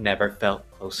 I have never felt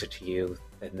closer to you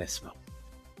than this moment.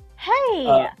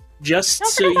 Hey, Just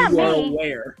Don't so forget you about are me.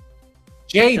 aware,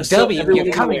 Just so JW, everyone's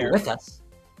you're coming aware. with us.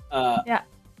 Yeah.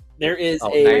 there is Oh,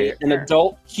 nice. an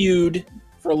adult queued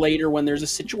for later when there's a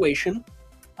situation.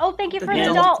 oh, thank you for the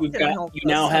And adult. we've Gonna got help you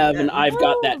now us have with an it. I've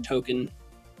got Woo. that token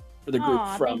for the group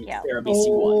Aw, from thank you. Sarah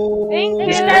BC1. Thank you,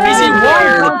 Miss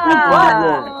Sarah.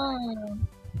 BC1.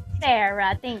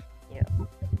 Sarah, thank you.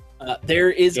 There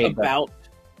is Yeah, about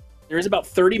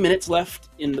 30 minutes left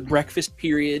in the breakfast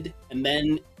period, and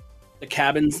then the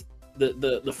cabins,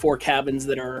 the four cabins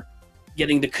that are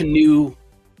getting the canoe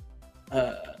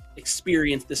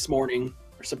experience this morning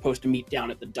are supposed to meet down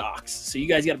at the docks. So you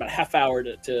guys got about a half hour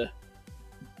to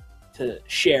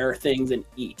share things and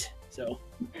eat. So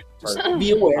just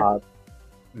be aware.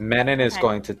 Menon is Okay.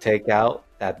 going to take out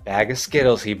that bag of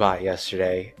Skittles he bought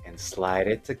yesterday and slide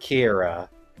it to Kira.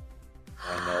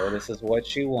 I know this is what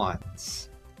she wants.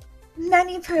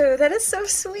 Nanny Poo, that is so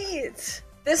sweet.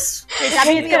 This JW's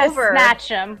won me gonna over. snatch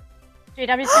him.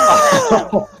 JW's gonna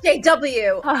snatch him.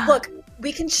 JW, look,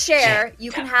 we can share.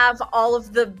 You can have all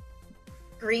of the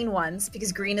green ones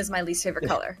because green is my least favorite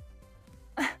color.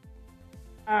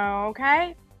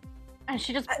 Okay. And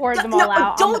she just poured no, them all no,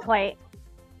 out on the don't- plate.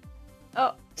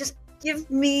 Just give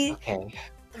me Okay.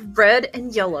 the red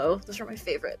and yellow. Those are my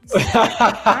favorites.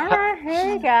 Alright,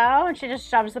 here you go. And she just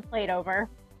shoves the plate over.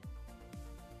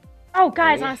 Oh,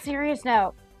 guys, Okay. on a serious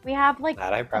note, we have like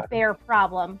That I a brought. bear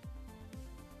problem.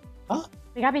 Huh?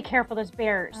 We gotta be careful, those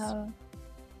bears. Oh.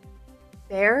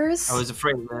 Bears? I was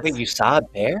afraid of Wait, this. you saw a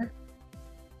bear?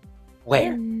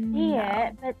 Where? See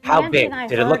it, but How Nancy big? and I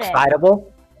Did it heard look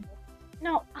fightable?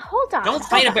 No, hold on. Don't hold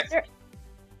fight a on. bear. There-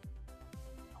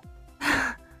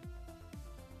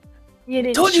 You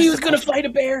didn't. Told you he was gonna fight a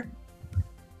bear.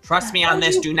 Trust me on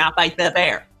this. Do not bite the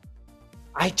bear.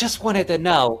 I just wanted to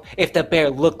know if the bear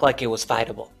looked like it was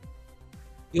fightable.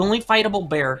 The only fightable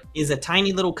bear is a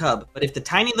tiny little cub. But if the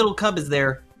tiny little cub is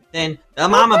there, then the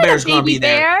mama bear's gonna be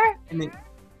there. Bear? And then,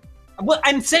 well,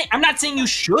 I'm not saying you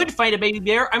should fight a baby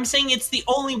bear. I'm saying it's the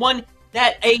only one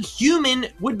that a human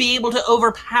would be able to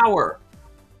overpower.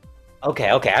 Okay,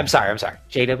 I'm sorry.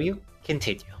 JW,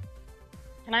 continue.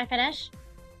 Can I finish?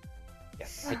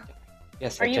 Yes.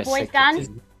 Yes. Are I you just boys said done?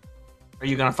 continue. Are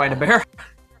you gonna fight a bear?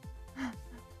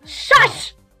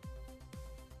 Shush!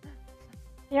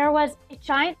 There was a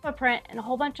giant footprint and a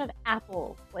whole bunch of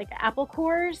apples, like apple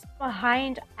cores,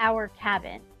 behind our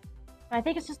cabin. So I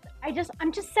think it's just,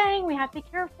 I'm just saying we have to be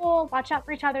careful, watch out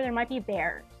for each other. There might be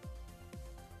bears.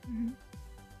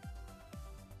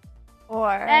 Or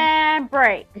And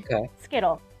break. Okay.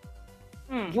 Skittle.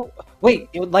 Wait,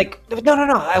 no.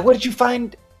 What did you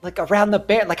find, like, around the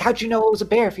bear? Like, how'd you know it was a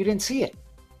bear if you didn't see it?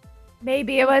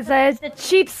 maybe it was a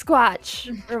cheap squatch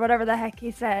or whatever the heck he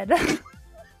said.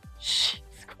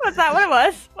 Was that what it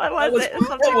was? What was it?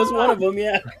 That was one of them,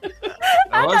 yeah.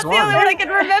 That's the only one I can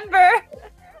remember.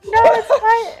 No, it's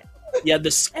fine. Yeah, the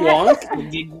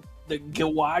squonk, the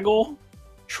gewaggle,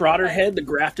 Trotterhead, the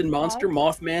Grafton Monster,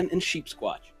 Mothman, and Sheep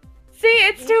Squatch. See,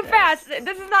 it's too fast.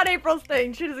 This is not April's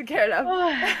thing. She doesn't care enough.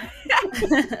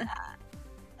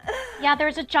 Yeah,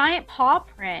 there's a giant paw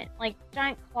print, like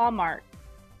giant claw mark.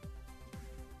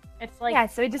 It's like Yeah,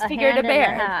 so we just a figured a hand and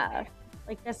bear. half,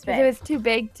 like this Because big. it was too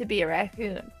big to be a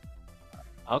raccoon.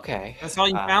 Okay. That's all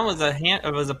you found was a hand.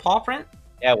 Was a paw print.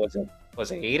 Yeah, was it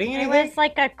eating It anything? was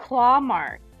like a claw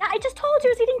mark. Yeah, I just told you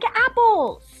it was eating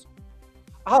apples.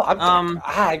 Oh,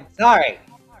 I'm sorry.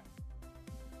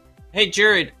 Hey,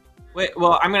 Jared. Wait,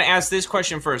 well, I'm going to ask this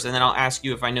question first, and then I'll ask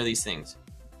you if I know these things.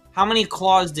 How many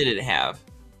claws did it have?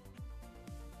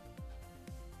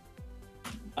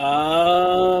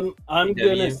 I'm AW.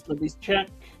 gonna let me check.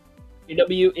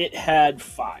 AW, it had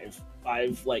five,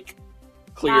 like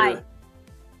clear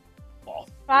ball.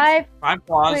 5 5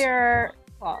 claws. clear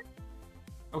claws.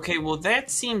 Okay, well,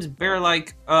 that seems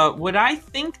bear-like. Would I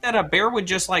think that a bear would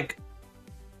just, like,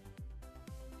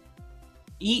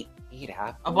 eat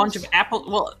apples? a bunch of apples?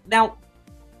 Well, now,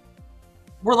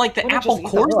 were, like, the Would it apple just eat the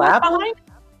cores whole left apple? behind?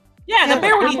 Yeah, the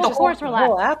bear would eat the apple whole... cores were left.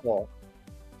 whole apple.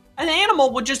 An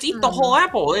animal would just eat the whole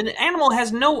apple. An animal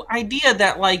has no idea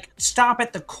that, like, stop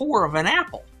at the core of an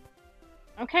apple.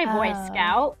 Okay, Boy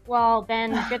Scout. Well,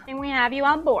 then good thing we have you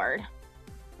on board.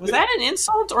 Was that an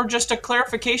insult or just a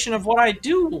clarification of what I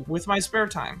do with my spare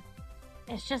time?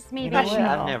 It's just me You know being what?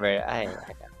 I've evil. never. I don't know.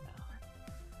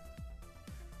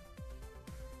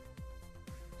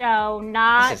 So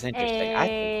not This is interesting. I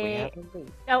think we have a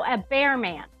lead. So a bear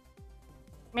man.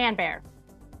 Man bear.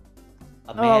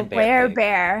 A Oh, man bear. thing.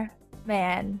 bear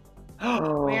man.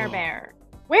 Bear.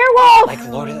 Werewolf! Like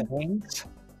Lord of the Rings?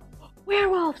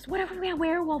 Werewolves! What if we have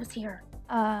werewolves here?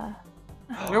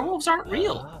 Werewolves aren't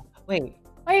real. Wait.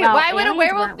 Wait, Well, why would a aliens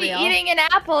werewolf weren't be real. eating an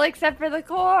apple except for the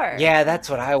core? Yeah, that's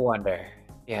what I wonder.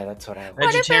 Yeah, that's what I wonder.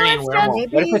 What if it Vegetarian was werewolf.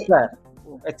 just- What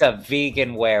if it's a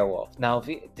vegan werewolf? No,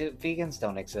 vegans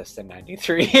don't exist in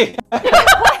 '93. I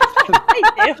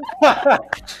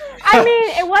mean,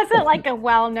 it wasn't like a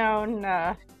well-known.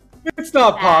 It's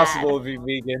not possible to be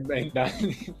vegan in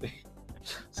 '93.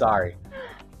 Sorry.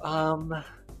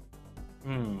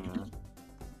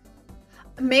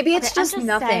 Maybe it's Okay, I'm just just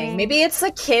nothing. saying. Maybe it's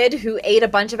a kid who ate a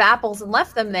bunch of apples and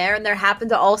left them there, and there happened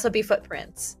to also be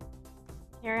footprints.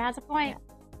 Kira has a point.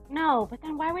 No, but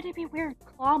then why would it be weird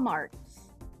claw marks?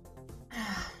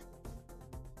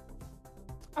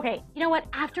 Okay, you know what?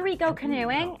 After we go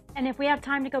canoeing, and if we have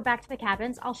time to go back to the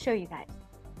cabins, I'll show you guys.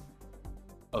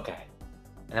 Okay.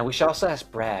 And then we should also ask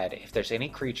Brad if there's any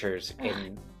creatures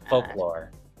in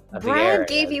folklore of the area. Brad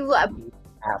gave you a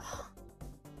apple.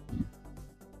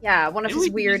 yeah, one of Maybe his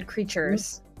we weird just-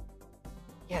 creatures.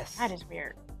 Yes. That is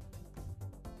weird.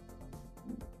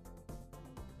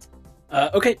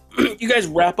 Okay, you guys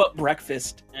wrap up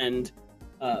breakfast, and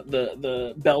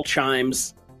the bell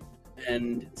chimes,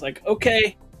 and it's like,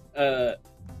 okay, a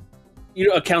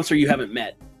counselor you haven't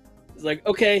met. It's like,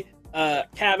 okay,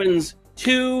 cabins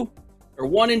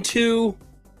 1 and 2,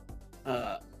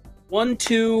 1,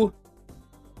 2,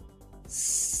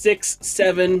 6,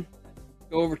 7,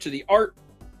 go over to the art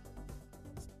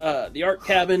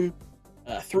cabin,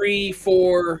 3,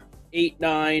 4, 8,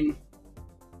 9.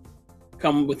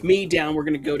 Come with me down. We're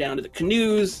going to go down to the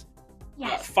canoes.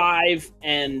 Yes. 5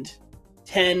 and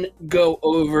 10 go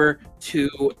over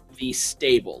to the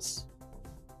stables.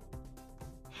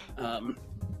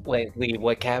 Wait, Lee,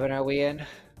 what cabin are we in?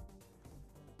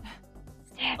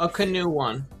 A canoe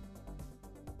one.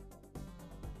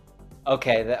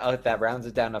 Okay, that rounds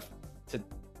it down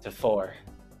to 4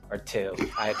 or 2.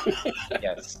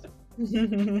 Yes.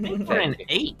 We're in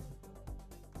 8.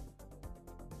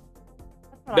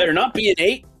 Better not be an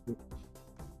 8.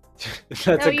 That's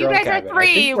No, a you girl guys are cabin. I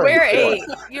think 3. we're We're in 8.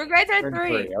 You guys We're are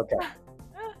in 3. Okay.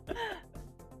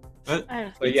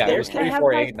 I But yeah, it was there. 3,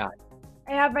 4, 8, 9.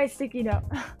 I have my sticky note.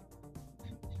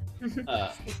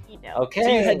 Okay.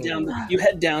 So you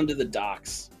head down to the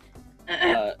docks.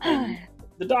 And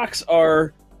the docks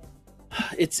are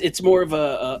it's more of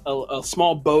a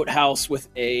small boathouse with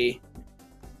a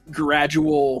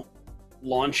gradual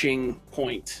launching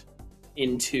point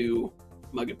into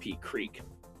Mugapea Creek.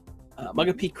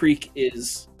 Mugapea Creek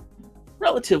is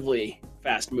relatively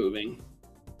fast moving,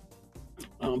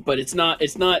 but it's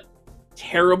not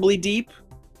terribly deep.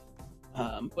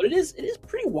 But it is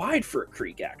pretty wide for a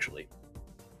creek, actually.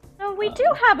 So we do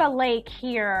have a lake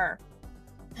here.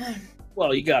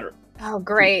 Well, you got Oh,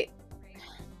 great.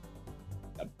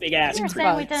 a big ass You were creek.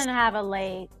 saying we didn't have a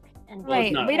lake. And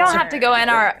Wait, not- we don't have to go in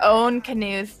our own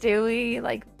canoes, do we?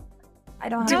 Like, I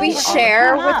don't have Do to we No, go- share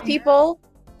come with up. people?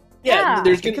 Yeah, Yeah.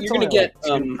 there's I think you're it's gonna only get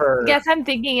like 2 per. Guess I'm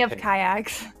thinking of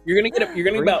kayaks. you're gonna get Three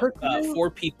per about canoe?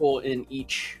 4 people in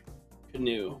each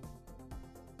canoe.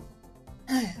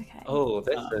 Okay. Oh,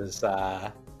 this is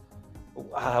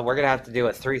we're gonna have to do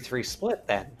a 3-3 split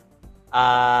then.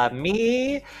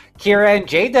 Me, Kira, and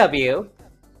JW,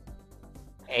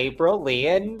 April, Lee,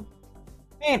 and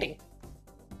Mandy.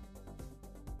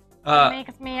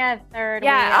 makes me a third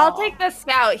Yeah, wheel. I'll take the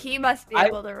scout. He must be I-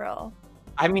 able to roll.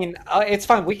 I mean, it's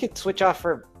fine. We could switch off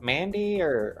for Mandy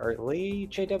or Lee,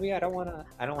 JW. I don't want to.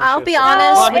 I'll be No,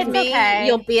 honest with it's me. okay.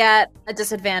 You'll be at a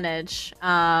disadvantage.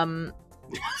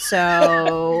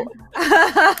 So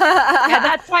Yeah,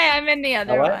 that's why I'm in the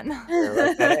other What? one.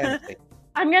 Let that end.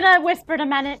 I'm gonna whisper to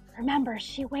Menon. Remember,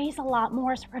 she weighs a lot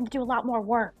more, so we're gonna do a lot more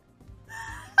work.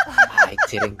 I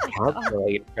didn't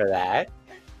calculate for that.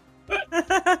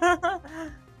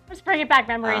 Just bringing back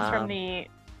memories from the.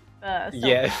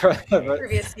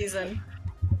 previous season.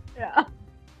 Yeah.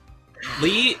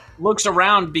 Lee looks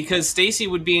around because Stacy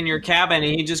would be in your cabin,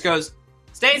 and he just goes,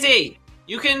 "Stacy,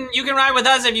 you can ride with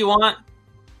us if you want."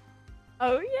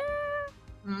 Oh yeah.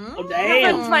 Hmm? Oh, Your damn.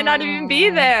 friends might not even be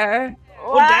there.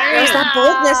 Oh, damn. There's that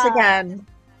boldness again.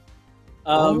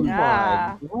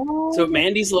 Yeah. So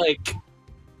Mandy is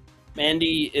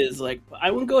like, I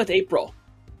wouldn't go with April.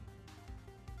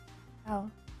 Oh.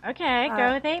 Okay,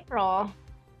 go with April.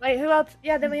 Wait, who else?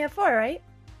 Yeah, then we have 4, right?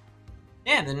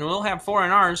 Yeah, then we'll have 4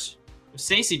 in ours if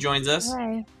Stacy joins us.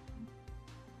 Right.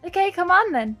 Okay, come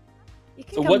on then. You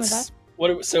can So come with us.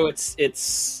 so it's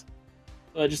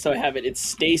just so I have it. It's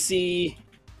Stacy,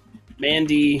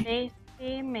 Mandy,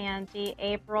 Stacy, Mandy,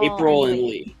 April, and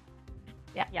Lee.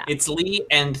 Yeah. It's Lee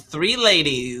and 3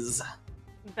 ladies.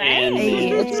 And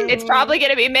It's probably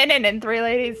gonna be Minin and 3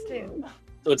 ladies too.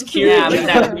 So it's Kira,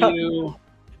 Yeah, you,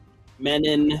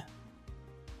 Menon.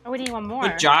 Oh, we need one more.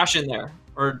 Put Josh in there,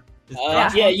 or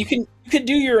Yeah, you could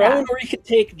do your own, or you could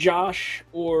take Josh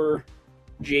or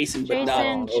Jason, but not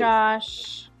Jason, all those.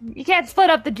 Josh. You can't split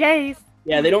up the J's.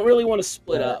 Yeah, they don't really want to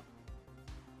split up.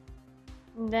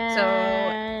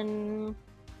 Then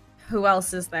Who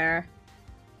else is there?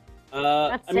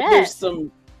 That's I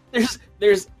mean, it.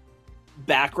 there's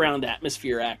background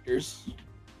atmosphere actors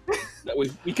that we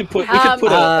could put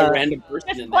a random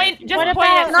person in there. Just What point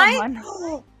at about-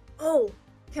 someone. Oh,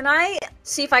 can I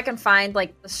see if I can find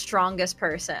like the strongest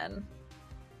person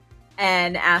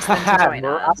and ask them to join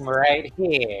us? I'm right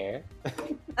here.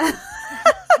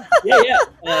 Yeah.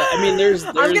 I mean, there's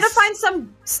I'm gonna find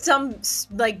some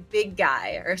like big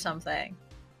guy or something.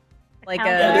 Like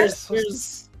Yeah, a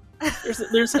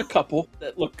there's a couple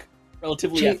that look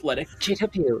relatively athletic.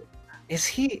 JW, is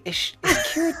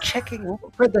Kira checking over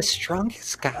for the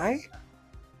strongest guy?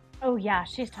 Oh yeah,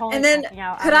 she's totally. And then, checking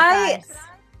out could other I- guys.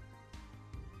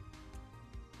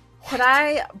 Could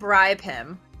I bribe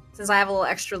him, since I have a little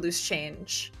extra loose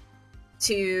change,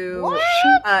 to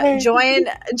join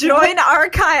our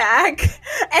kayak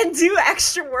and do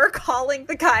extra work hauling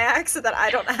the kayak so that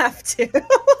I don't have to?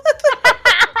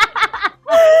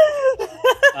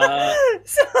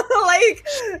 So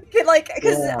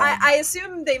because I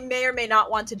assume they may or may not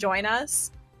want to join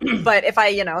us. But if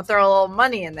I, throw a little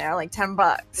money in there, like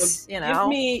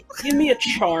 $10, Give me a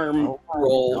charm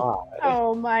roll.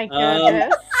 Oh my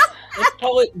goodness. Let's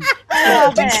call it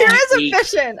Love it. Kira's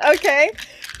efficient. Okay.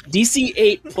 DC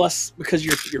 8 plus because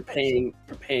you're paying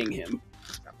him.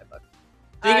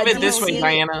 think of it this way, DC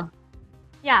Diana.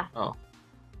 Yeah.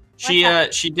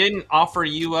 She didn't offer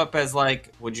you up as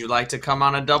like, would you like to come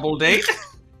on a double date?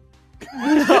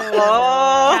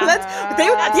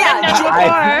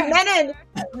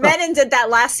 Menon did that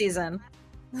last season.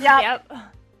 Yep.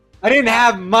 I didn't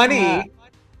have money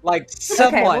like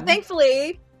someone. Okay, well,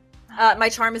 thankfully, my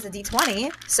charm is a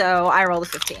D20, so I rolled a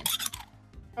 15.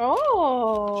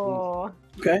 Oh.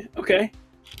 Okay.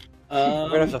 We're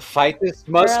gonna have to fight this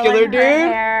muscular Curling her dude.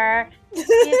 hair.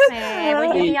 Excuse me,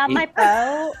 will you be on my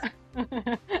boat?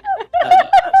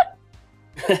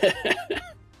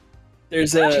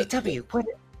 There's a JW, what?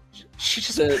 She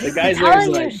just the guy's I'm there is telling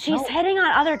you, like, she's hitting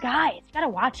on other guys. You gotta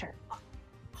watch her.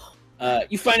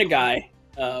 you find a guy,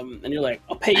 and you're like,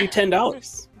 I'll pay you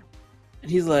 $10,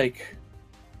 and he's like,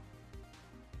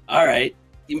 all right,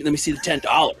 let me see the $10.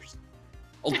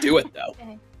 I'll do it though.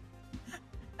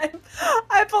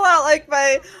 I pull out like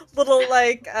my little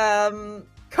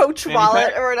coach Fanny wallet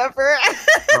pack? or whatever.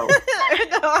 Oh.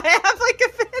 No, I have like a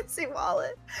fancy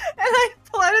wallet, and I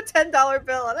pull out a $10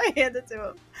 bill and I hand it to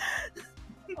him.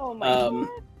 Oh my god.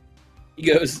 He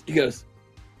goes,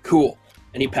 cool,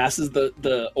 and he passes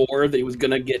the oar that he was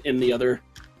gonna get in the other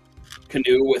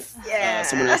canoe with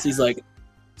someone else. He's like,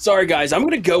 sorry guys, I'm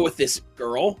gonna go with this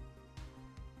girl.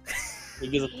 He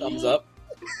gives a thumbs up.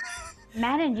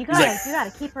 Madden, you He's like-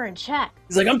 gotta keep her in check.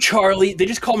 He's like, I'm Charlie. They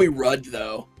just call me Rudd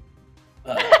though.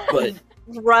 But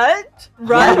Rudd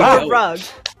Rudd or rug?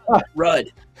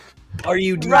 Rudd,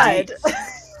 R-U-D-D. Rudd.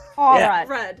 All Yeah. right.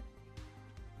 Rudd.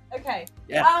 Okay.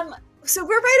 Yeah. So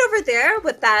we're right over there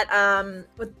with that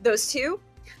with those two.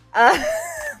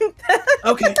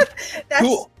 Okay. That's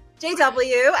Cool.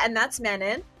 JW and that's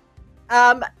Menon.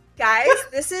 Guys,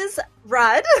 this is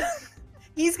Rudd.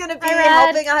 He's gonna be Hi,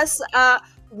 Rudd. helping us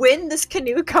win this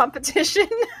canoe competition.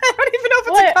 I don't even know if it's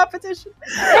a What? competition.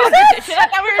 I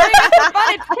thought we were doing it for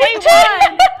fun. It's day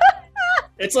one.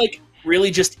 It's like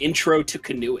really just intro to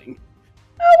canoeing.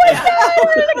 Oh my god,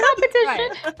 we're in a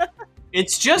competition.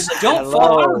 It's just don't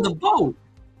fall out of the boat.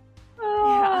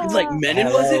 Oh. It's like Menon,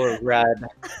 was Hello, it? Rudd.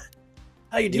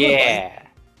 How you doing? Yeah.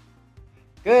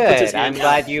 Puts his Good. I'm hand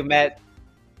glad out. you met.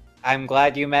 I'm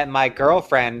glad you met my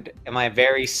girlfriend and my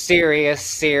very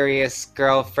serious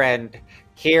girlfriend,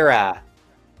 Kira.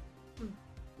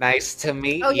 Nice to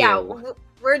meet Oh you. yeah,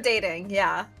 we're dating.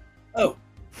 Yeah. Oh,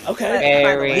 okay.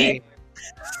 Very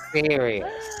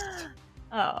serious.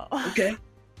 Oh. Okay.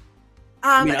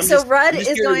 I mean, So Rudd I'm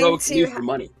just is here to row going a canoe to. for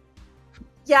money.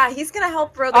 Yeah, he's gonna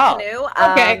help row the Oh,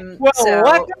 canoe. Okay. Well, so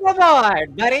welcome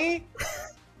aboard, buddy.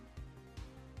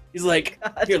 He's like,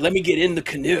 here, let me get in the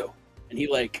canoe, and he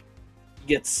like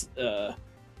gets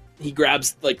he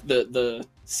grabs like the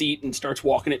seat and starts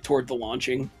walking it toward the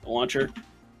launcher.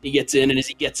 He gets in, and as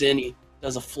he gets in, he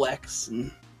does a flex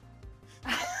and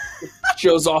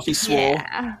shows off he's swole.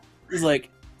 Yeah. He's like,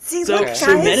 see, so look, Okay.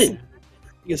 so guys. Menon.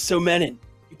 He goes, so Menon,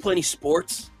 you play any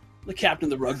sports? I'm the captain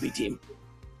of the rugby team.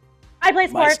 I play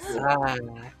My sports. school. I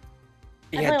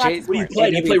play lots of What do you sports.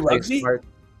 play? Do you play rugby?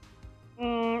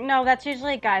 No, that's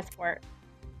usually a guy sport.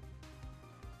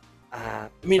 I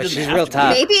mean, it But doesn't she's have real to be.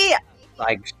 tough. Maybe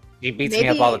Like she beats me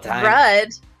up all the time. Rudd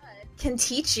can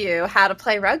teach you how to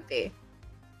play rugby.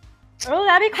 Oh,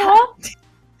 that'd be cool.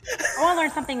 I want to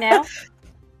learn something new.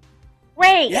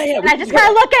 Wait, Yeah, and we I can just go.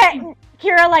 gotta look at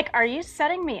Kira like, are you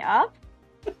setting me up?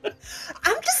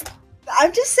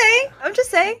 I'm just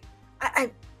saying.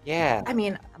 Yeah. I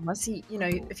mean, unless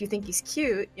if you think he's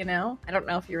cute, I don't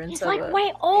know if you're into. He's like the-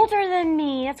 way older than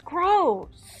me. It's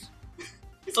gross.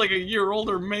 He's like a year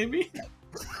older, maybe.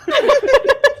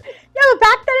 Yeah, but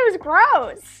back then it was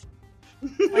gross.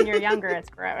 When you're younger, it's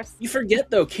gross. You forget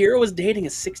though, Kira was dating a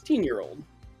 16-year-old.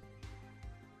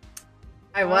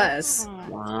 I was.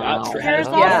 Wow. Kira's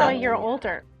Yeah. also a year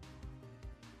older.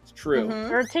 It's true. Mhm.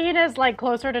 13 is like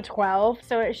closer to 12,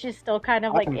 so she's still kind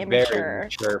of like I'm very immature.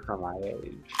 mature for my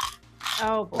age.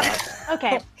 Oh boy.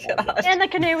 Okay, God. in the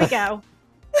canoe we go.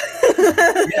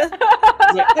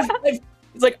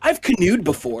 He's like, I've canoed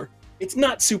before. It's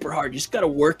not super hard. You just got to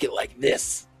work it like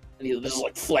this. And he just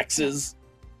like flexes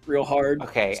real hard.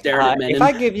 Okay. Staring at Menon. If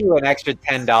I give you an extra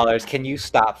 $10, can you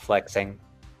stop flexing?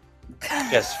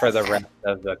 Just for the rest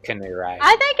of the canoe ride.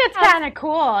 I think it's kind of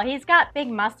cool. He's got big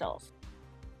muscles.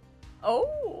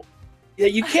 Oh. Yeah,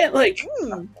 you can't like.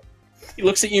 Hmm. He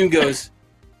looks at you and goes,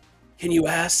 "Can you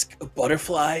ask a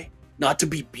butterfly not to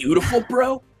be beautiful,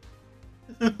 bro?"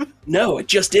 No, it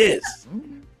just is.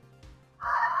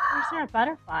 Where's there a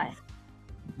butterfly?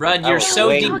 Rudd, That you're was so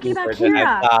way deep. Talking about deeper than I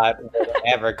Kira. thought would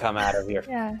ever come out of your.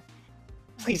 Yeah.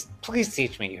 Please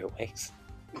teach me your ways.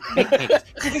 Make me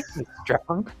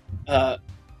strong.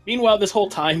 Meanwhile, this whole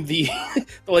time, the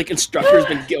like instructor's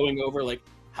been going over like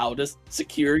how to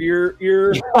secure your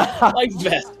life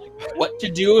vest, what to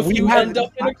do if We you have- end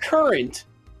up in a current,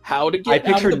 how to get. I out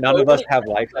picture of the none of boat. us have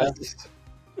life vests.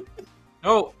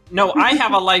 Oh no, I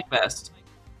have a life vest.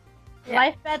 Yeah.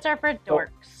 Life beds are for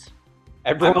dorks.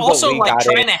 Everyone I'm but also we like got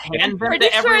trying it. to hand them Pretty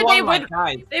to sure everyone they like would-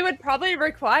 guys. They would probably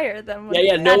require them.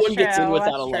 Yeah, no That's one gets in true, without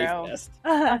that's a life true. vest.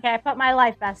 Okay, I put my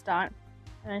life vest on.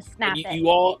 I'm gonna snap And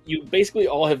it. you basically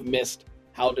all have missed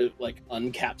how to like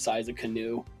uncapsize a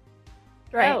canoe,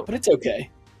 Right. Oh. but it's okay.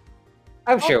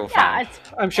 I'm sure we'll yeah, find. it's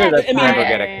I'm sure yeah, that's I mean, never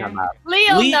yeah, gonna yeah, come yeah. up.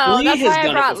 Lee'll Lee- know. Lee That's has why I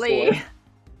done it brought before. Lee.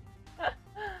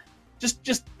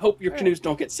 Just hope your canoes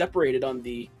don't get separated on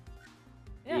the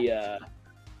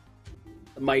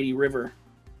mighty river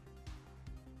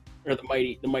or the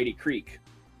mighty creek.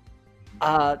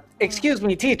 Excuse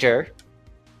me, teacher.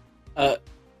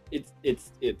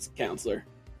 It's counselor.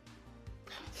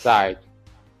 Sorry,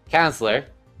 counselor.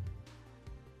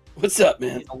 What's up,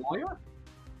 man? He's a lawyer?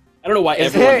 I don't know why Is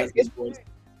everyone there- has this voice.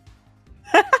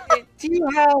 Do you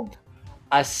have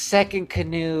a second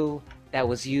canoe that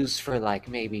was used for like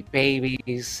maybe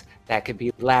babies that could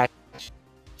be latched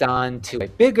on to a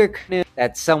bigger canoe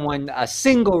that a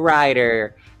single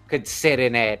rider could sit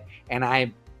in it and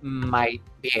I might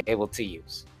be able to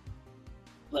use?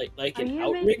 Like Are an you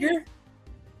outrigger?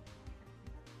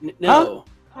 No,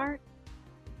 part.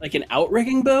 like an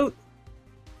outrigging boat.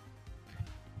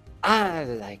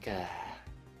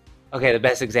 Okay, the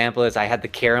best example is I had the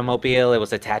Kira mobile. It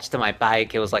was attached to my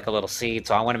bike. It was like a little seat,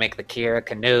 so I want to make the Kira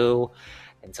canoe.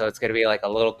 And so it's going to be like a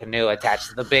little canoe attached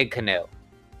to the big canoe.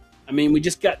 I mean, we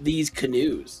just got these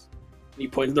canoes. And you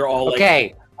point, they're all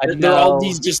Okay. like they're all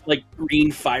these just like green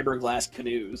fiberglass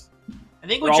canoes, I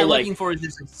think They're what you're all, like, looking for is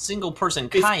just a single person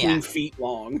 15 kayak. feet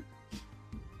long.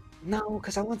 No,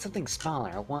 because I want something smaller.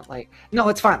 I want like... No,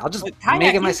 it's fine. I'll just But kayak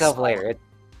make it is myself small. later.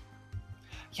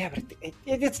 Yeah, but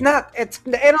it's not. It's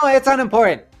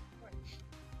unimportant.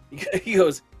 He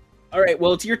goes, all right,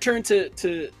 well, it's your turn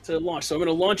to launch. So I'm going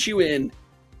to launch you in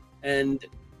and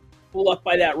pull up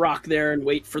by that rock there and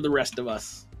wait for the rest of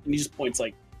us. And he just points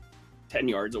like 10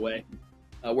 yards away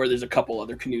where there's a couple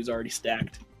other canoes already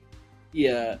stacked.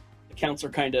 The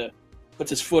counselor kind of puts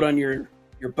his foot on your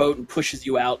boat and pushes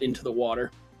you out into the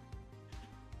water.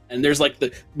 And there's like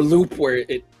the bloop where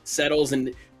it settles and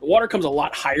the water comes a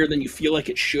lot higher than you feel like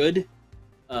it should.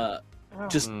 That's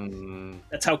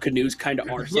how canoes kind of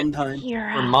are sometimes.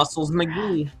 Or Muscles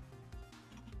McGee.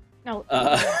 No.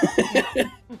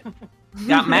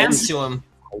 Got mass to him.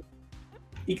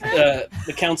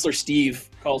 The counselor Steve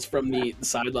calls from the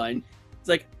sideline. He's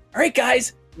like, all right,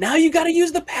 guys, now you got to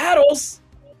use the paddles.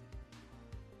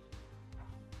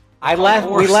 We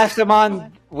left him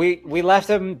on. We left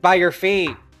him by your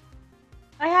feet.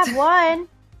 I have one.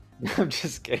 I'm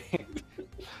just kidding.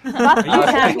 Buff you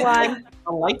have one.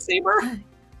 A lightsaber?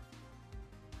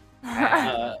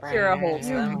 Kira holds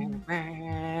them.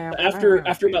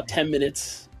 After about 10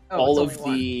 minutes, all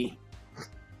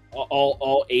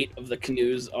 8 of the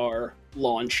canoes are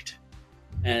launched,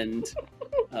 and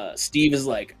Steve is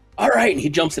like, all right, and he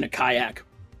jumps in a kayak.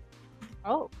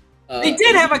 Oh. They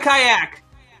did have a kayak!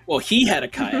 Well, he had a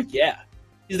kayak, yeah.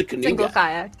 He's the canoe Single guy.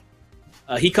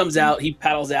 kayak. He comes out, he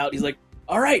paddles out, he's like,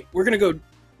 all right, we're gonna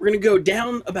go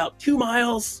down about 2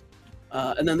 miles,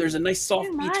 and then there's a nice soft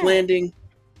 2 beach miles. landing.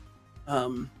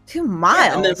 2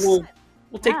 miles. And then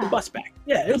we'll take the bus back.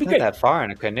 Yeah, it'll It's be not great. that far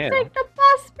in a canoe. Take the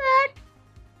bus back.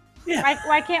 Yeah.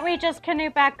 Why can't we just canoe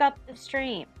back up the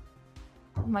stream?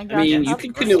 Oh my I god. mean, you that's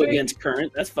can frustrating. canoe against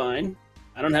current. That's fine.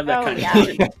 I don't have that Oh, kind yeah. of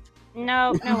current.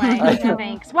 No way. No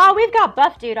thanks. Well, we've got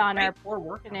Buff Dude on our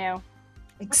canoe.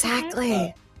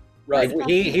 Exactly. Right.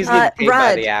 He's getting paid by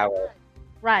Rudd. the hour.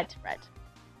 Right.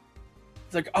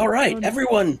 It's like, all right,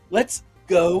 everyone, let's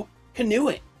go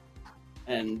canoeing.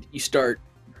 And you start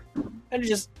kind of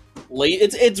just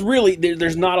it's really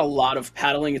there's not a lot of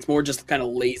paddling. It's more just kind of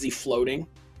lazy floating.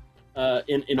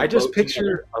 In a I just boat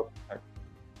picture. together.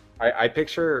 I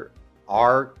picture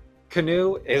our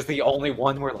canoe is the only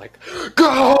one where like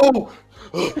go.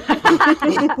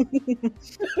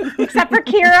 Except for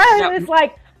Kira, who's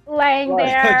like laying Right.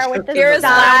 there with the Kira's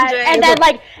side, lounging. and then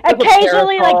like With a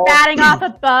occasionally like parasol. batting off a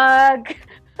bug.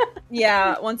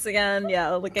 Yeah, once again,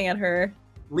 looking at her,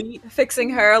 Lee fixing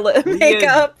her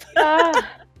makeup.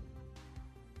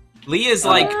 Lee is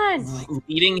Come like on.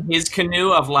 leading his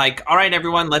canoe of like, all right,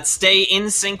 everyone, let's stay in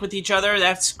sync with each other.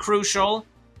 That's crucial.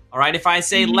 All right, if I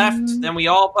say left, then we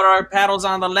all put our paddles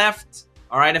on the left.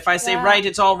 All right, if I say Yeah. right,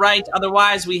 it's all right.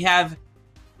 Otherwise, we have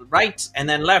right and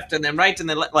then left and then right and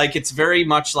then like it's very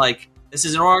much like this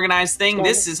is an organized thing.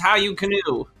 This is how you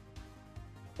canoe.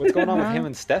 What's going on with him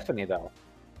and Stephanie though?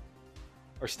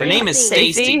 Or Her name is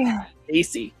Stacy. Stacy.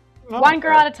 Stacy. One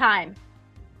girl at a time.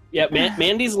 Yeah,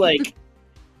 Mandy's like,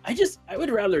 I would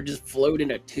rather just float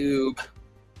in a tube.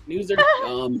 Canoes are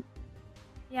dumb.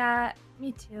 Yeah,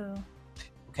 me too.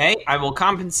 Okay, I will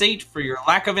compensate for your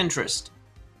lack of interest.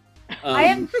 I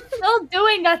am still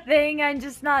doing a thing. I'm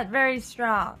just not very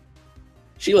strong.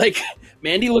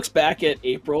 Mandy looks back at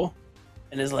April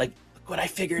and is like, look what I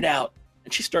figured out.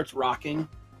 And she starts rocking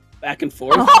back and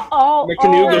forth. Oh, The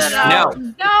canoe goes no.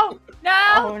 No.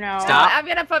 Oh no. Stop. I'm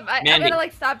gonna Mandy.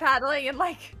 like stop paddling and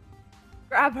like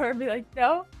grab her and be like,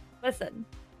 no, listen.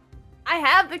 I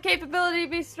have the capability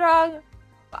to be strong,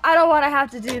 but I don't want to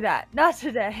have to do that. Not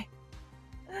today.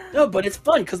 No, but it's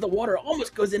fun because the water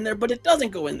almost goes in there, but it doesn't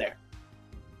go in there.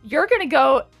 You're gonna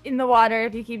go in the water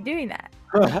if you keep doing that.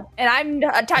 And I'm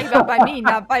talking about by me,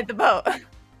 not by the boat.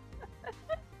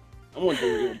 I want the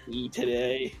real bee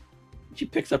today. She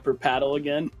picks up her paddle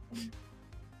again.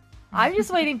 I'm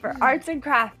just waiting for arts and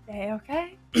craft day,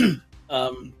 okay?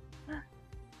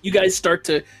 You guys start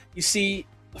to see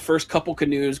the first couple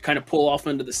canoes kind of pull off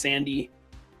into the sandy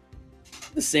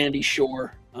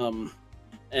shore.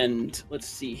 And let's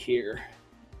see here.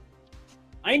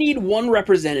 I need one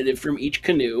representative from each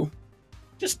canoe,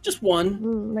 just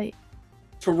one, Late.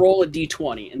 to roll a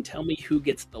d20 and tell me who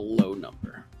gets the low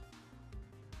number.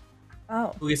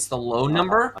 Oh. Who gets the low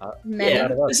number? Yeah,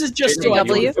 this is just so I can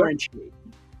JW? differentiate.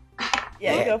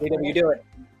 Yeah, go for JW, it. do it.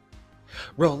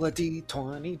 Roll a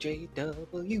d20,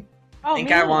 JW. Oh, I think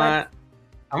me? I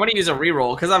want to use a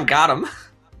reroll because I've got him.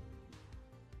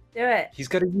 Do it. He's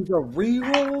gonna use a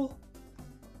reroll.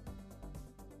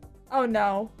 Oh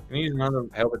no. I'm use another.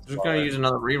 I hope it's I'm just gonna lower. use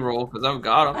another reroll because I've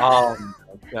got him. Oh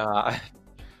my god.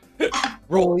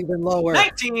 Roll even lower.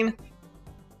 19.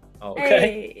 Oh, Okay.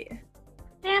 Hey.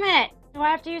 Damn it! Do I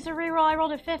have to use a reroll? I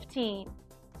rolled a 15.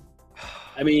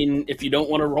 I mean, if you don't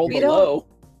want to roll We the don't- low,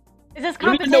 Is this You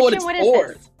don't even competition? know what it's What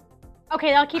for. is this?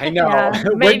 Okay, I'll keep I it know.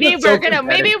 there. Maybe so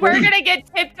maybe we're competitive. gonna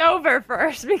get tipped over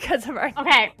first because of our.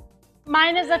 Okay,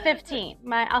 mine is a 15.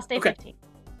 I'll stay Okay. 15.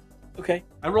 Okay.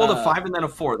 I rolled a 5 and then a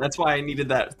 4. That's why I needed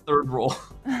that third roll.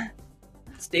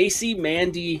 Stacy,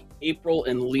 Mandy, April,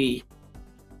 and Lee.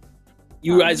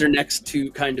 You guys are next to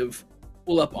kind of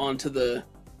pull up onto the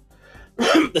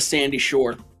the sandy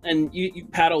shore, and you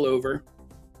paddle over.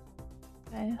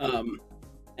 Okay.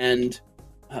 And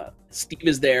Steve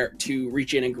is there to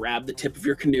reach in and grab the tip of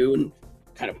your canoe and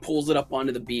kind of pulls it up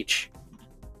onto the beach.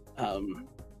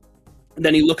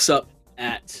 Then he looks up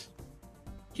at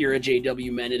Kira,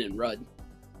 JW, Menon, and Rudd,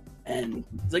 and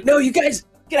he's like, "No, you guys,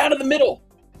 get out of the middle.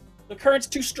 The current's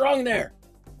too strong there."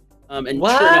 And sure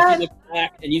enough, you look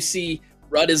back and you see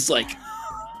Rudd is like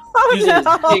using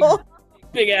his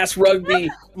big ass rugby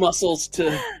muscles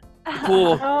to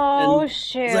pull. Oh, And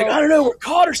shoot. He's like, "I don't know, we're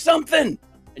caught or something."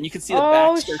 And you can see the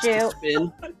Oh, back starts shoot. to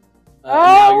spin. And Oh,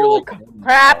 now you're like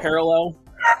crap. parallel.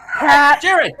 Crap.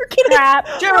 Jared! Crap.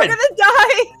 We're Jared! gonna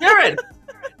die. Jared!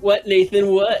 What,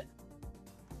 Nathan? What?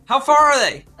 How far are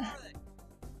they?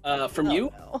 From you?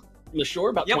 From the shore,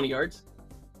 about Yep. 20 yards.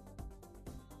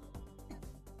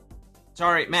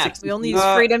 Sorry, Matt. We only use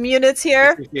freedom units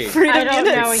here. Freedom I don't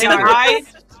know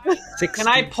units. Can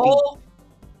I pull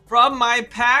from my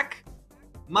pack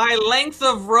my length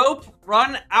of rope,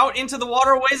 run out into the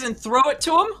waterways, and throw it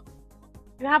to him?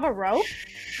 You have a rope?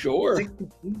 Sure.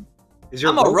 Is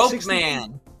your I'm a rope 60?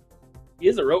 man. He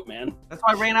is a rope man. That's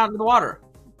why I ran out into the water.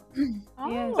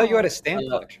 I thought you had a stand Uh,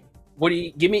 collection. What do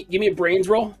you give me a brains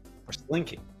roll? Or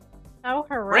slinky. Oh,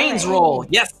 hooray. Brains roll.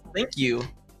 Yes, thank you.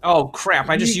 Oh crap!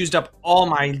 I just used up all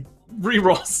my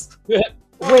rerolls.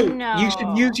 Wait, no. you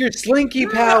should use your slinky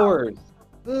powers.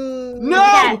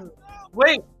 No!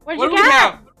 Wait, What did what you do we get?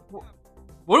 have?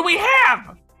 What do we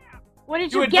have? What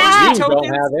did You you advanced get? You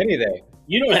tokens? don't have anything.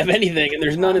 You don't have anything, and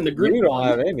there's none in the group. You don't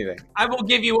have anything. I will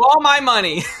give you all my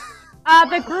money.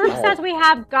 The group Oh. says we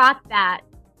have got that.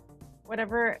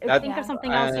 Whatever. That- Think of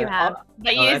something else you have.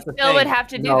 But No, you that's the still would thing. have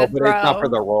to do No, the but throw. it's not for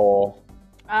the roll.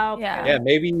 Oh, okay. Yeah. Yeah,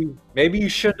 maybe you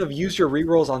should have used your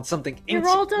rerolls on something You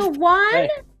instant. rolled a 1? Hey.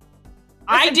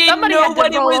 I Listen, didn't somebody know had to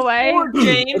what it roll was away. for,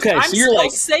 James. Okay, I'm so you're still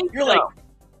like- safe. you're like-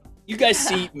 You guys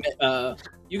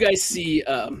see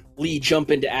Lee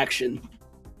jump into action.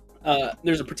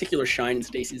 There's a particular shine in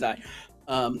Stacy's eye.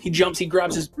 He jumps, he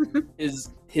grabs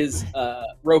his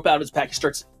rope out of his pack, he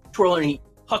starts twirling, he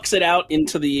hucks it out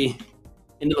into the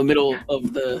middle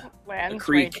of the Lands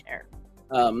creek. right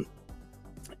there.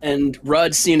 and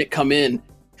Rudd, seeing it come in,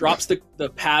 drops the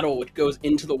paddle, which goes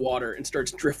into the water and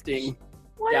starts drifting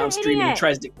What an downstream, and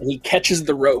idiot. he catches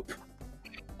the rope.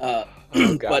 Oh,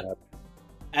 God. But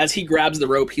as he grabs the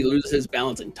rope, he loses his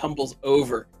balance and tumbles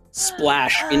over,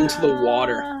 splash into the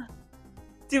water.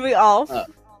 Do we all?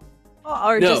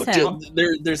 Or No, just him?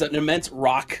 there's an immense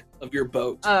rock of your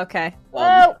boat. Oh, okay.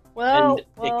 Whoa, whoa, and it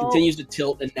whoa. continues to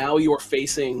tilt, and now you're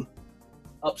facing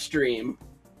upstream,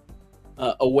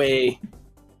 away,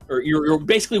 or you're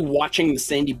basically watching the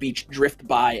sandy beach drift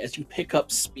by as you pick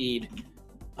up speed,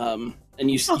 and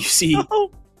you see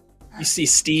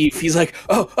Steve. He's like,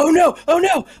 oh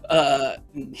no!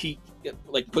 He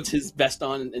like puts his vest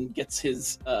on and gets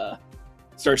his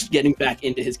starts getting back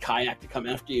into his kayak to come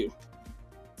after you.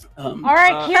 All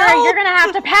right, Kira, Help! you're gonna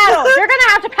have to paddle. You're gonna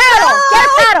have to paddle. Get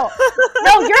a paddle.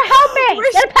 No, you're helping.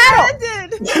 We're Get a paddle.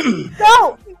 stranded.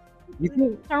 Go. You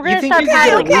think, So we're you gonna think start you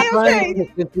can get a paddling. Okay,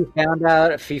 refund since he found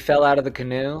out if he fell out of the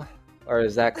canoe? Or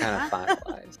is that kind of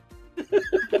finalized?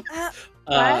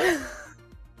 Uh,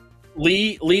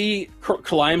 Lee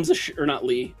climbs or not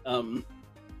Lee.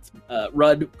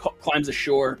 Rudd climbs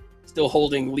ashore, still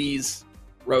holding Lee's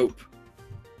rope.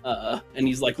 And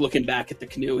he's like looking back at the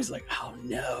canoe. He's like, "Oh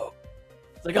no!"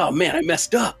 It's like, "Oh man, I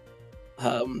messed up.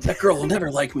 That girl will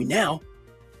never like me now."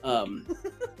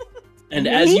 And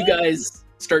as you guys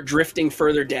start drifting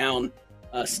further down,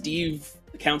 Steve,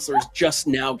 the counselor, is just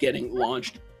now getting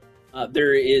launched.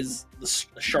 There is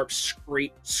a sharp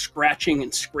scratching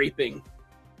and scraping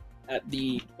at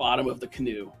the bottom of the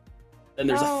canoe. Then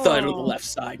there's a thud on the left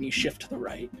side, and you shift to the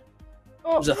right.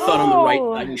 There's a thud on the right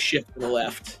side, and you shift to the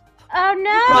left. Oh And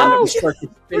then no! you start to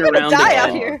spin We're gonna around die again.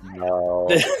 out here. No.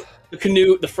 The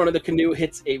canoe, the front of the canoe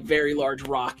hits a very large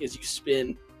rock as you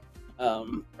spin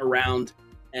around,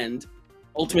 and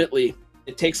ultimately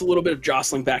it takes a little bit of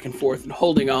jostling back and forth and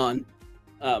holding on,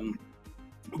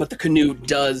 but the canoe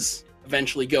does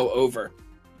eventually go over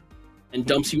and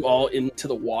dumps you all into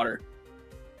the water.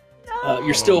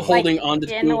 You're still holding on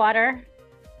to In the water.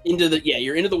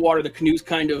 you're into the water. The canoe's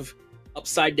kind of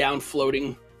upside down,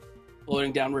 floating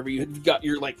down river.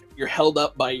 You're held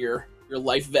up by your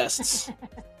life vests.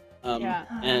 Yeah.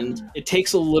 And it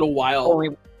takes a little while,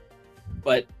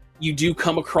 but you do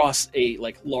come across a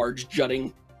large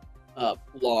jutting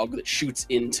log that shoots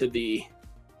into the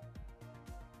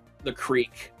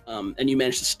creek, and you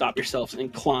manage to stop yourselves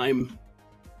and climb,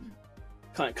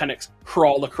 kind of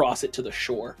crawl across it to the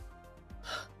shore.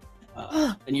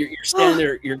 And you're standing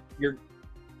there.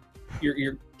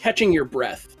 You're catching your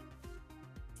breath.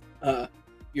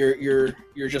 You're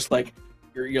just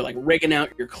you're rigging out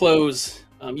your clothes.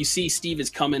 You see Steve is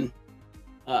coming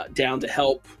down to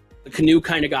help. The canoe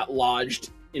kind of got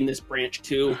lodged in this branch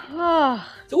too,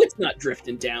 so it's not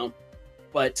drifting down.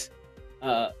 But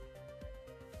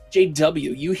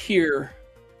JW, you hear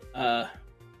that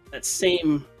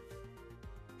same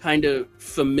kind of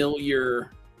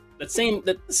familiar, the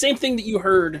same thing that you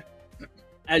heard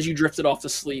as you drifted off to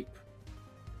sleep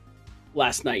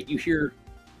last night. You hear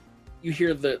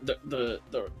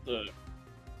the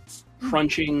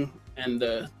crunching and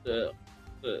the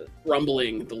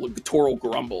rumbling, the littoral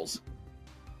grumbles.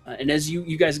 And as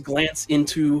you guys glance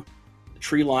into the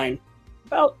tree line,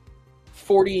 about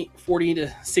 40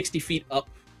 to 60 feet up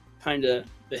kind of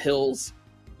the hills,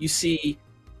 you see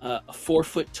a 4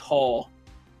 foot tall,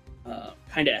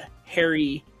 kind of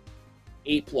hairy,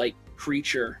 ape-like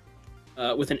creature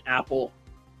with an apple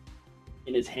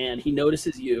in his hand. He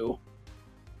notices you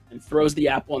and throws the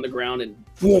apple on the ground and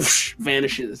whoosh,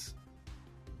 vanishes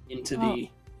into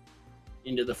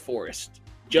the forest.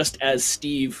 Just as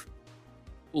Steve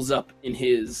pulls up in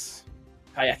his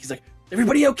kayak, he's like,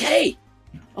 "Everybody okay?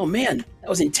 Oh man, that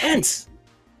was intense."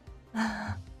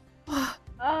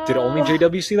 Did only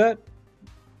JW see that?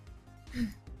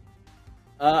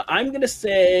 I'm gonna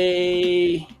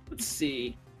say, let's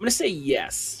see. I'm gonna say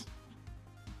yes.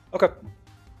 Okay.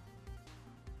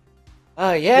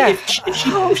 Yeah.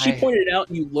 If she pointed it out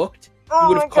and you looked, you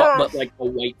would have caught but a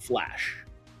white flash.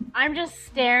 I'm just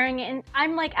staring, and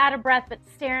I'm out of breath, but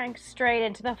staring straight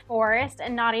into the forest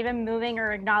and not even moving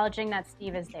or acknowledging that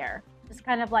Steve is there. Just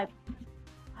kind of what?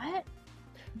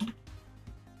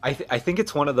 I think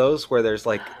it's one of those where there's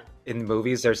in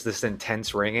movies there's this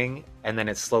intense ringing and then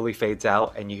it slowly fades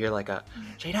out and you hear a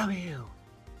JW,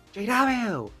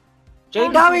 JW,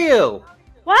 JW.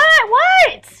 What?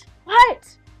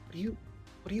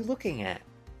 What are you looking at?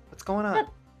 What's going on?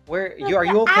 Are you the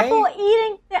okay?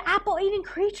 The apple eating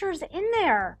creature's in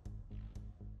there.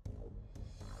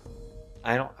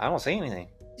 I don't see anything.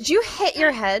 Did you hit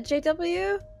your head,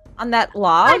 JW, on that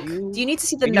log? Do you need to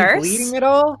see the Are nurse? you bleeding at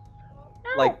all?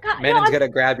 No, Menon's gonna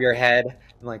grab your head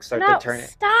and start to turn it.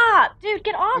 Stop, dude!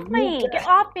 Get off me! Get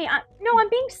off me! I'm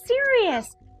being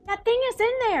serious. That thing is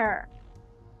in there.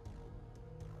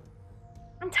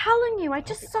 I'm telling you, I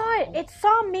just saw it. It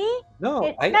saw me. No,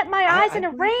 it met my eyes and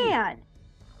it ran.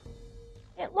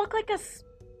 It looked like a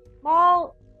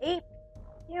small ape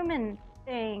human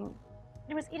thing.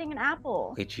 It was eating an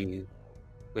apple. Would you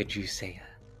say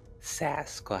a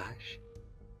Sasquatch?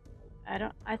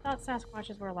 I thought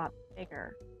Sasquatches were a lot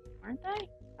bigger, aren't they?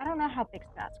 I don't know how big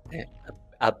Sasquatch.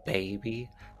 A baby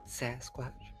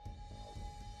Sasquatch?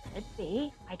 Could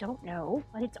be. I don't know,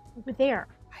 but it's over there.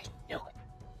 I know it.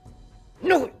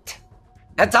 Knew it.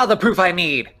 That's all the proof I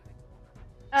need.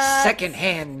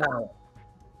 Secondhand knowledge.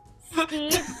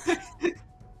 Steve,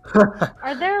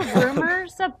 are there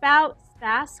rumors about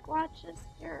Sasquatches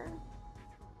here?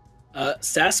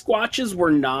 Sasquatches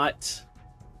were not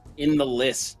in the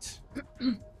list.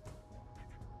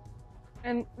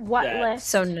 And what list?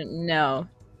 So no.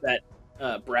 That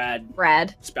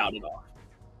Brad spouted off.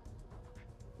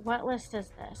 What list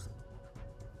is this?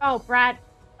 Oh, Brad.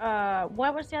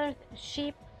 What was the other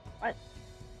sheep? What?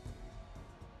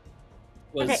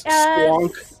 Was Okay,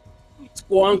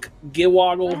 Squonk, I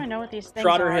Giwoggle, don't know what these things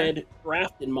Trotterhead,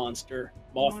 Grafton Monster,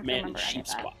 Mothman, and remember any of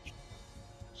that. Sheepsquatch.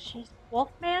 She's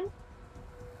Wolfman?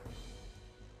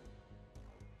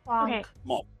 Okay.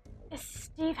 Malt.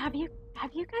 Steve, have you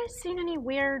guys seen any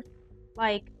weird,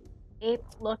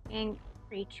 ape-looking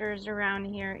creatures around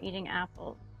here eating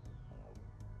apples?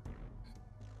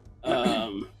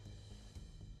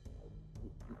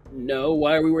 No,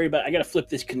 why are we worried about it? I gotta flip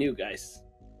this canoe, guys.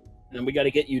 And then we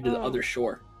gotta get you to the Oh. other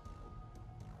shore.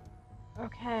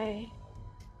 Okay.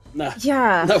 Nah,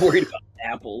 Yeah. I'm not worried about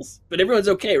apples. But everyone's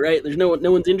okay, right? There's no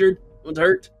one's injured? No one's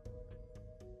hurt?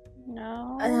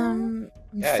 No.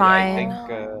 Fine. I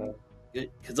think,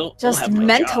 Good, 'cause they'll Just have my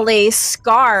mentally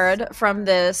scarred from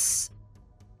this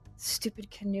stupid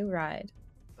canoe ride.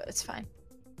 But it's fine.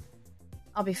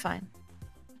 I'll be fine.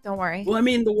 Don't worry. job. Well, I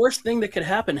mean, the worst thing that could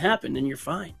happen happened, and you're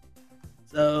fine.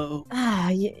 So,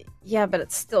 Yeah, but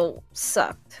it still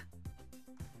sucked.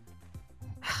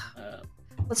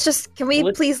 Let's just. Can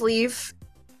we please leave?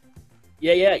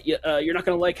 Yeah. You're not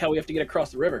gonna like how we have to get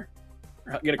across the river,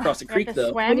 or get across the creek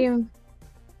though. What do you?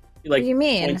 He, like, what do you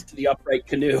mean? Points to the upright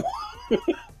canoe.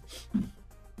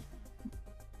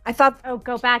 I thought. Oh,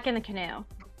 go back in the canoe.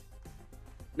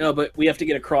 No, but we have to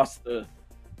get across the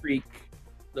creek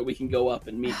that we can go up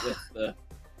and meet with the.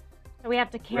 So we have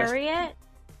to carry it?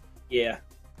 Yeah.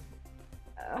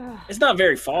 Ugh. It's not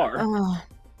very far. Oh,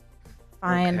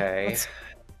 fine. Okay.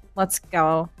 Let's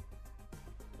go.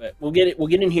 But we'll get it. We'll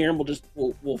get in here and we'll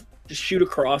just shoot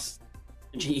across.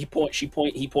 And he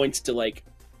points to like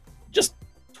just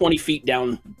 20 feet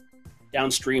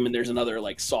downstream, and there's another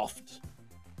like soft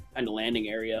kind of landing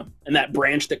area. And that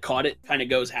branch that caught it kind of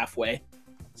goes halfway,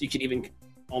 so you could even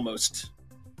almost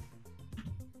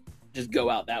just go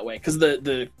out that way because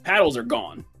the paddles are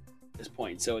gone at this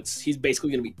point. So he's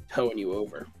basically going to be towing you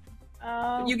over.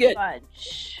 Oh, You get-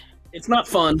 fudge. It's not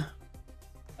fun,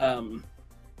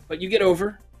 but you get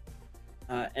over,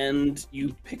 and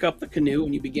you pick up the canoe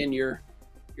and you begin your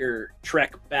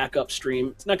trek back upstream.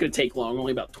 It's not going to take long,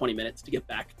 only about 20 minutes to get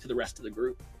back to the rest of the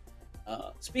group.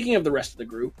 Speaking of the rest of the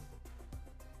group,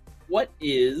 what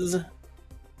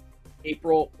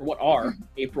are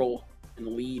April and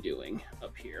Lee doing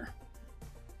up here?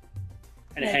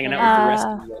 Kind of hanging out with the rest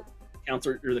of the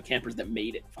counselor or the campers that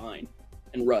made it fine,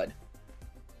 and Rudd.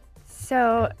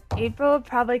 So April would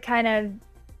probably kind of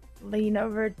lean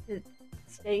over to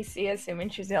Stacy, assuming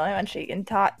she's the only one she can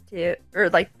talk to, or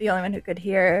like the only one who could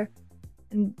hear her,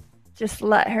 and just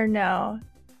let her know.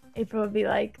 April would be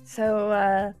like,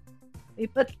 "So, we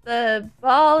put the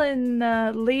ball in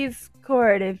Lee's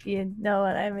court, if you know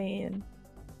what I mean.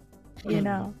 You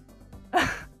know."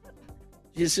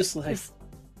 She's just like,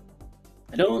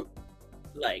 I don't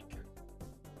like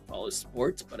follow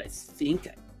sports, but I think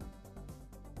I.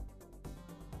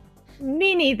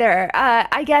 Me neither.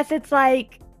 I guess it's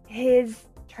like his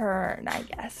turn, I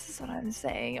guess is what I'm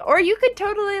saying. Or you could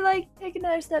totally like take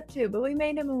another step too, but we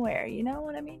made him aware, you know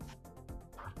what I mean?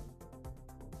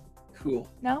 Cool.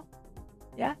 No?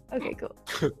 Yeah? Okay, cool.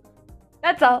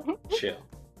 That's all. Chill.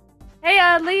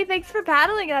 Hey, Lee, thanks for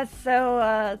paddling us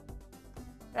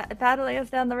paddling us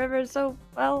down the river so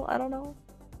well, I don't know.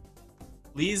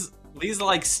 Lee's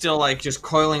like still like just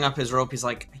coiling up his rope. He's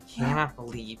like, I cannot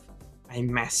believe I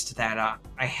messed that up.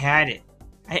 I had it.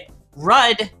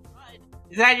 Rudd,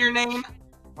 is that your name?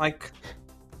 Like,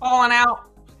 falling out?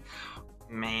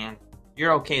 Man,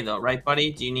 you're okay though, right,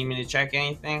 buddy? Do you need me to check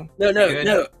anything? No. Good?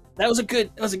 That was a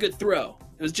good throw.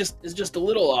 It's just a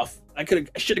little off. I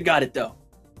should have got it though.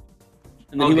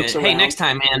 And then he looks around. Hey, next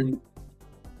time, man.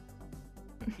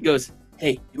 He goes,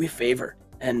 "Hey, do me a favor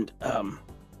and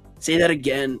say that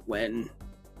again when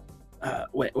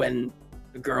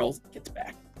the girl gets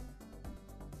back."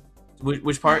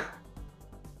 Which part?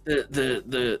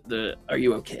 The are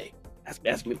you okay? Ask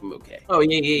me if I'm okay. Oh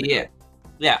yeah.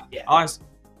 I'll ask.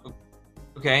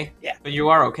 Okay. Yeah. But you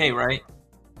are okay, right?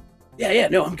 Yeah.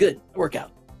 No, I'm good. I work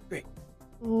out. Great.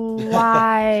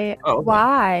 Why? Oh, okay.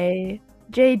 Why?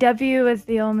 JW is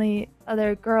the only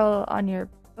other girl on your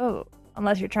boat,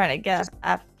 unless you're trying to get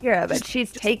after Kira, but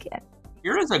she's taken.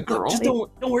 You're a girl. Just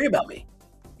don't worry about me.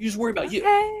 You just worry about you.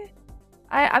 Okay.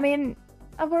 I mean,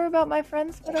 I worry about my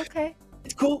friends, but okay.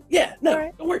 It's cool. Yeah. No,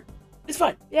 Alright. don't worry. It's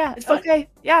fine. Yeah. It's fine. Okay.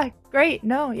 Yeah. Great.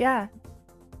 No. Yeah.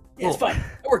 Yeah, it's fine.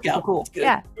 I work out. Cool. It's good.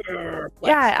 Yeah. Relax.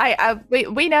 Yeah.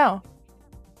 We know.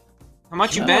 How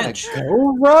much you You bench?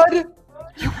 Go, Rudd?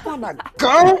 You wanna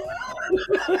go?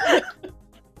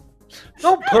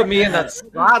 Don't put me in that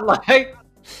spotlight.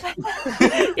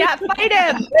 Yeah. Fight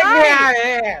him.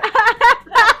 Yeah.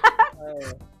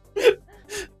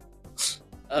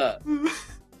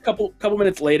 Couple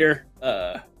minutes later,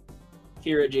 Kira,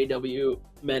 JW,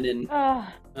 Menon,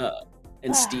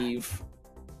 and Steve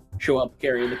show up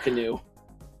carrying the canoe.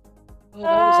 Oh, that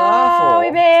was awful.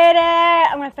 We made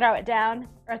it. I'm gonna throw it down,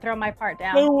 or throw my part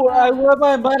down. No, I want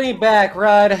my money back,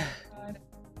 Rudd.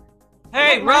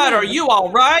 Hey, Rudd, are you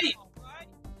all right?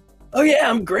 Oh yeah,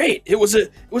 I'm great. It was a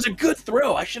good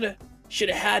throw. I should have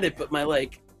had it, but my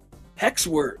pecs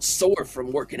were sore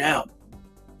from working out.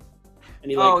 And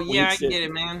he Yeah, I winks get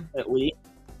it, man. at Lee.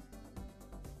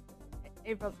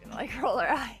 April's gonna roll her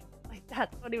eye. Like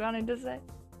that's what he wanted to say.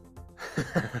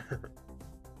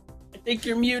 I think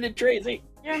you're muted, Tracy.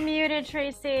 You're muted,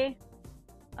 Tracy.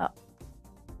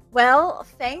 Well,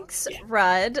 thanks,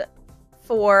 Rudd,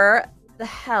 for the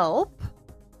help.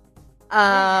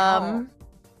 I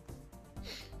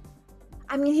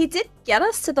mean, he did get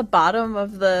us to the bottom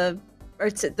of the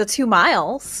 2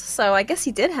 miles, so I guess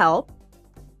he did help.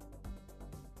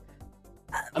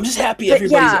 I'm just happy But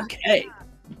everybody's yeah. okay.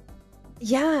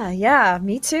 Yeah,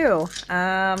 me too.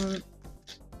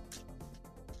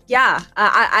 Yeah,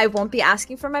 I won't be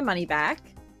asking for my money back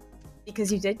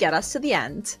because you did get us to the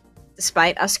end,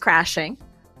 despite us crashing.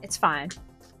 It's fine.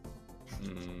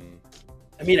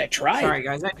 I mean, I tried. Sorry,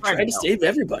 guys. I I tried to help. save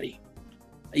everybody.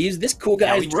 I used this cool Yeah,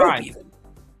 guy's we rope tried. even.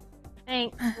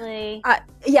 Thanks, Lee.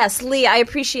 Yes, Lee, I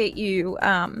appreciate you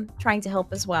trying to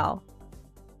help as well.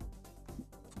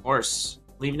 Of course.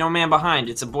 Leave no man behind.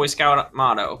 It's a Boy Scout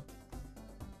motto.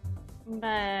 But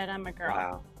I'm a girl.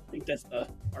 Wow. I think that's the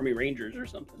Army Rangers or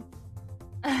something.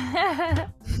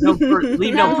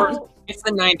 Leave no No. person. It's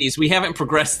the 90s. We haven't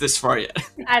progressed this far yet.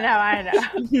 I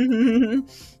know.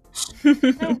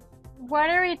 So, what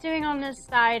are we doing on this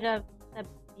side of the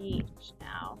beach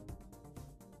now?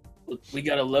 We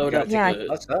gotta load up. Yeah.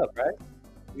 What's up, right?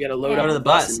 We gotta load Yeah. up Go to the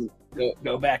bus. and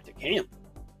go back to camp.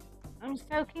 I'm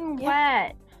soaking Yeah.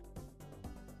 wet.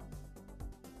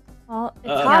 Well, it's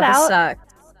Uh, hot Yeah, this out.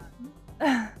 sucks.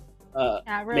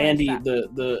 Yeah, it really Mandy, sucks.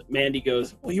 the Mandy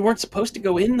goes, well, you weren't supposed to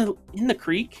go in the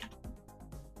creek.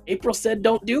 April said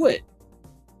don't do it.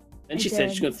 Then I she said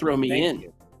did. she's gonna throw me Thank in.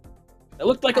 you. It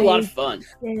looked like a lot of fun.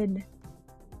 Did.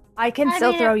 I can I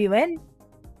still mean, throw you in.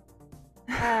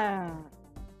 Oh.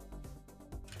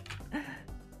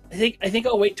 I think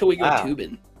I'll wait till we go Wow.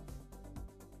 tubing.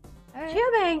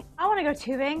 Tubing. I want to go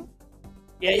tubing.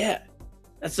 Yeah.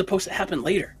 That's supposed to happen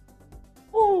later.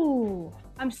 Ooh,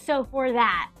 I'm so for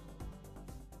that.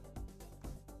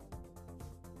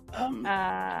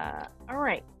 All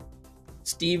right.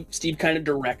 Steve kind of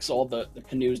directs all the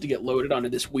canoes to get loaded onto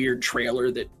this weird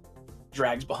trailer that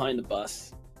drags behind the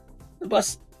bus. The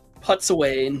bus puts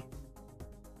away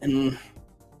and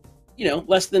you know,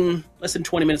 less than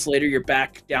 20 minutes later you're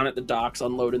back down at the docks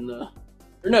unloading the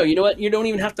or no, you know what? You don't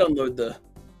even have to unload the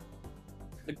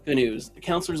canoes. The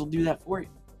counselors will do that for you.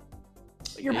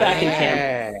 But you're back in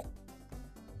camp.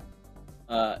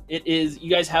 It is. You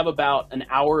guys have about an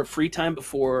hour of free time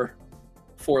before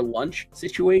lunch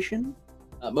situation.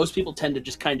 Most people tend to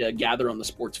just kind of gather on the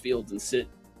sports fields and sit.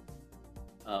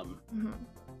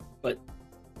 But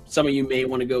some of you may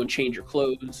want to go and change your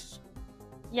clothes.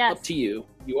 Yes. Up to you.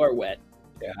 You are wet.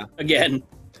 Yeah. Again.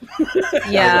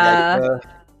 Yeah.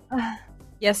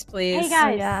 Yes, please. Hey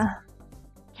guys.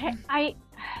 Yeah.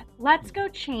 Let's go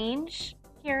change,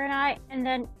 Kira and I, and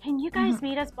then can you guys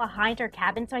meet us behind our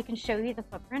cabin so I can show you the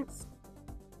footprints?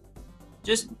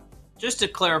 Just to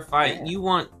clarify, you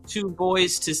want two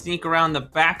boys to sneak around the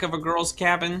back of a girl's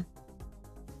cabin?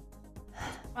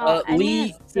 Well, I mean,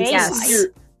 Lee, it's since Yes.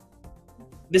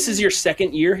 this is your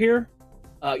second year here,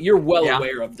 you're well Yeah.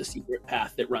 aware of the secret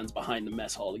path that runs behind the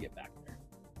mess hall to get back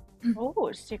there.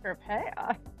 Oh, secret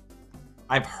payoff.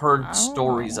 I've heard Oh.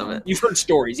 stories of it. You've heard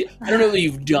stories. Yeah. I don't know that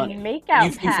you've done it. Make out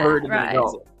You've heard of right.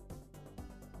 it.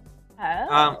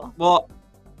 Oh. Well,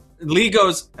 Lee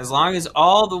goes, as long as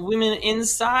all the women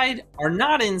inside are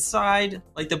not inside,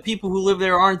 like the people who live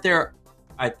there aren't there,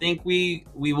 I think we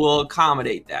will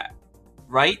accommodate that.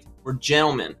 Right? We're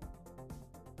gentlemen.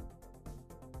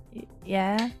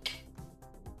 Yeah.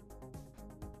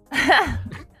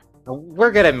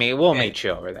 We're gonna meet. We'll meet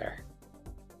you over there.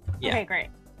 Yeah. Okay, great.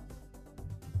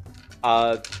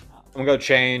 I'm gonna go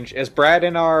change. Is Brad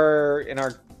in our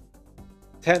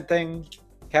tent thing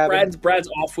cabin? Brad's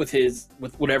off with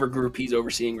whatever group he's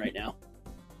overseeing right now.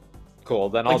 Cool.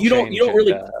 Then Like I'll you don't change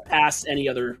really and, pass any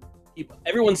other people.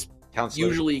 Everyone's counselor.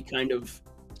 usually kind of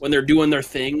when they're doing their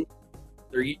thing,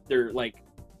 they're like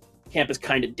camp is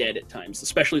kind of dead at times,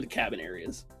 especially the cabin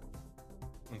areas.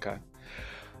 Okay.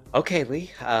 Okay,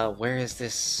 Lee. Where is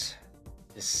this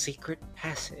secret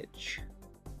passage?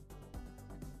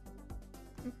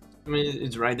 I mean,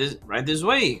 it's right this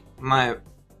way. My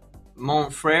mon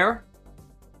frere.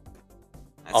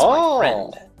 That's my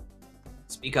friend.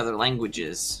 Speak other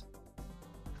languages.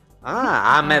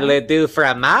 I'm le du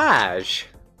fromage.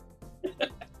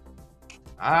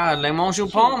 Le mon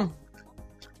jupon.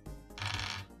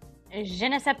 Je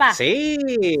ne sais pas.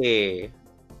 See.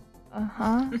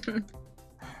 Uh-huh.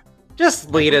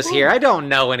 Just lead us here. I don't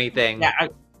know anything. Yeah.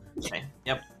 Okay.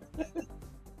 Yep.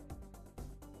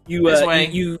 You This way,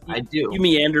 you I do. you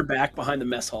meander back behind the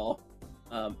mess hall,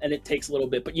 and it takes a little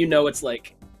bit, but you know it's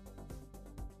like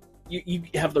you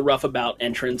have the rough-about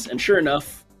entrance, and sure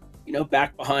enough, you know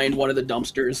back behind one of the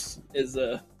dumpsters is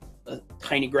a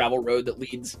tiny gravel road that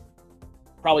leads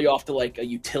probably off to like a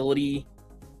utility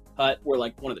hut where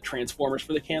like one of the transformers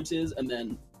for the camps is, and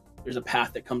then there's a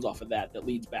path that comes off of that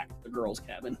leads back to the girls'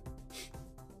 cabin.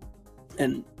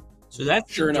 And So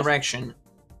that's Sure the enough. direction.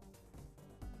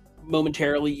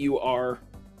 momentarily you are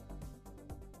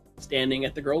standing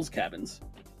at the girls' cabins.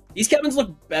 These cabins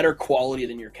look better quality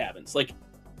than your cabins. Like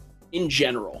in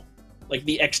general. Like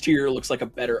the exterior looks like a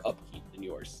better upkeep than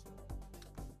yours.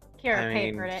 Kira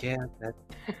paid for it.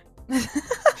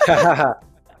 Yeah,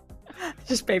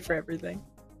 Just pay for everything.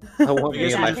 I want me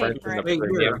Yes, and my I friends paid for in the it.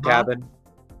 premium Huh? cabin.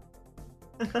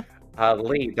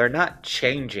 Lee, they're not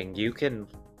changing. You can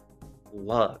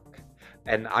look.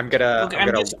 And I'm gonna Look, I'm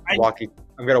gonna I-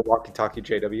 walkie-talkie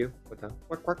JW. What the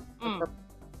work. I'm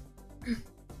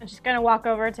just gonna walk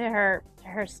over to her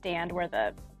stand where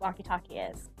the walkie-talkie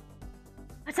is.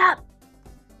 What's up?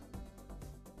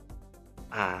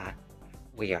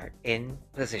 We are in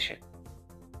position.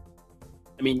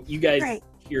 I mean, you guys Great.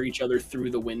 hear each other through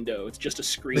the window. It's just a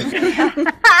scream. You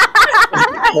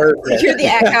hear the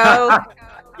echo.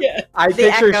 Yeah. I The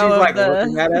picture she's echo of like the-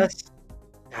 looking at us.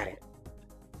 Got it.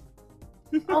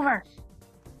 Over.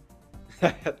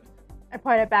 I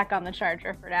put it back on the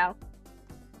charger for now.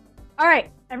 All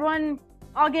right, everyone,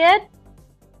 all good?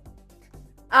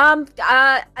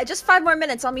 Just 5 more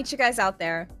minutes. I'll meet you guys out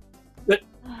there.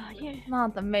 Yeah.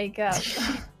 Not the makeup.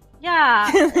 Yeah.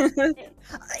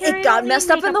 It got messed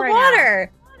up in the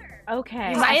water.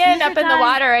 Okay. You might end up in the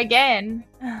water again.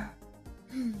 I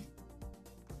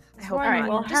hope All right, not.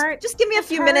 well, Just give me a just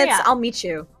few hurry minutes. up. I'll meet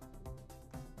you.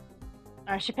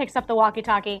 All right, she picks up the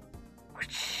walkie-talkie.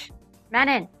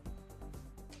 Manon,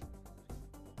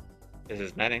 This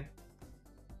is Manning.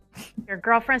 your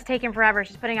girlfriend's taking forever.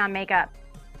 She's putting on makeup.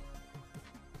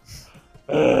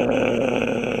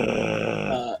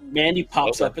 Mandy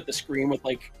pops up at the screen with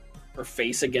like her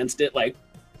face against it, like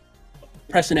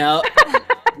pressing out.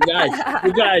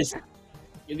 You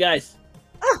guys.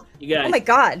 Oh my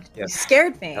god, Yeah. you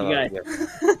scared me. Hello, guys.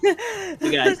 yeah.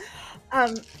 You guys,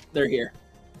 um, they're here.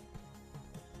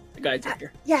 The guys are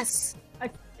here. yes.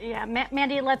 Yeah,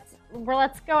 Mandy, let's go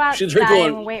outside She's wriggling,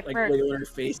 and wait like for wiggling her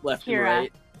face left and Kira.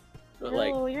 right. But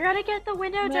like, Oh, you're gonna get the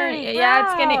window dirty. Yeah,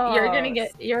 it's gonna. Gross.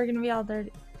 You're gonna be all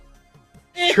dirty.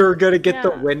 You're gonna get the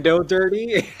Yeah. window dirty?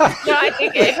 No, I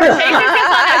think if her face is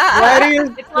on That is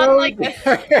It's on, like,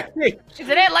 dirty.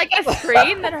 isn't it like a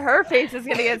screen? Then her face is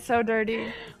gonna get so dirty.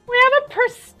 We have a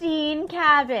pristine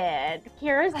cabin.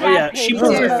 Kira's dad Oh, yeah, paid she for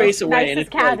puts the her face away and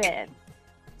nicest it's like- cabin.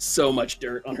 so much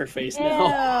dirt on her face Ew.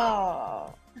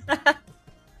 now.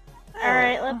 All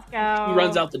right, let's go. He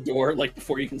runs out the door like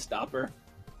before you can stop her.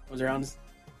 Goes around.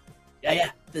 Yeah.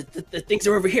 The things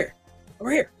are over here.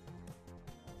 Over here.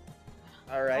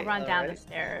 All right. I'll run down the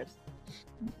stairs.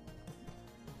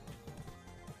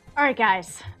 All right,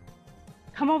 guys,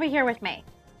 come over here with me.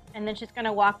 And then she's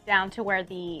gonna walk down to where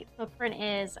the footprint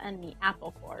is and the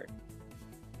apple court.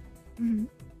 Mhm.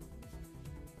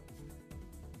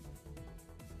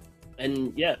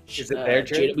 And yeah, Is it there,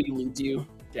 Jay? JW leads you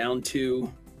down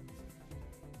to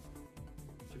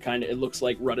kind of, it looks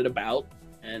like rutted about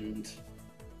and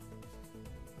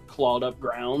clawed up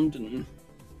ground, and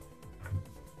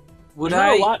Would there's not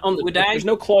I? a lot on the, would I? there's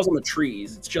no claws on the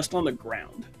trees. It's just on the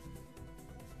ground.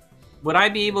 Would I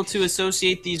be able to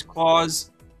associate these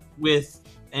claws with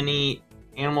any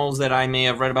animals that I may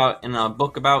have read about in a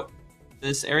book about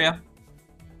this area?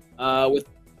 With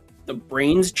the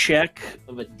brains check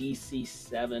of a DC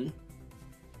 7,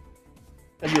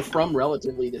 because you're from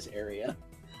relatively this area.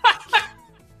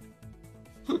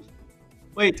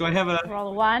 Wait, do I have a? Roll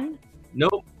a 1.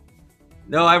 Nope.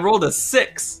 No, I rolled a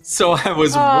 6, so I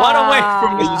was one away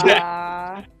from the check.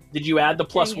 Aw. Did you add the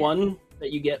Dang it. +1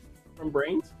 that you get from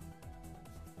brains?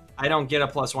 I don't get a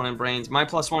 +1 in brains. My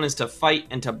 +1 is to fight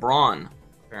and to brawn,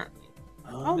 apparently.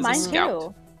 Oh, As a mine scout.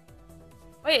 too.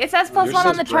 Wait, it says Yours +1 on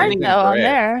says the chart branding though. On red.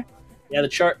 there. Yeah, the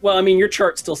chart. Well, I mean, your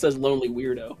chart still says lonely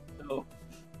weirdo. So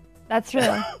That's true.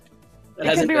 that It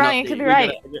hasn't could be been wrong, it could updated. be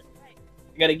right.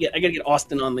 I gotta get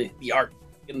Austin on the art.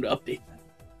 Get him to update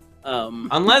that.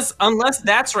 Unless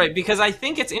that's right, because I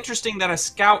think it's interesting that a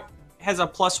scout has a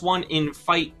 +1 in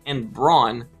fight and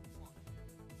brawn.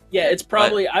 Yeah, it's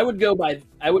probably. I would go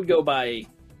by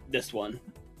this one.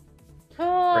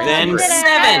 Cool. Then you did it.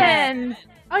 7.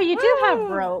 Oh, you do have Woo.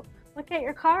 rope. Look at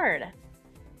your card.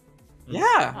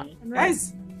 Yeah,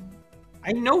 guys,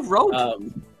 I know rope.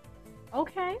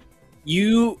 Okay.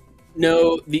 You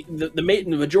know the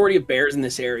majority of bears in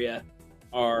this area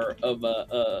are of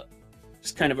a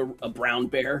just kind of a brown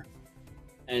bear,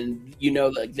 and you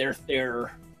know that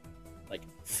their like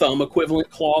thumb equivalent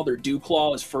claw, their dew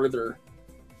claw, is further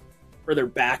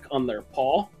back on their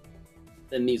paw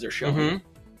than these are showing. Mhm.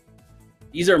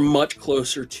 These are much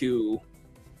closer to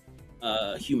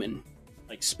human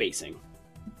like spacing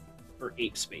or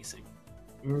ape spacing.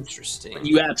 Interesting.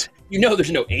 You know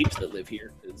there's no apes that live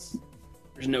here because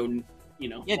there's no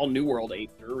Yeah. all New World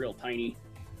apes. They're real tiny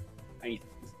things.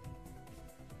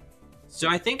 So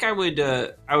I think I would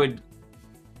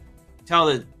tell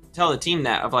the tell the team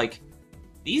that of like,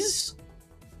 these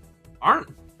aren't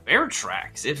bear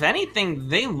tracks. If anything,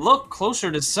 they look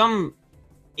closer to some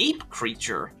ape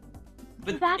creature.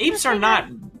 But That's apes the are thing not.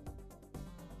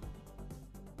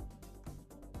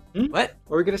 What? What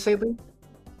were we gonna say, Lee?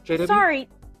 JW? Sorry.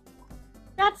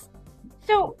 That's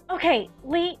so okay,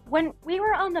 Lee, when we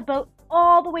were on the boat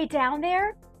all the way down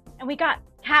there and we got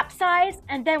capsized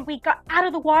and then we got out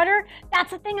of the water,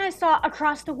 that's the thing I saw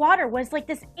across the water was like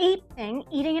this ape thing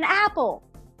eating an apple.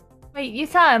 Wait, you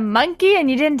saw a monkey and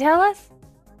you didn't tell us?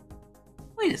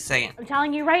 Wait a second. I'm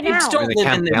telling you right Apes now. don't The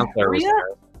live in the countdown there was area?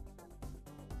 there.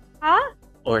 Huh?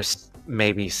 Or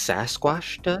maybe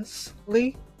Sasquatch does,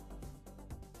 Lee?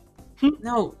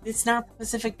 No, it's not the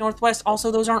Pacific Northwest.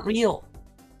 Also, those aren't real.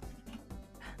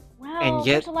 Well, And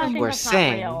yet there's a lot of you things were that's not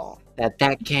saying real.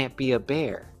 that can't be a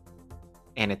bear.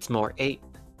 And it's more ape.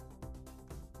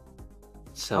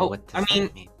 So Oh, what does I that mean-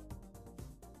 mean?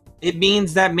 It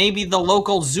means that maybe the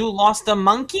local zoo lost a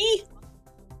monkey?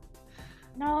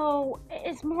 No,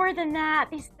 it's more than that.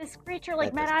 This creature like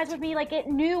That met doesn't eyes with me, like it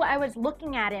knew I was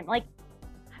looking at him. Like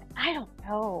I don't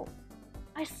know.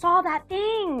 I saw that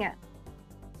thing.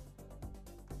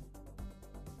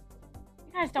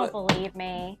 You guys don't believe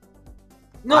me.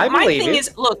 No, I my believe thing it.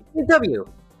 is, look, W.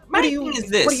 my thing is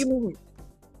this. What do you mean?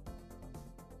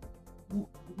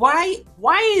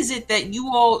 Why is it that you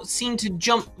all seem to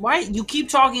jump? Why you keep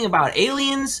talking about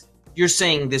aliens? You're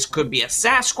saying this could be a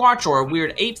Sasquatch or a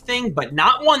weird ape thing, but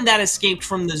not one that escaped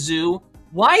from the zoo.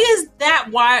 Why is that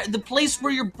the place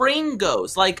where your brain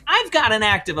goes? Like, I've got an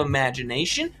active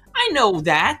imagination. I know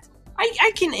that.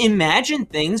 I can imagine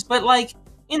things, but like,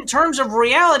 in terms of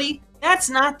reality,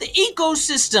 that's not the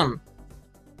ecosystem.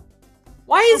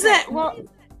 Why is Okay, that? well,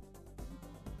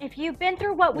 if you've been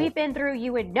through what we've been through,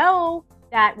 you would know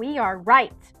that we are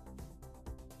right.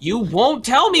 You won't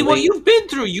tell me what Lee. you've been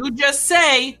through. You just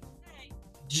say,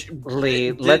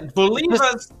 Lee, believe just-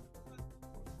 us.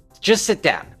 Just sit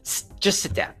down. Just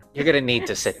sit down. You're gonna need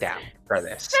to sit down for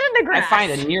this. Sit in the I grass.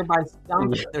 find a nearby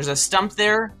stump. There's a stump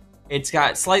there. It's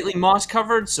got slightly moss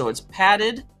covered, so it's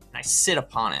padded, and I sit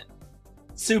upon it.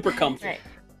 Super comfy. Right.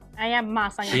 I have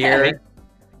moss on your head. Here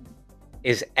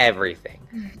is everything.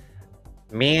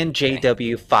 Me and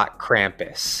JW fought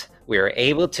Krampus. We were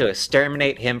able to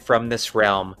exterminate him from this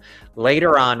realm.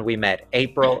 Later on, we met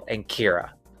April and Kira.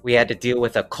 We had to deal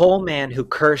with a coal man who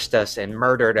cursed us and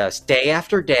murdered us day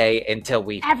after day until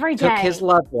we Every took day. his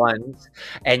loved ones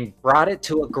and brought it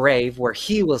to a grave where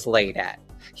he was laid at.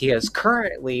 He is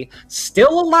currently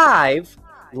still alive,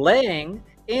 laying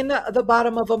in the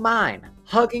bottom of a mine,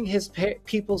 hugging his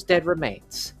people's dead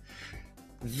remains.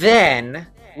 Then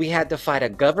we had to fight a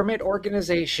government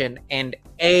organization and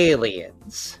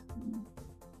aliens.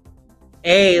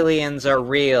 Aliens are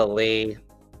real, Lee.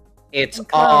 It's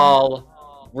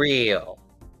all real.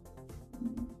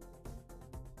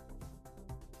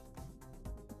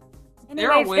 there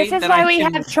a Anyways, way this is that why I we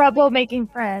can- have trouble making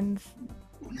friends.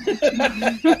 Is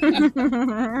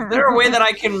there a way that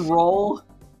I can roll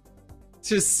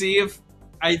to see if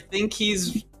I think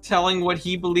he's telling what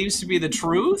he believes to be the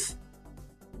truth?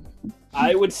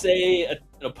 I would say an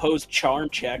opposed charm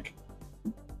check.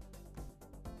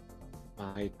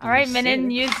 All right, Minin,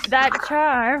 use that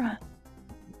charm.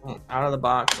 Out of the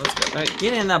box. Let's go. All right,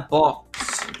 get in that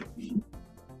box.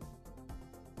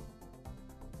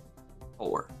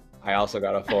 4. I also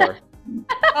got a 4.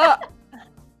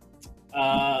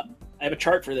 I have a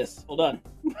chart for this. Hold on.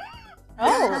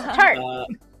 Oh, chart.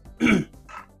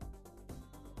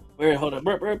 Where? Hold on,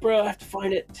 bro. I have to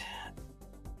find it.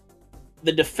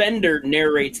 The defender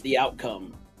narrates the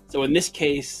outcome. So in this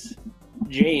case,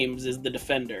 James is the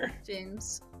defender.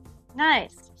 James.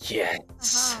 Nice.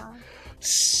 Yes. Uh-huh.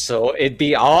 So it'd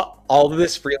be all of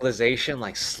this realization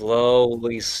like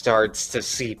slowly starts to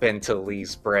seep into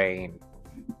Lee's brain.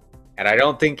 And I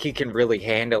don't think he can really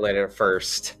handle it at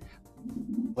first.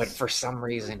 But for some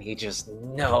reason he just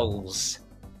knows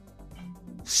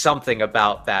something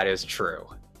about that is true.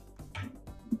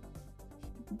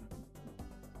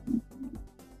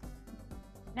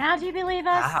 Now do you believe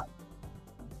us?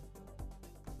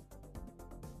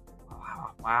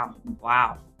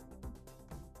 Wow.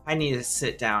 I need to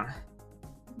sit down.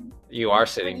 You are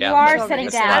sitting You down. are That's sitting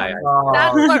why down.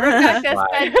 That's what Rebecca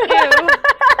Why?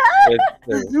 said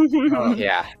too.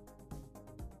 Yeah.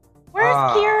 Where's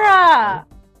Ah. Kira?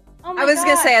 Oh my I was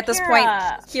gonna say gosh, at this point,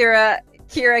 Kira.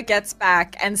 Kira gets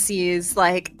back and sees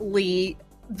like Lee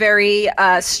very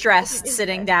stressed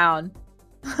sitting down.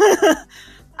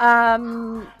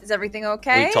 Is everything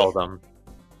okay? We told him.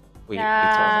 We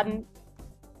told him.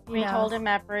 We Yeah. told him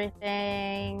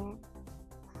everything.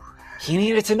 He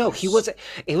needed to know. He wasn't.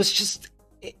 It was just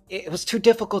it was too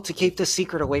difficult to keep this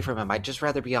secret away from him. I'd just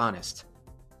rather be honest.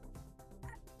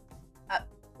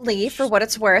 Lee, for what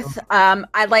it's worth,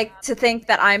 I like to think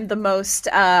that I'm the most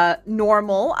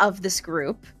normal of this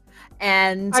group,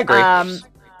 and I agree.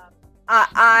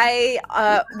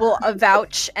 I will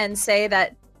vouch and say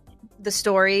that the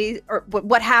story or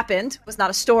what happened was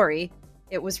not a story;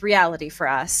 it was reality for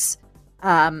us.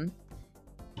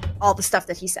 All the stuff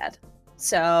that he said.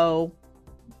 So,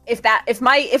 if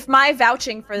my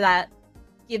vouching for that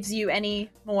gives you any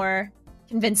more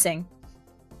convincing,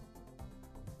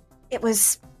 it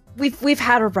was. We've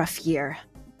had a rough year.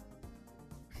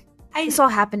 This all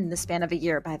happened in the span of a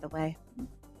year, by the way.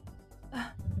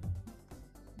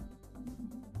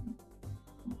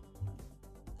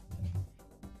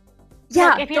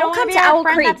 Yeah, Look, if you don't don't come want to to be our Owl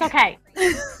friend, Creek. that's okay.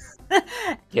 You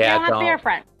Yeah, don't have to be our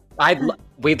friend.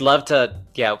 We'd love to.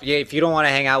 Yeah, if you don't want to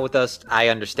hang out with us, I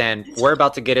understand. We're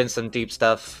about to get in some deep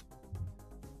stuff.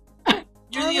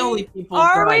 You're the only people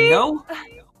Are that I we? know.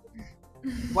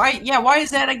 Why? Yeah, why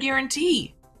is that a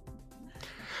guarantee?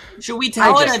 Should we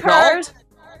tell I an just adult?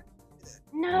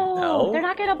 No, No. they're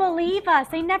not going to believe us.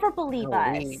 They never believe No,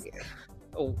 us. we've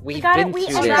We been we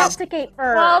through this. investigate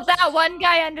first. Well, that one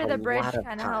guy under A the bridge lot of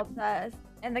kind of time. helped us,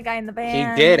 and the guy in the He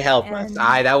band. did help us. and-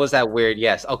 That was that weird.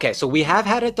 Yes. Okay. So we have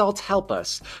had adults help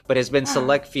us, but it's been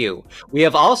select few. We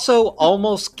have also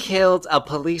almost killed a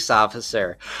police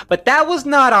officer, but that was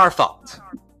not our fault.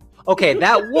 Okay,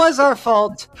 that was our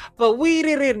fault, but we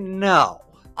didn't know.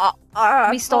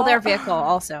 We stole their vehicle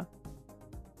also.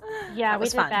 Yeah, That we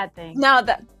was did fun. bad things. No,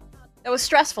 that was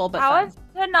stressful, but How fun. is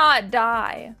to not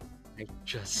die? I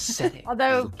just said it.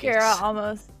 Although Lucas. Kira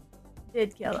almost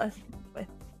did kill us with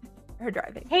her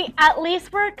driving. Hey, at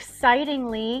least we're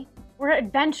excitingly, we're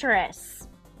adventurous.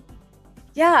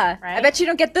 Yeah, Right? I bet you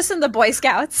don't get this in the Boy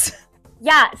Scouts.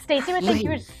 Yeah, Stacy would think you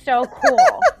were so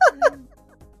cool.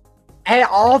 And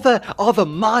all the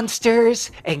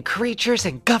monsters and creatures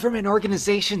and government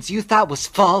organizations you thought was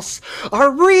false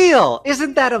are real.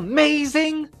 Isn't that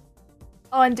amazing?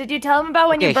 Oh, and did you tell him about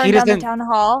when Okay, you he burned down the doesn't- town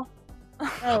hall?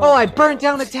 Oh, I burnt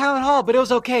down the town hall, but it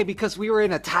was okay because we were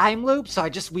in a time loop, so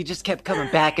we just kept coming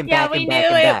back and Yeah, back we and knew back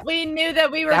and it. back. We knew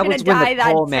that we were That gonna was when the die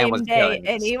that pole man same was day, killing us.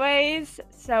 anyways.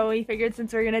 So we figured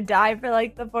since we were gonna die for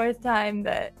like the fourth time,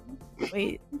 that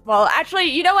we. Well, actually,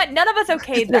 you know what? None of us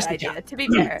okayed that idea. To be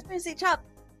fair.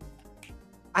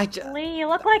 I just, Lee, you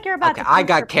look like you're about Okay, to I poop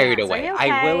got your carried pants. Are away. you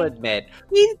I will okay? admit.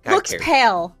 He Got looks carried.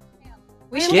 pale.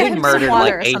 We should get Getting him some murdered water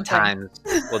like or 8 something. times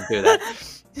will do that.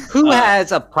 Who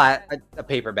has a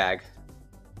paper bag?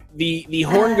 The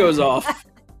horn goes off.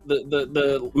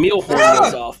 The meal horn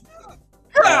goes off.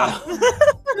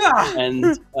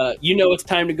 And you know it's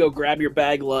time to go grab your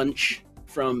bag lunch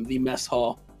from the mess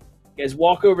hall. You guys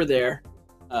walk over there,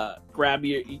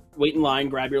 wait in line,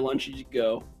 grab your lunch as you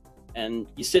go, and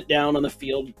you sit down on the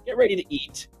field, get ready to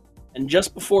eat. And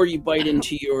just before you bite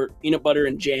into your peanut butter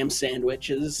and jam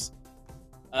sandwiches,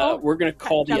 we're gonna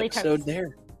call the jelly episode toast.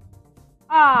 there.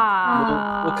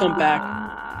 Ah. We'll come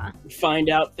back and find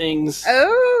out things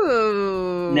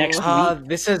Oh. next week.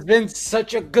 this has been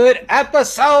such a good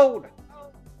episode.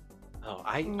 Oh,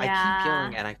 I keep Yeah.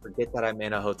 yelling and I forget that I'm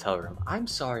in a hotel room. I'm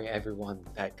sorry, everyone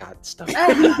that got stuck.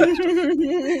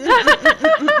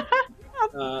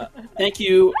 Thank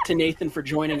you to Nathan for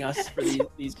joining us for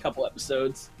these couple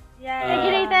episodes. Yeah. Thank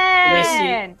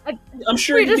you, Nathan. I'm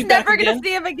sure We're he'll just be back never gonna again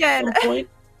see him at again. some point.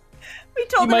 We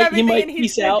told He him might- he everything, might and he's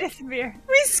peace gonna out. disappear.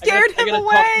 We scared I him gotta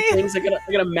away. talk some things.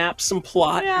 I gotta map some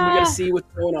plot. And we Yeah. gotta see what's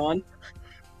going on.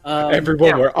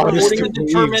 Everyone, we're honest We're to going to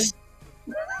determine. leaves.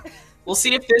 We'll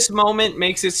see if this moment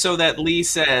makes it so that Lee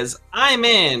says, "I'm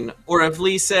in," or if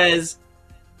Lee says,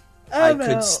 "I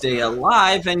could stay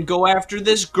alive and go after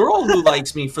this girl who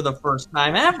likes me for the first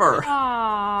time ever."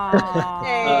 Aw.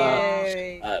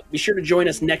 Hey. Be sure to join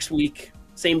us next week.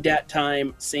 Same dat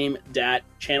time, same dat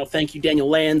channel. Thank you, Daniel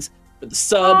Lands, for the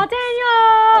sub.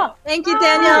 Oh, Daniel! Thank you,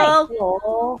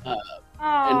 Daniel.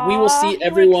 And we will Aw, see he wakes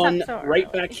everyone up so right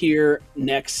early. back here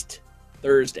next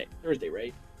Thursday. Thursday,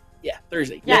 right? Yeah,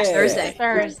 Thursday. Yes, Yay. Thursday.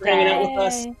 Thanks for hanging out with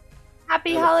us. Yay.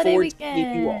 Happy I look holiday forward to seeing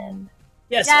you all. weekend.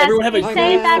 Yes, Yes, everyone have a be good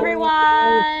safe, one.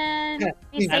 everyone.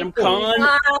 Be Adam safe. Kahn,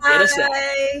 get us out.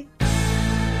 Bye.